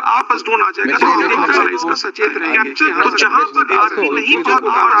huge तो जब आप ड्रोन आ जाएगा तो इसका सचेत रहेंगे तो जहाँ पर आदमी नहीं बहुत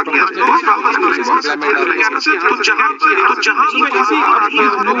बाहर आ गया तो वापस तो जहाँ पर ये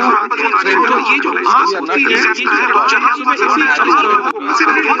जो जहाँ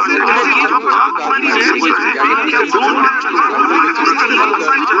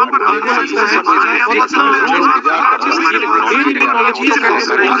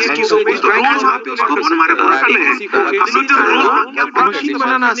मशीन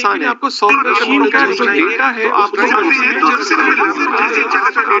बनाना आसान है, आपको सॉफ्टवेयर का जो डेटा है आपको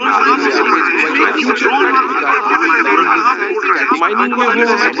माइनिंग में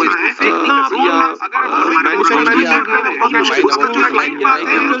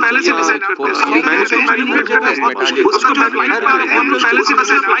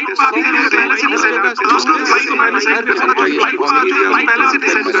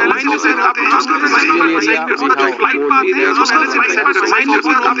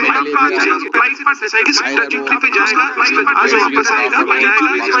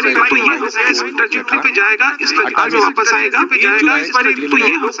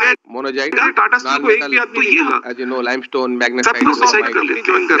monazite, टाटा स्टील को एक भी आदमी ये as you know, limestone, magnetite,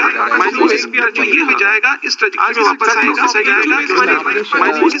 ये भी जाएगा इस आज वापस आएगा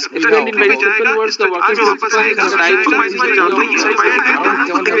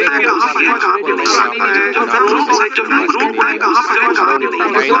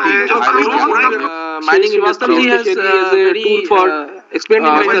mining industry has a tool for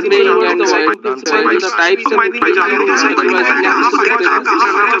expanding the types of mining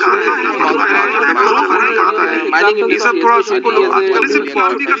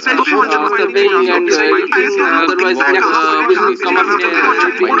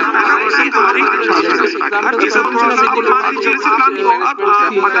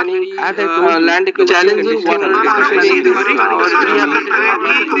land challenging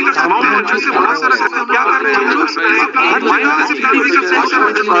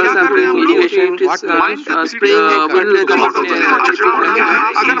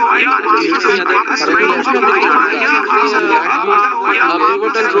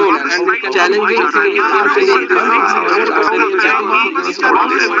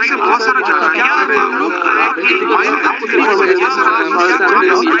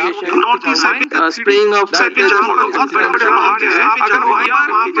spraying of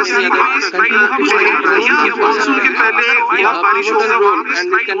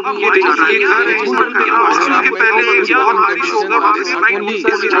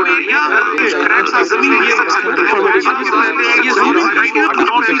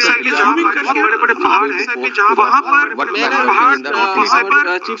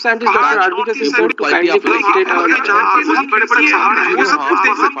Chief Scientist Dr. Arvikas is report to kindly state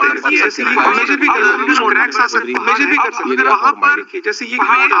जैसे ये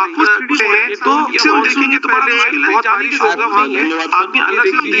तो देखेंगे तो बहुत बारिश होगा वहाँ आदमी अलग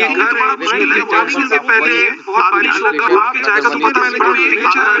से पहले बहुत बारिश होगा वहाँ पे जाएगा तो पता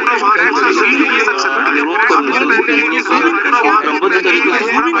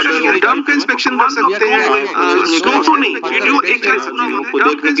डंप का इंस्पेक्शन कर सकते हैं स्नो तो नहीं वीडियो एक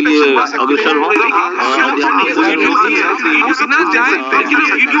डंप का इंस्पेक्शन कर सकते हैं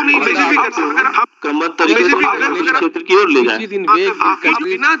वीडियो नहीं भेजे भी कर सकते हैं क्रमबद्ध तरीके से क्षेत्र की ओर ले जाए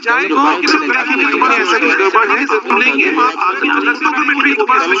बिना जाए तो ऐसा नहीं गड़बड़ है लेंगे आगे अलग डॉक्यूमेंट्री को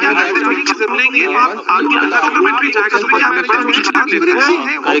लेंगे आगे अलग डॉक्यूमेंट्री जाएगा तो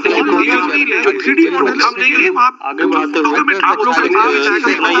जो 3D मॉडल हम लेंगे आगे बढ़ते हुए आप लोग होगा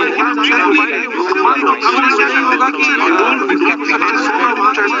कि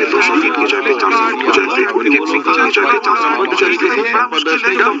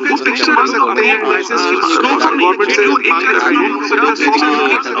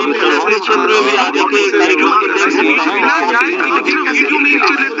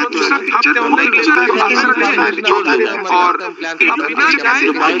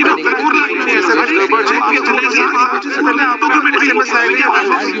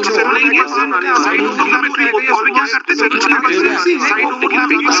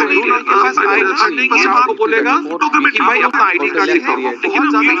बोलेगा कि भाई अपना आईडी कार्ड दिखाओ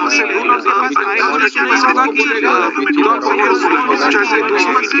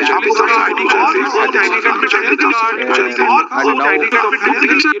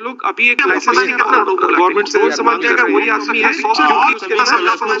लोग अभी एक गवर्नमेंट से समझ जाएगा वही आदमी है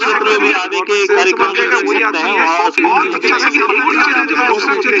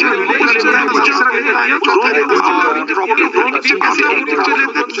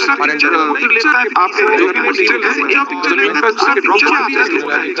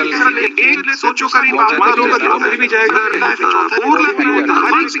सोचो करीब भी जाएगा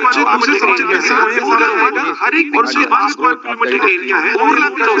हर एक और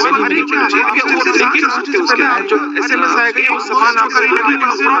एरिया है जो SMS आएगा वो सामान आपका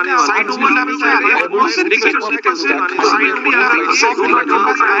साइट ओवरलैप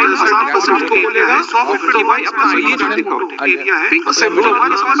बोलेगा कि भाई अपना ये जो एरिया है ये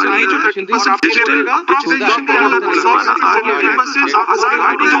जो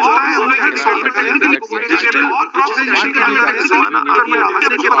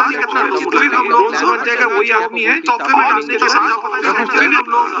चलेगा वही आदमी है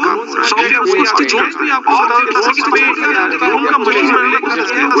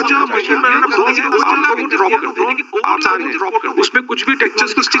उसमें कुछ भी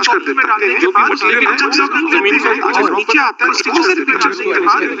टेक्सचर्स को स्टिच कर देते हैं जो भी मटेरियल है जमीन का नीचे आता है स्टिच कर देते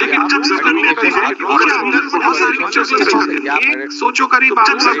हैं सोचो करीब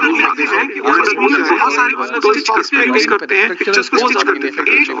यूज करते हैं पिक्चर्स को स्टिच करते हैं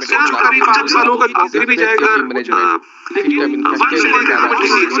करीब 5 सालों का नौकरी भी जाएगा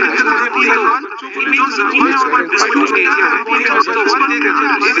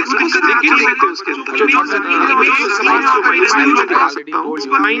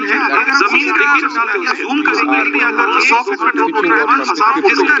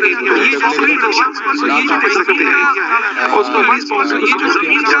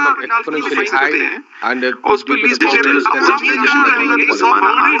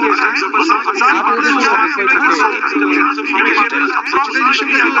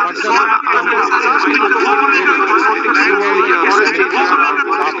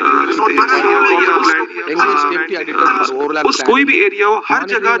उस कोई भी एरिया हो हर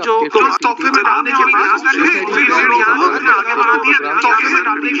जगह जो सॉफ्टवेयर में डालने के बाद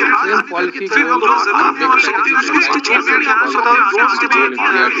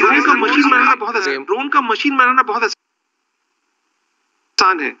ड्रोन का मशीन बनाना बहुत आसान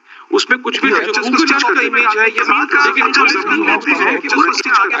है उसमें कुछ भी इमेज है ये समझाना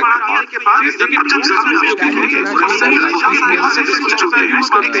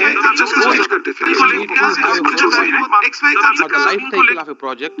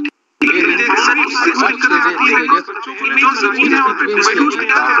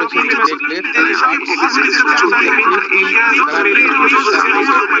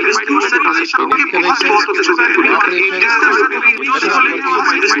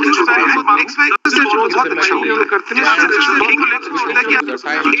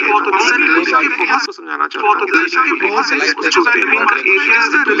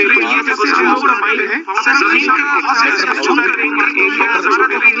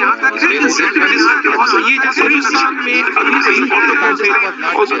ये जैसे हिंदुस्तान में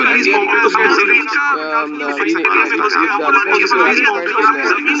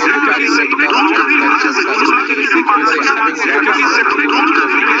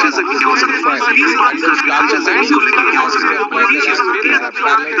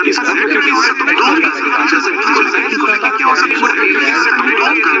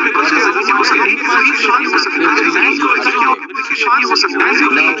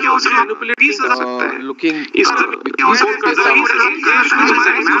looking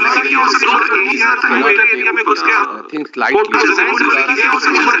things lightly.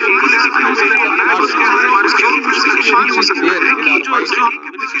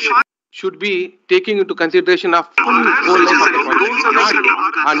 Should be taking into consideration of whole life of the project, not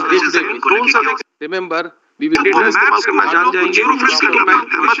on day-to-day basis. Remember, we will जान जाएंगे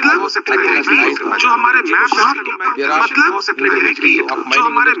जो हमारे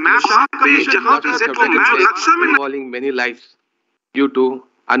involving many lives due to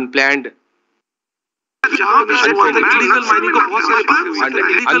unplanned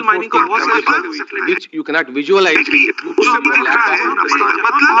which you cannot visualize due to lack of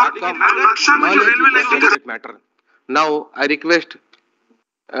knowledge in the subject matter. Now I request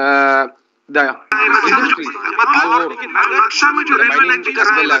the industry all over the mining as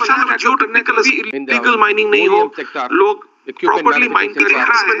well as in the OEM sector, equipment manufacturing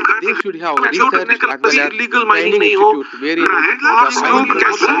sector, they should have research as well as training institute wherein the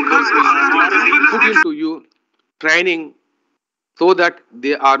mining put into you training so that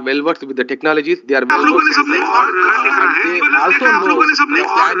they are well versed with the technologies, they are well versed with the art, and they also know the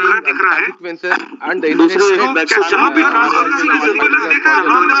planning and the consequences and the intention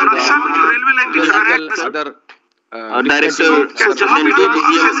other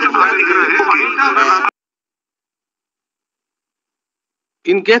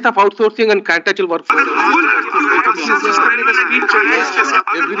in case of outsourcing and contractual workforce,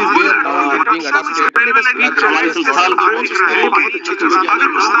 everywhere now it is being adopted.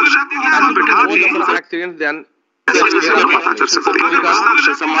 More number of accidents than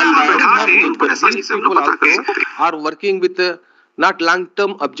these people also are working with not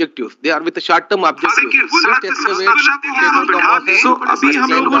long-term objectives. They are with the short-term objectives. Just excavate, take out the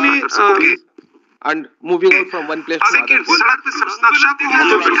masses, and moving on from one place to another place.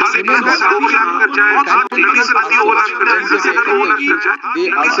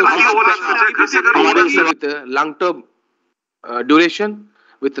 They also with long-term duration,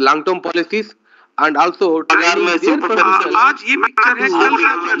 with long-term policies, and also training their professionals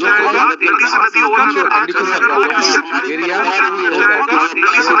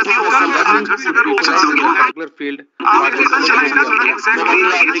field.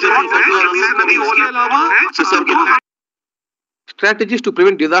 Strategies to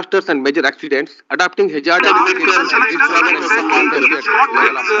prevent disasters and major accidents, adopting hazard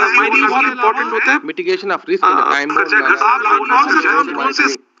mitigation of risk in a time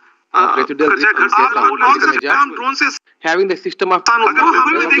residual risk in case of hazard, having the system of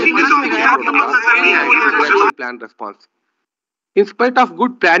plan response. In spite of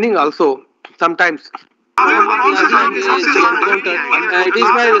good planning also, sometimes it is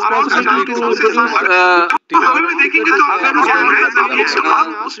my responsibility to introduce the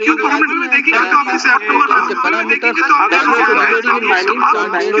parameters that were operating in mining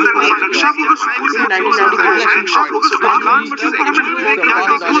from Bangalore in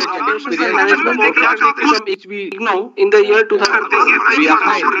 1990 in the year 2000. We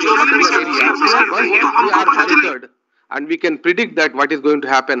assign to a particular area. Once we are monitored, and we can predict that what is going to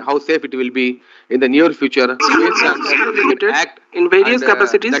happen, how safe it will be in the near future. Act in various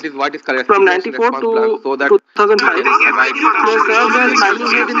capacities that is what is correct from 94 to so that 2005. They served as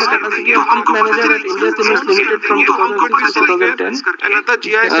mining head in the capacity of chief manager at India Cements Limited from 2006 to 2010.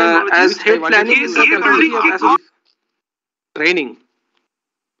 As head planning in the capacity of training.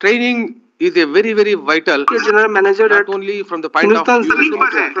 Training is a very, very vital, general manager not only from the point of view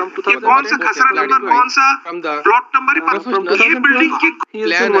from 2005. from the He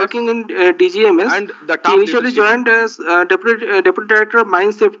has been working in DGMS. And the top he initially joined as deputy director of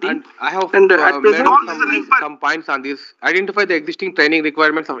mine safety. And I have at present some points on this. Identify the existing training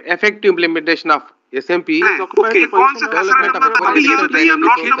requirements of effective implementation of SMP, development of a political training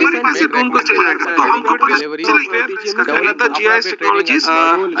delivery, develop the GIS technologies,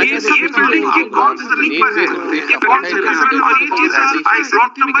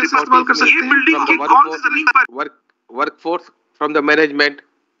 workforce, from the management,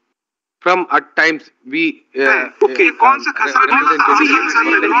 from at times we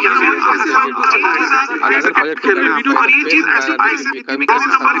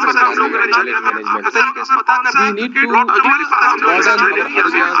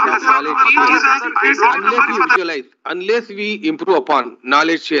unless we improve upon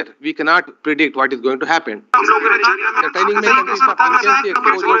knowledge share, we cannot predict what is going to happen. The training may consist of intensive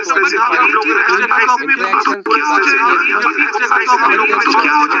exposure to interactions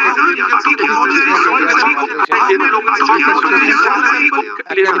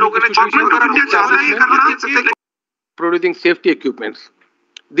with producing safety equipments.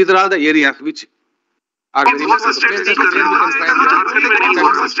 These are all the areas which are very much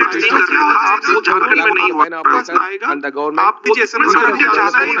and the government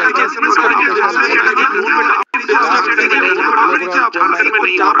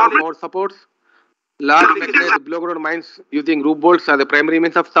power supports, large mechanized below ground mines using roof bolts are the primary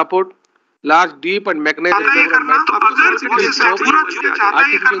means of support. Large, deep and mechanized below-ground mines artificial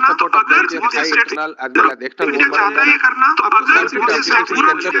support of branches, high internal as well as external movement, complete application centers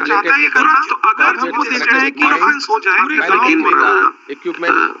related with the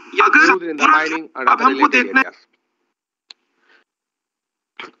equipment used in the mining and other related areas.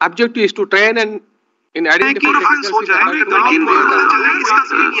 Objective is to train and in identifying technical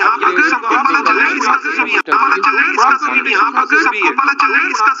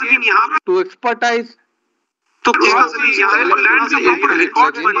to expertise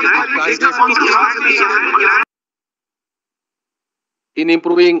in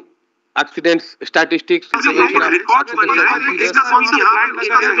improving accidents statistics, prevention of occupational diseases,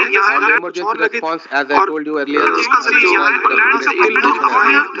 and emergency response, as I told you earlier.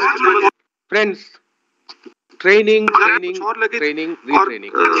 Friends, training, retraining.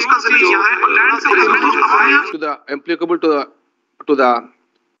 To the applicable to the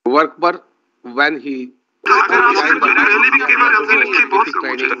worker when he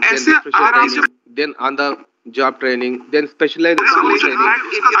training, then on the job training, then specialized skill training.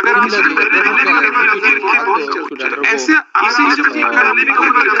 Similarly, a professional executive also should undergo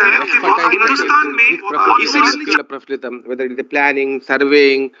professionalism, whether it is planning,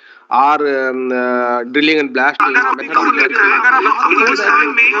 surveying, or drilling and blasting, method of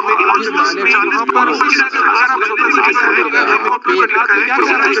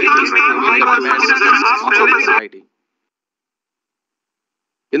working.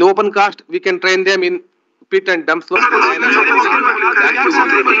 In open cast, we can train them in pit and dumps work.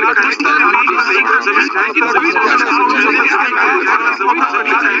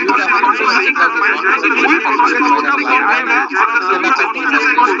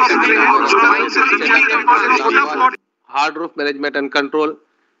 Hard roof management and control,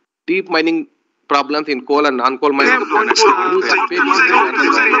 deep mining problems in coal and non-coal mining, use of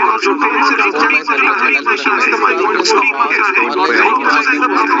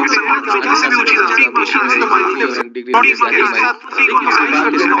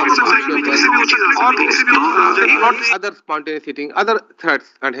other spontaneous heating, other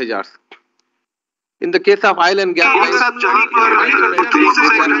threats and hazards. In the case of oil and gas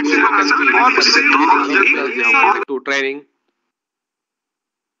to training.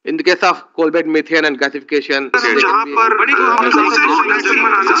 In the case of coal bed methane and gasification,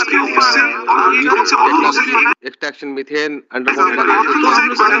 extraction methane underground.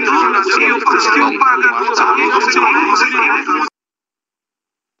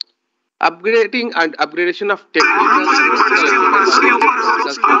 Upgrading and upgradation of technical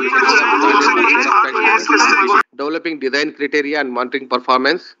developing design criteria and monitoring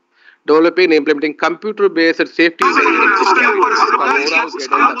performance, developing and implementing computer-based safety management systems for overall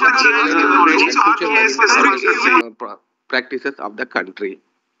guidance of future practices of the country.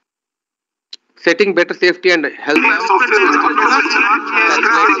 Setting better safety and health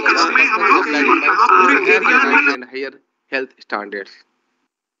and higher health standards.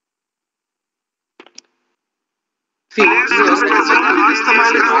 See,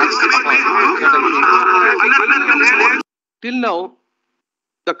 till now,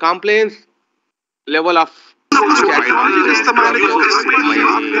 the complaints level of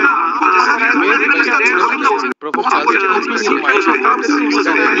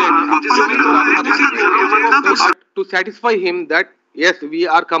to satisfy him that yes, we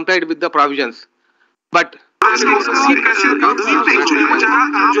are complied with the provisions, but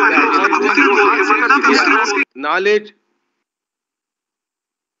knowledge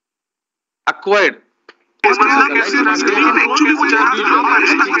acquired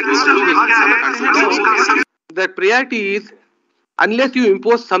the priority is, unless you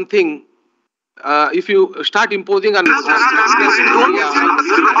impose something, if you start imposing on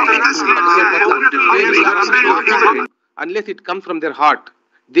unless it comes from their heart,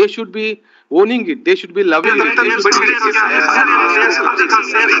 they should be owning it, they should be loving it, they should be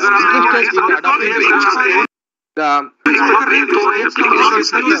interested in adopting it.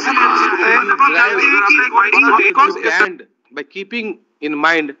 And by keeping in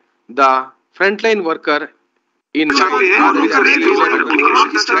mind the frontline worker in be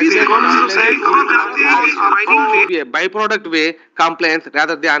a byproduct way compliance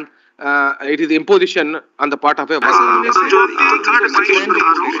rather than it is imposition on the part of a worker.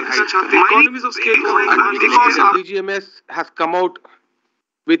 DGMS has come out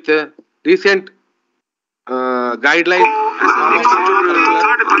with a recent guidelines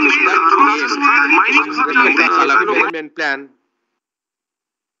and plan,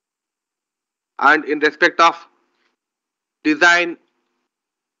 and in respect of design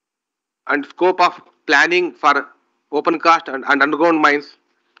and scope of planning for open cast and underground mines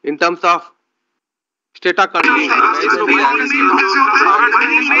in terms of state of control.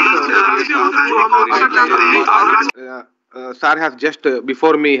 Sir has just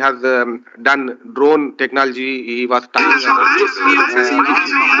before me has done drone technology. He was talking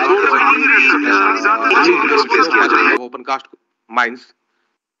about open cast mines.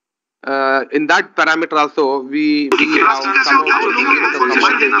 In that parameter also, we have some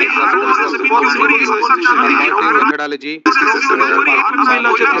methodology.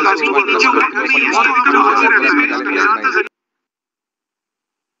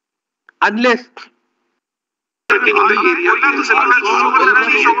 Unless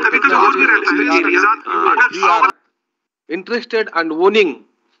we are interested and owning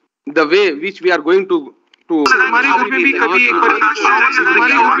the way which we are going to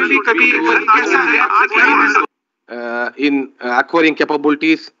in acquiring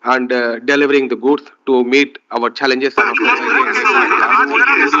capabilities and delivering the goods to meet our challenges and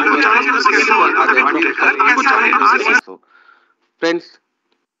also. Friends,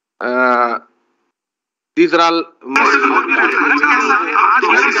 these are all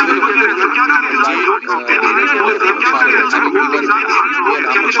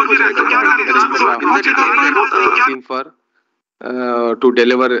CIMFR to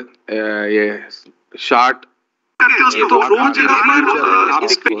deliver a short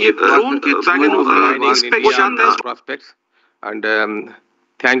prospects. And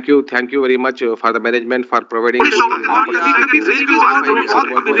thank you very much for the management for providing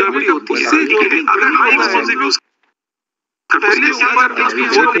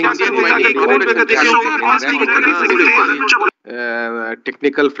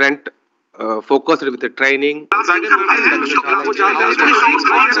technical front focused with the training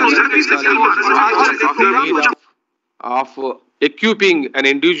of equipping an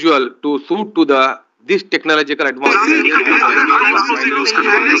individual to suit to this technological advancement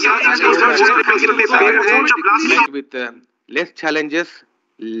with less challenges,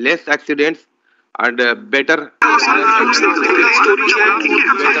 less accidents, and better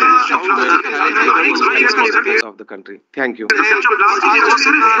of the country. Thank you.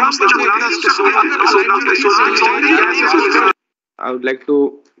 I would like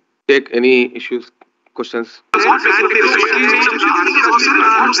to take any issues, questions.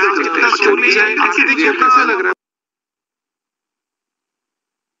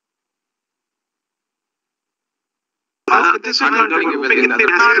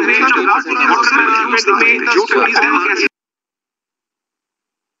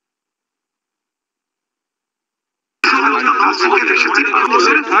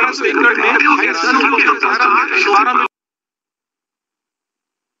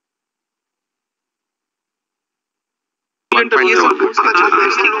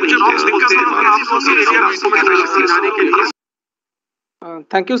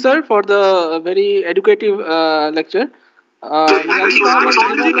 Thank you, sir, for the very educative lecture.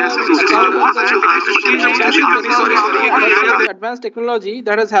 Advanced technology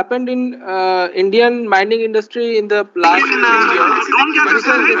that has happened in Indian mining industry in the last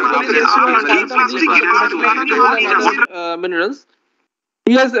few years, minerals.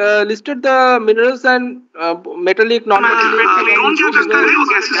 He has listed the minerals and metallic, non-metallic,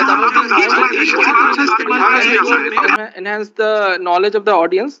 enhance the knowledge of the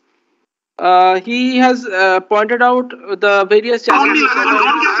audience. He has pointed out the various challenges that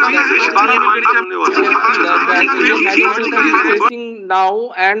is facing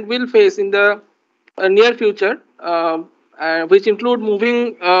now and will face in the near future, which include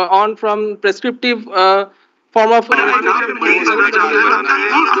moving on from prescriptive form of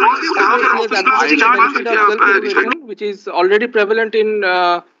which is already prevalent in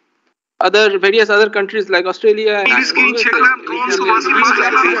various other countries like Australia and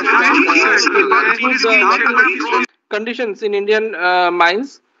conditions in Indian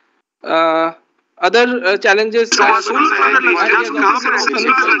mines. Other challenges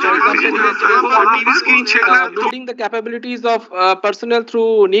building the capabilities of personnel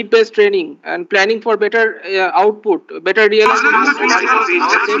through need-based training and planning for better output, better realization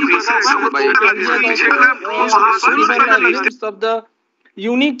of the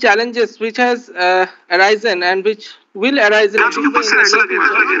unique challenges which has arisen and which will arise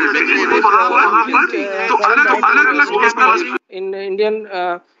in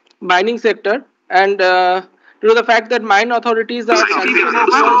Indian mining sector, and due to the fact that mine authorities are thank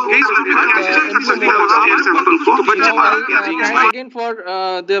again for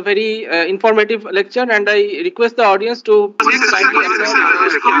the very informative lecture, and I request the audience to kindly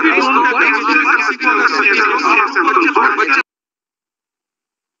applaud.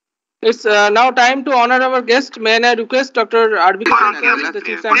 It's now time to honor our guest. May I request Dr. R.B. the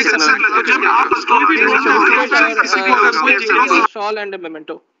Chief Scientist, shawl and a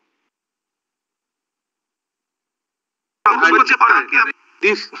memento.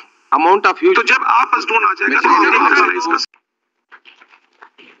 This amount of huge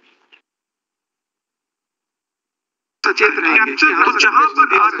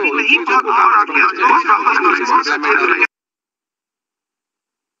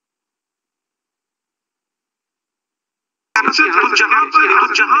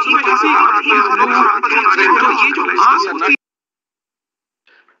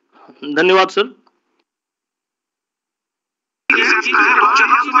धन्यवाद sir.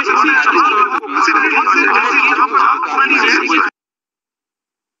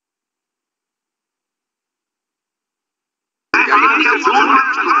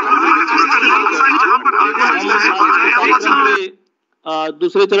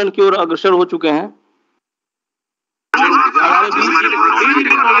 दूसरे चरण की ओर अग्रसर हो चुके हैं। हमारे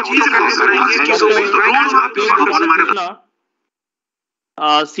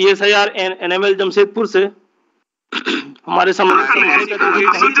CSIR NML Jamshedpur से हमारे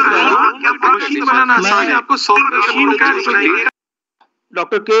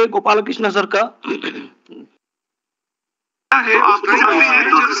डॉक्टर के गोपाल कृष्ण सर का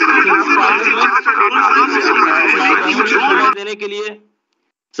समय देने के लिए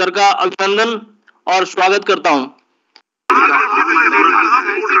सर का अभिनंदन और स्वागत करता हूं।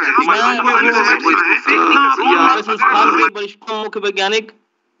 हमारे संस्थान के वरिष्ठ मुख्य वैज्ञानिक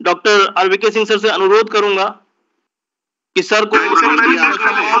डॉक्टर RVK सिंह सर से अनुरोध करूंगा कि सर को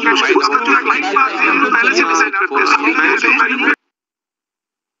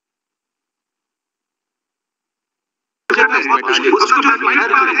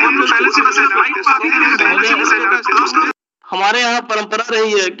हमारे यहाँ परंपरा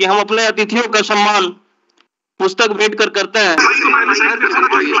रही है कि हम अपने अतिथियों का सम्मान पुस्तक भेंट कर करते हैं।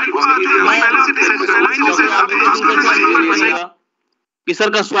 कि सर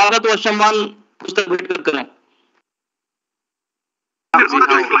का स्वागत व सम्मान पुस्तक भेंट कर करें।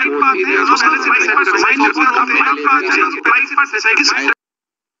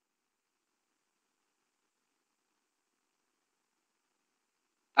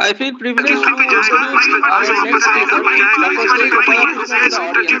 I feel privileged to introduce our next speaker,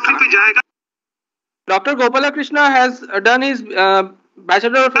 Dr. Gopala Krishna has done his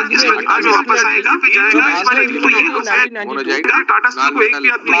Bachelor of Engineering in 1992, Tata Steel को एक भी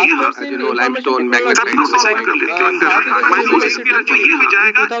आदमी नहीं है, limestone magnet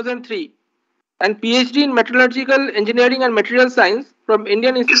 2003, and PhD in Metallurgical Engineering and Material Science from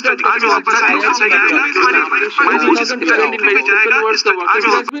Indian Institute of Technology.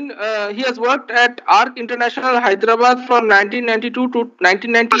 He has worked at ARC International Hyderabad from 1992 to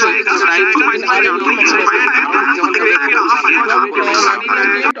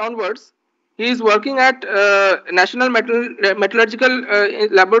 1998. Onwards, he is working at National Metallurgical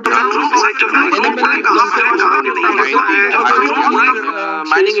Laboratory.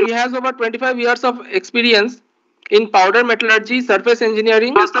 He has over 25 years of experience in powder metallurgy, surface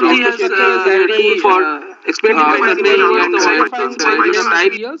engineering,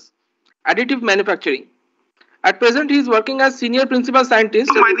 additive manufacturing. At present, he is working as senior principal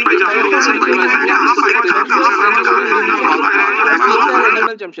scientist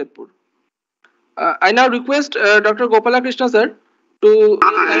Jamshedpur. I now request Dr. Gopala Krishna sir to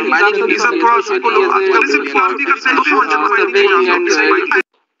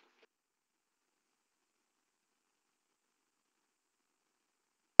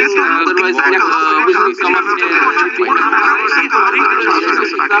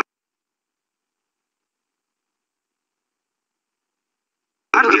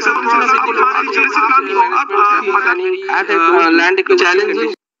land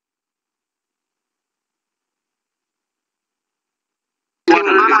challenges.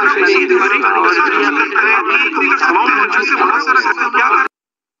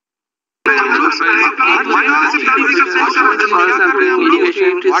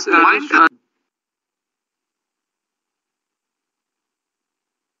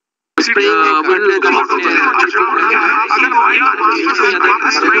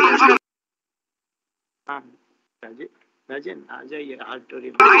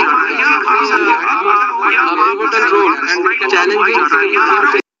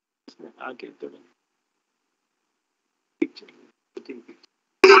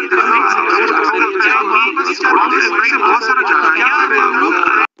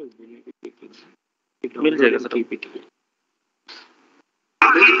 मिल जाएगा sir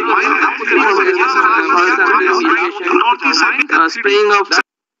spraying of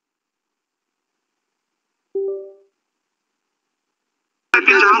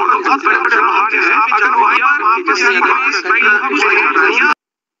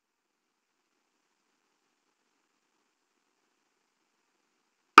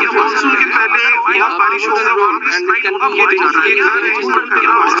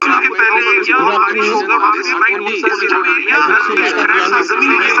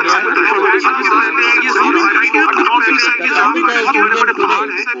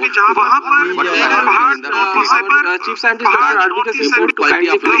Chief Scientist Dr. RVK report to kindly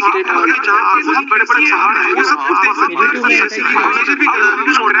facilitate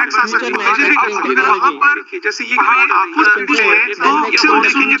our जैसे ये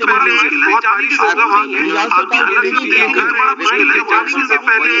जानेंगे तो बड़ा मुश्किल है, जाने की होगा वहाँ पे आपकी अलग से देखकर बड़ा मुश्किल है, मॉनसून से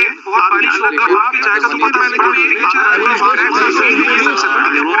पहले बहुत बारिश होगा वहाँ पे जाएगा तो पता मैंने कभी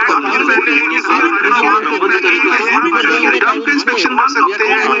डैम का इंस्पेक्शन कर सकते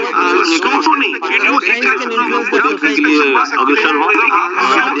हैं, स्नो को नहीं, अग्रसर हो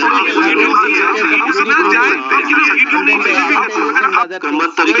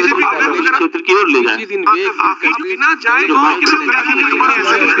क्षेत्र की ओर ले जाए बिना जाए तो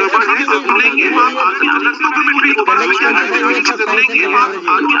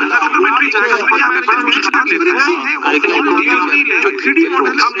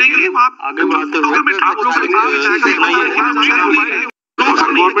आगे बढ़ते हुए गवर्नमेंट से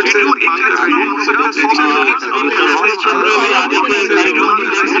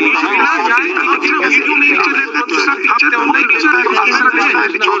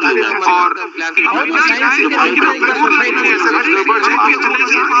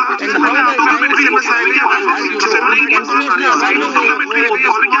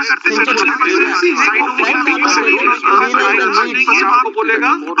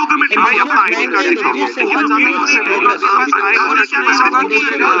बोलेगा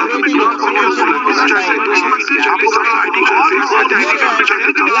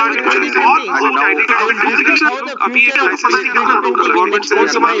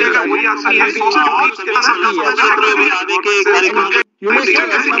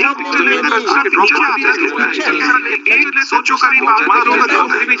सोचो करीब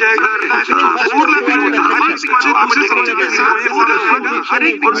भी जाएगा हर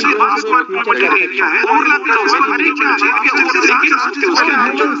एक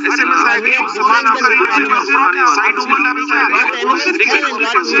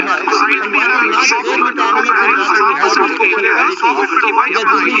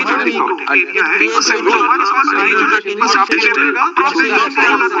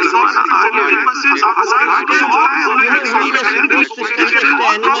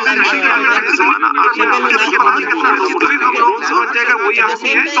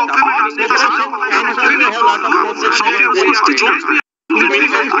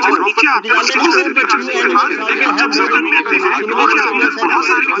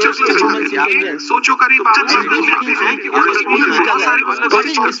सोचो करीब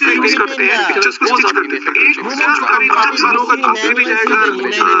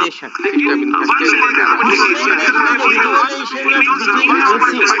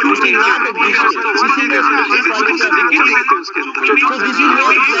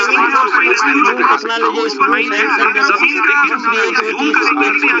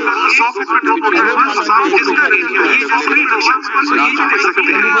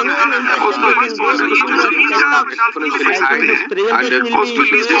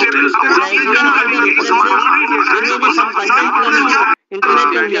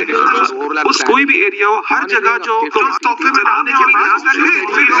उस कोई भी एरिया हो, हर जगह जो सॉफ्टवेयर में डालने के बाद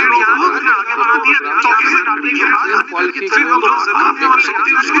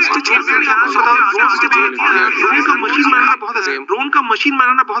ड्रोन का मशीन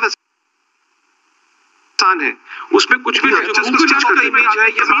बनाना बहुत आसान है, उसमें कुछ भी इमेज है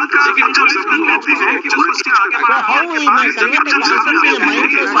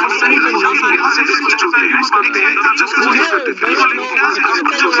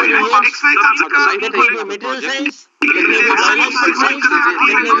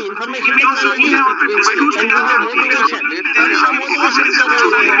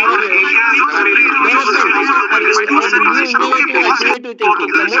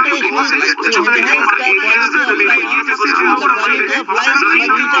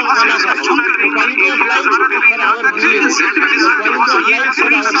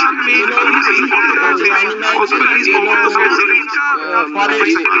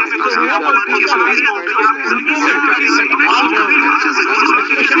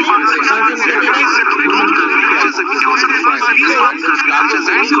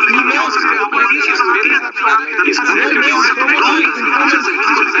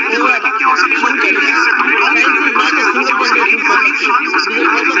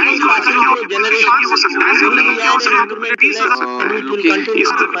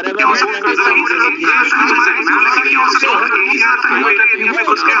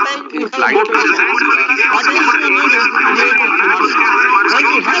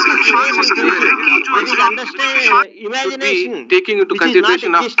have the same thinking. That is understand imagination. Taking into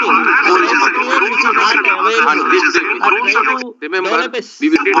consideration of which is not available. remember, we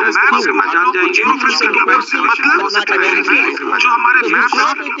will address this.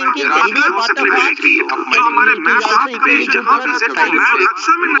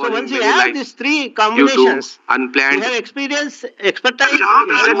 So once you have these three combinations, unplanned, you have experience, expertise, you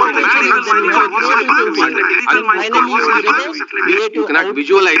have motivation, then you have creative thinking, and finally you get a creative cannot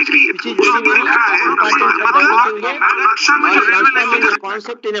visualize, which is very, very important for developing transforming a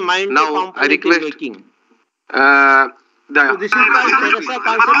concept in a mind now, to I component request, making. So this is called Teresa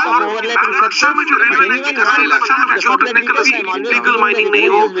concept of overlapping surface. If anyone wants the further details, I am always illegal mining giving the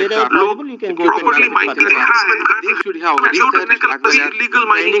references wherever possible. You can go to properly mined further. they should have research as well as illegal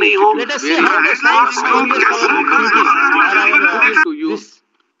mining नहीं हो. Let us see how the science changes our thinking to use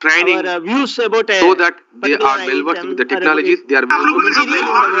training our views about a so that they particular are well versed item with the or technologies, they are well versed with material in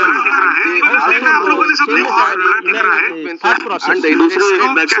the world. How science changes our thought process. and the industry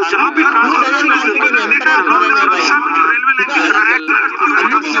Who doesn't want to be an emperor for an while? Because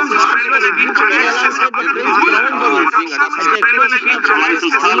aluminum blocks were exhibited alongside the French crown jewels at the exposition of Paris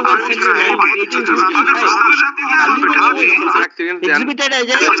anniversary in 1855. Aluminum was exhibited as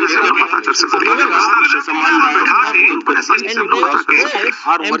a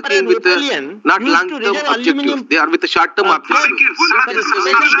are working with not long-term objectives, they are with the short-term objectives.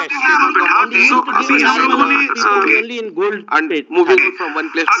 Only in gold And moving from one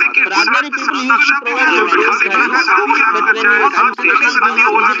place to another. for ordinary people used to provide a material service, but when you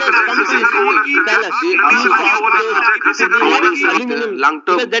visitors come to his palace, he used to ask aluminum,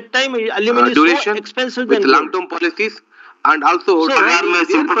 long-term because that time aluminum is duration so expensive with than gold. long-term policies and also So, what does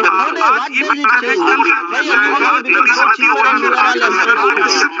it change? Why aluminum becomes so cheaper and we are all embarrassed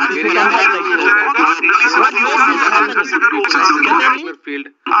today? If you compare like this. What makes this happen? Certainly, field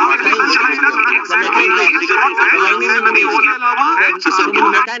the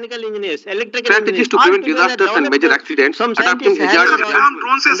mechanical engineers, electrical strategies engineers, to prevent disasters and major accidents, some adapting scientists have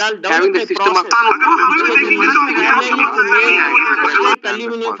hazard having the system of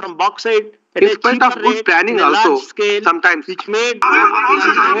aluminum from bauxite at in a spite cheaper of good rate, planning in a large also scale, sometimes which made this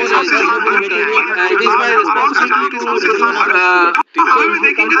is more accessible material. It is my responsibility to everyone of us today. So if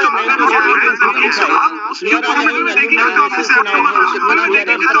you compare 1955, we are all having aluminum vessels in our house, which we are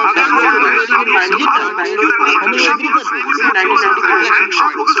emperors of the world. Is it not? How many agree with this? So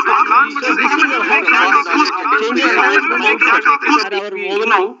this is how science changes our mindset or our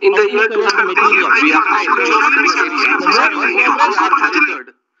overall outlook about the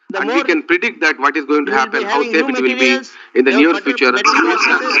material. And we can predict that what is going to happen, how safe it will be in the near future. In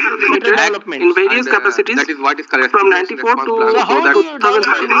various capacities, that is what is correct. From 94 to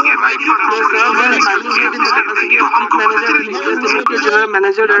general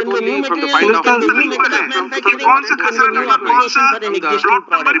manager at only from the point of new method of manufacturing, can be new application for an existing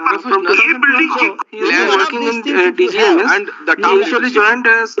product. from 2020, he is working in DGMS, and the he initially joined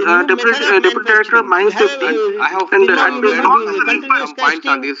as deputy director of mine safety. I have And some points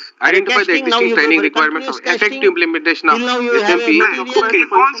on this. Identify the existing training requirements of effective implementation of SMP.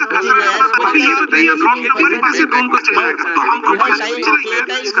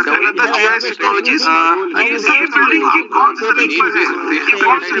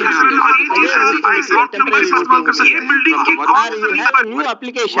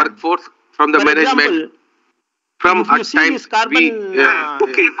 Workforce from the management. From if you see this carbon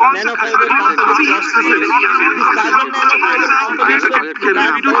nanofiber composite processes, this carbon nanofiber composites were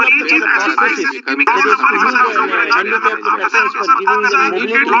developed for the processes, that is to use handicapped persons for giving them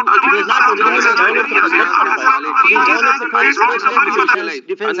mobility. It was not originally developed for that purpose. It is developed for space applications,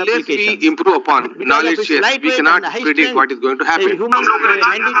 defense Unless applications. we improve upon knowledge share, we cannot predict what is going to A happen. human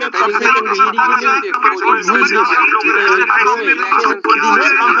handicapped person can be easily use this with a flow way. So it is more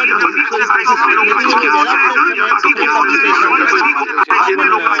comfortable. So this material is adapted for different applications, that is carbon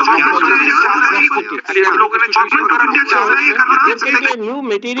there can be a new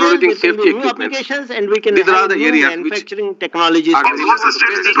material, there can be new applications, and we can have new manufacturing technologies. Now let us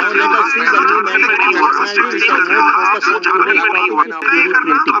see the new manufacturing technology which are more focused on today's topic is 3D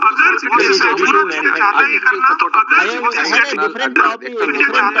printing. That is additive manufacturing. I had a different topic,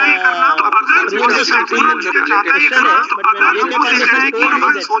 different presentation yesterday, but when JK Foundation told me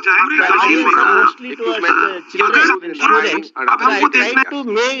that the audience are mostly towards children and students, so I tried to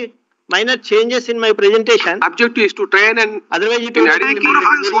make minor changes in my presentation. Objective is to train and otherwise it would have been in different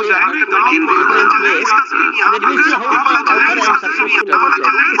place. Let me see how far I am successful about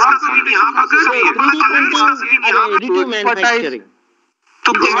that. So 3D printing and additive manufacturing.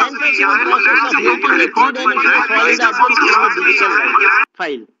 तो manufacturing process of making a three-dimensional solid object from a digital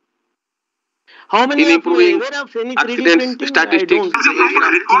file. How many in of you improving are aware of any 3D accidents printing? statistics. I don't. You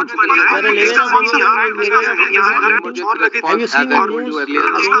are aware of any 3D printing? Have you seen in news or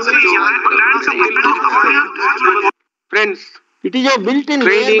anywhere? Friends, It is a built-in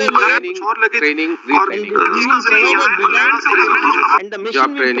training, layer by layer, training, and we will provide a design, and the machine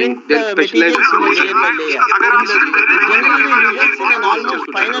job will training, print then the materials specialized in a layer by layer. It generally results in an almost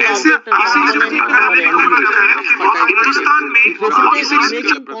final object and component for end use. It facilitates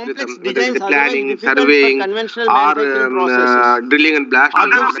making complex designs otherwise planning, difficult surveying, for conventional or manufacturing processes. drilling and blasting.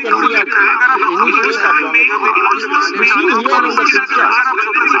 Objects can be of any shape or geometry. You see here in the picture,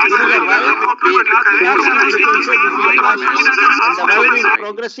 there is a wire plastic, you can say this is a plastic, and the wire is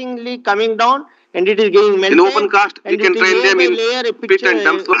progressively coming down, and it is getting melted. In open cast, we can train them in pit and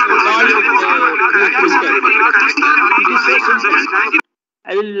dumps. It is so simple.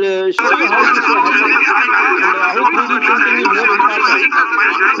 I will show you how this will happen and how 3D printing is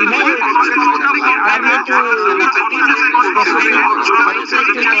more important. We have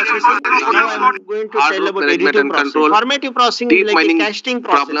now I am going to tell about additive processing. Formative processing is like a casting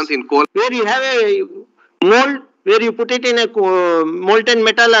process, where you have a mold, where you put it in a molten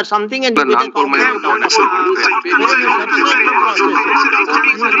metal or something, and you get a component out of it. There is a subtractive process. You take a block of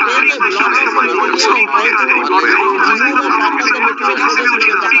the material and try to remove a part of the material so that you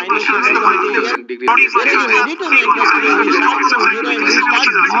get the final shape of the material. Whereas in additive manufacturing, we start from zero and we start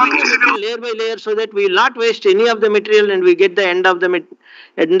building the material layer by layer so that we will not waste any of the material, and we get the end of the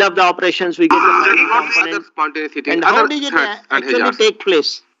operations, we get the final component. And how did it actually take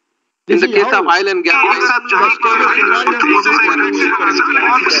place? In the case of oil and gas,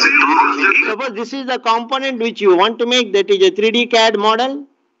 suppose this is the component which you want to make, that is a 3D CAD model.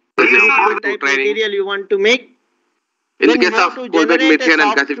 This is the type material you want to make. In the case of cold-bed methane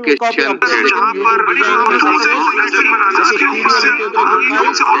and gasification,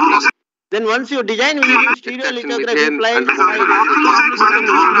 then once you design using stereolithography files, you can use a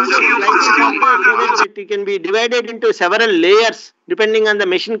slicing software so that it can be divided into several layers depending on the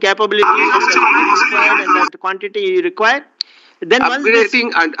machine capabilities and the speed required and the quantity required. Then once this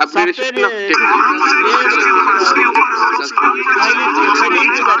software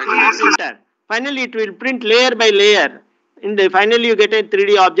printer, finally it will print layer by layer. Finally you get a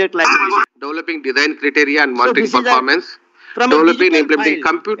 3D object like this. Developing design criteria and monitoring performance. From developing and implementing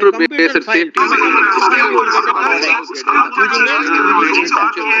computer-based safety.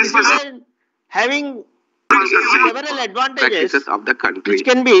 Having several advantages of the country, which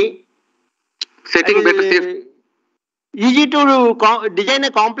can be setting better safety. Easy to design a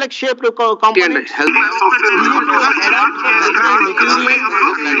complex shaped component, easy to adapt for materials,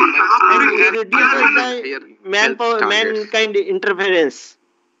 and it reduces the mankind interference.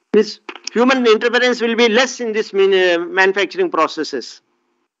 This human interference will be less in this manufacturing processes.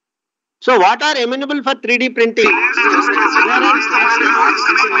 So what are amenable for 3D printing? There are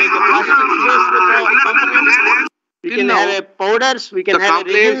plastic-based components. We can have a powders, we can have a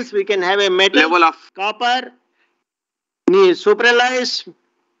resins, we can have a metal, copper, supralloys,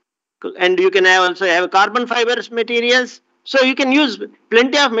 and you can also have carbon fibers materials. So you can use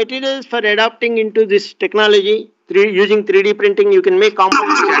plenty of materials for adapting into this technology. Using 3D printing, you can make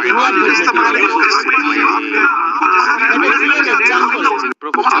components of any of these materials. Let us see an example how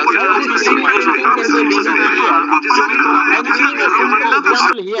this 3D printing can be beneficial. I am giving a simple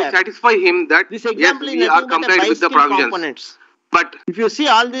example here. Satisfy him that this example yes, we are compliant with the provisions. Components. But if you see,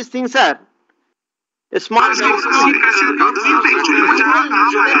 all these things are a small all the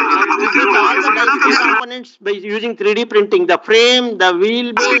components by using 3D printing. The frame, the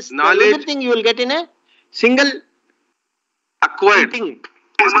wheelbase, everything you will get in a single acquired. Printing.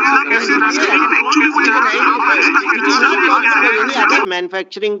 It is not possible any other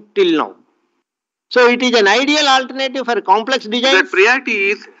manufacturing till now. So it is an ideal alternative for complex designs. The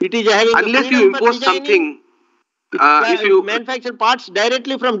priority is, it is having unless you impose something, if you manufacture parts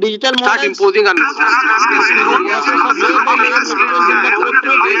directly from digital models, start imposing on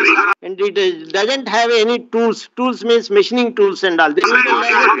and it doesn't have any tools. Tools means machining tools and all. There is a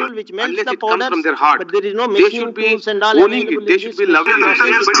laser tool which melts the powders, but there is no machining tools and all available. They should be loving and this is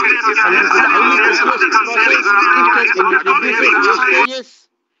a highly processed process, and it reduces wastages,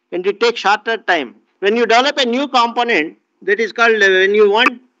 and it takes shorter time. When you develop a new component, that is called when you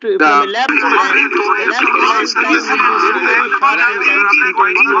want from a lab to lab, the lab to lab time will be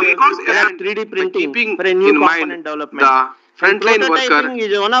very short in terms of 3D printing for a new component development. Prototyping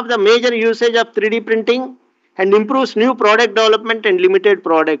is one of the major usage of 3D printing and improves new product development and limited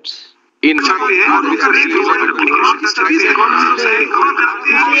products.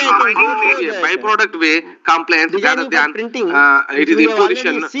 byproduct way compliance rather than printing. it is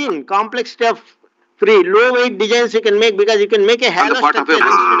imposition. Already seen complex stuff free, low weight designs you can make because you can make a halo structure instead of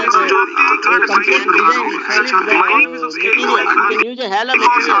a complete design solid materials. You can use a halo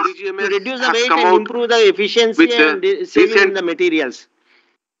materials to reduce the weight and improve the efficiency and saving in the materials.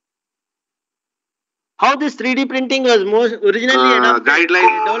 How this 3D printing was originally adopted,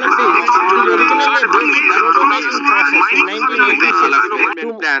 guidelines developed it is originally a basic prototyping process in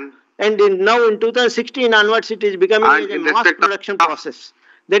 1986 and now in 2016 onwards it is becoming a mass production process.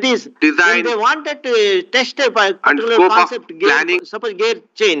 That is, when they wanted to test a particular concept, suppose gear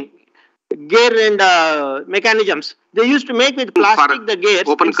chain, gear and mechanisms, they used to make with plastic the gears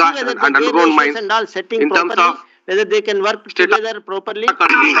open cast and see whether and the gear underground ratios mines and all setting in terms properly, of whether they can work together properly, and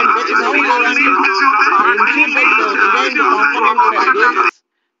that is how they want to ensure that the designed components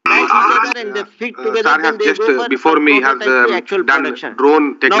match each other and they fit together, then they go for before me has actual done production.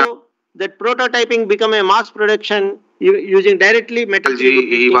 drone technology. Now that prototyping become a mass production using directly metal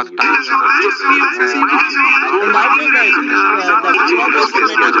 3D printing. And also the progress in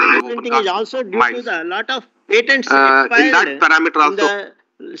metal 3D printing is also due to the lot of patents expired in that parameter also.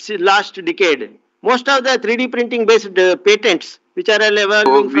 in the last decade. Most of the 3D printing based patents which are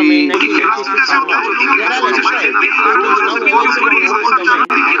evolving from 1996 onwards, they are all expired. So it is now available in open domain.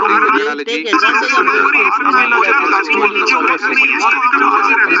 So they take advantage of those things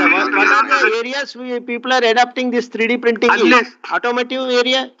and what are the areas where people are adopting this 3D printing? Automotive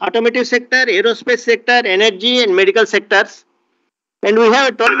area, automotive sector, aerospace sector, energy and medical sectors. And we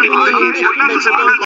have a 12 billion industry by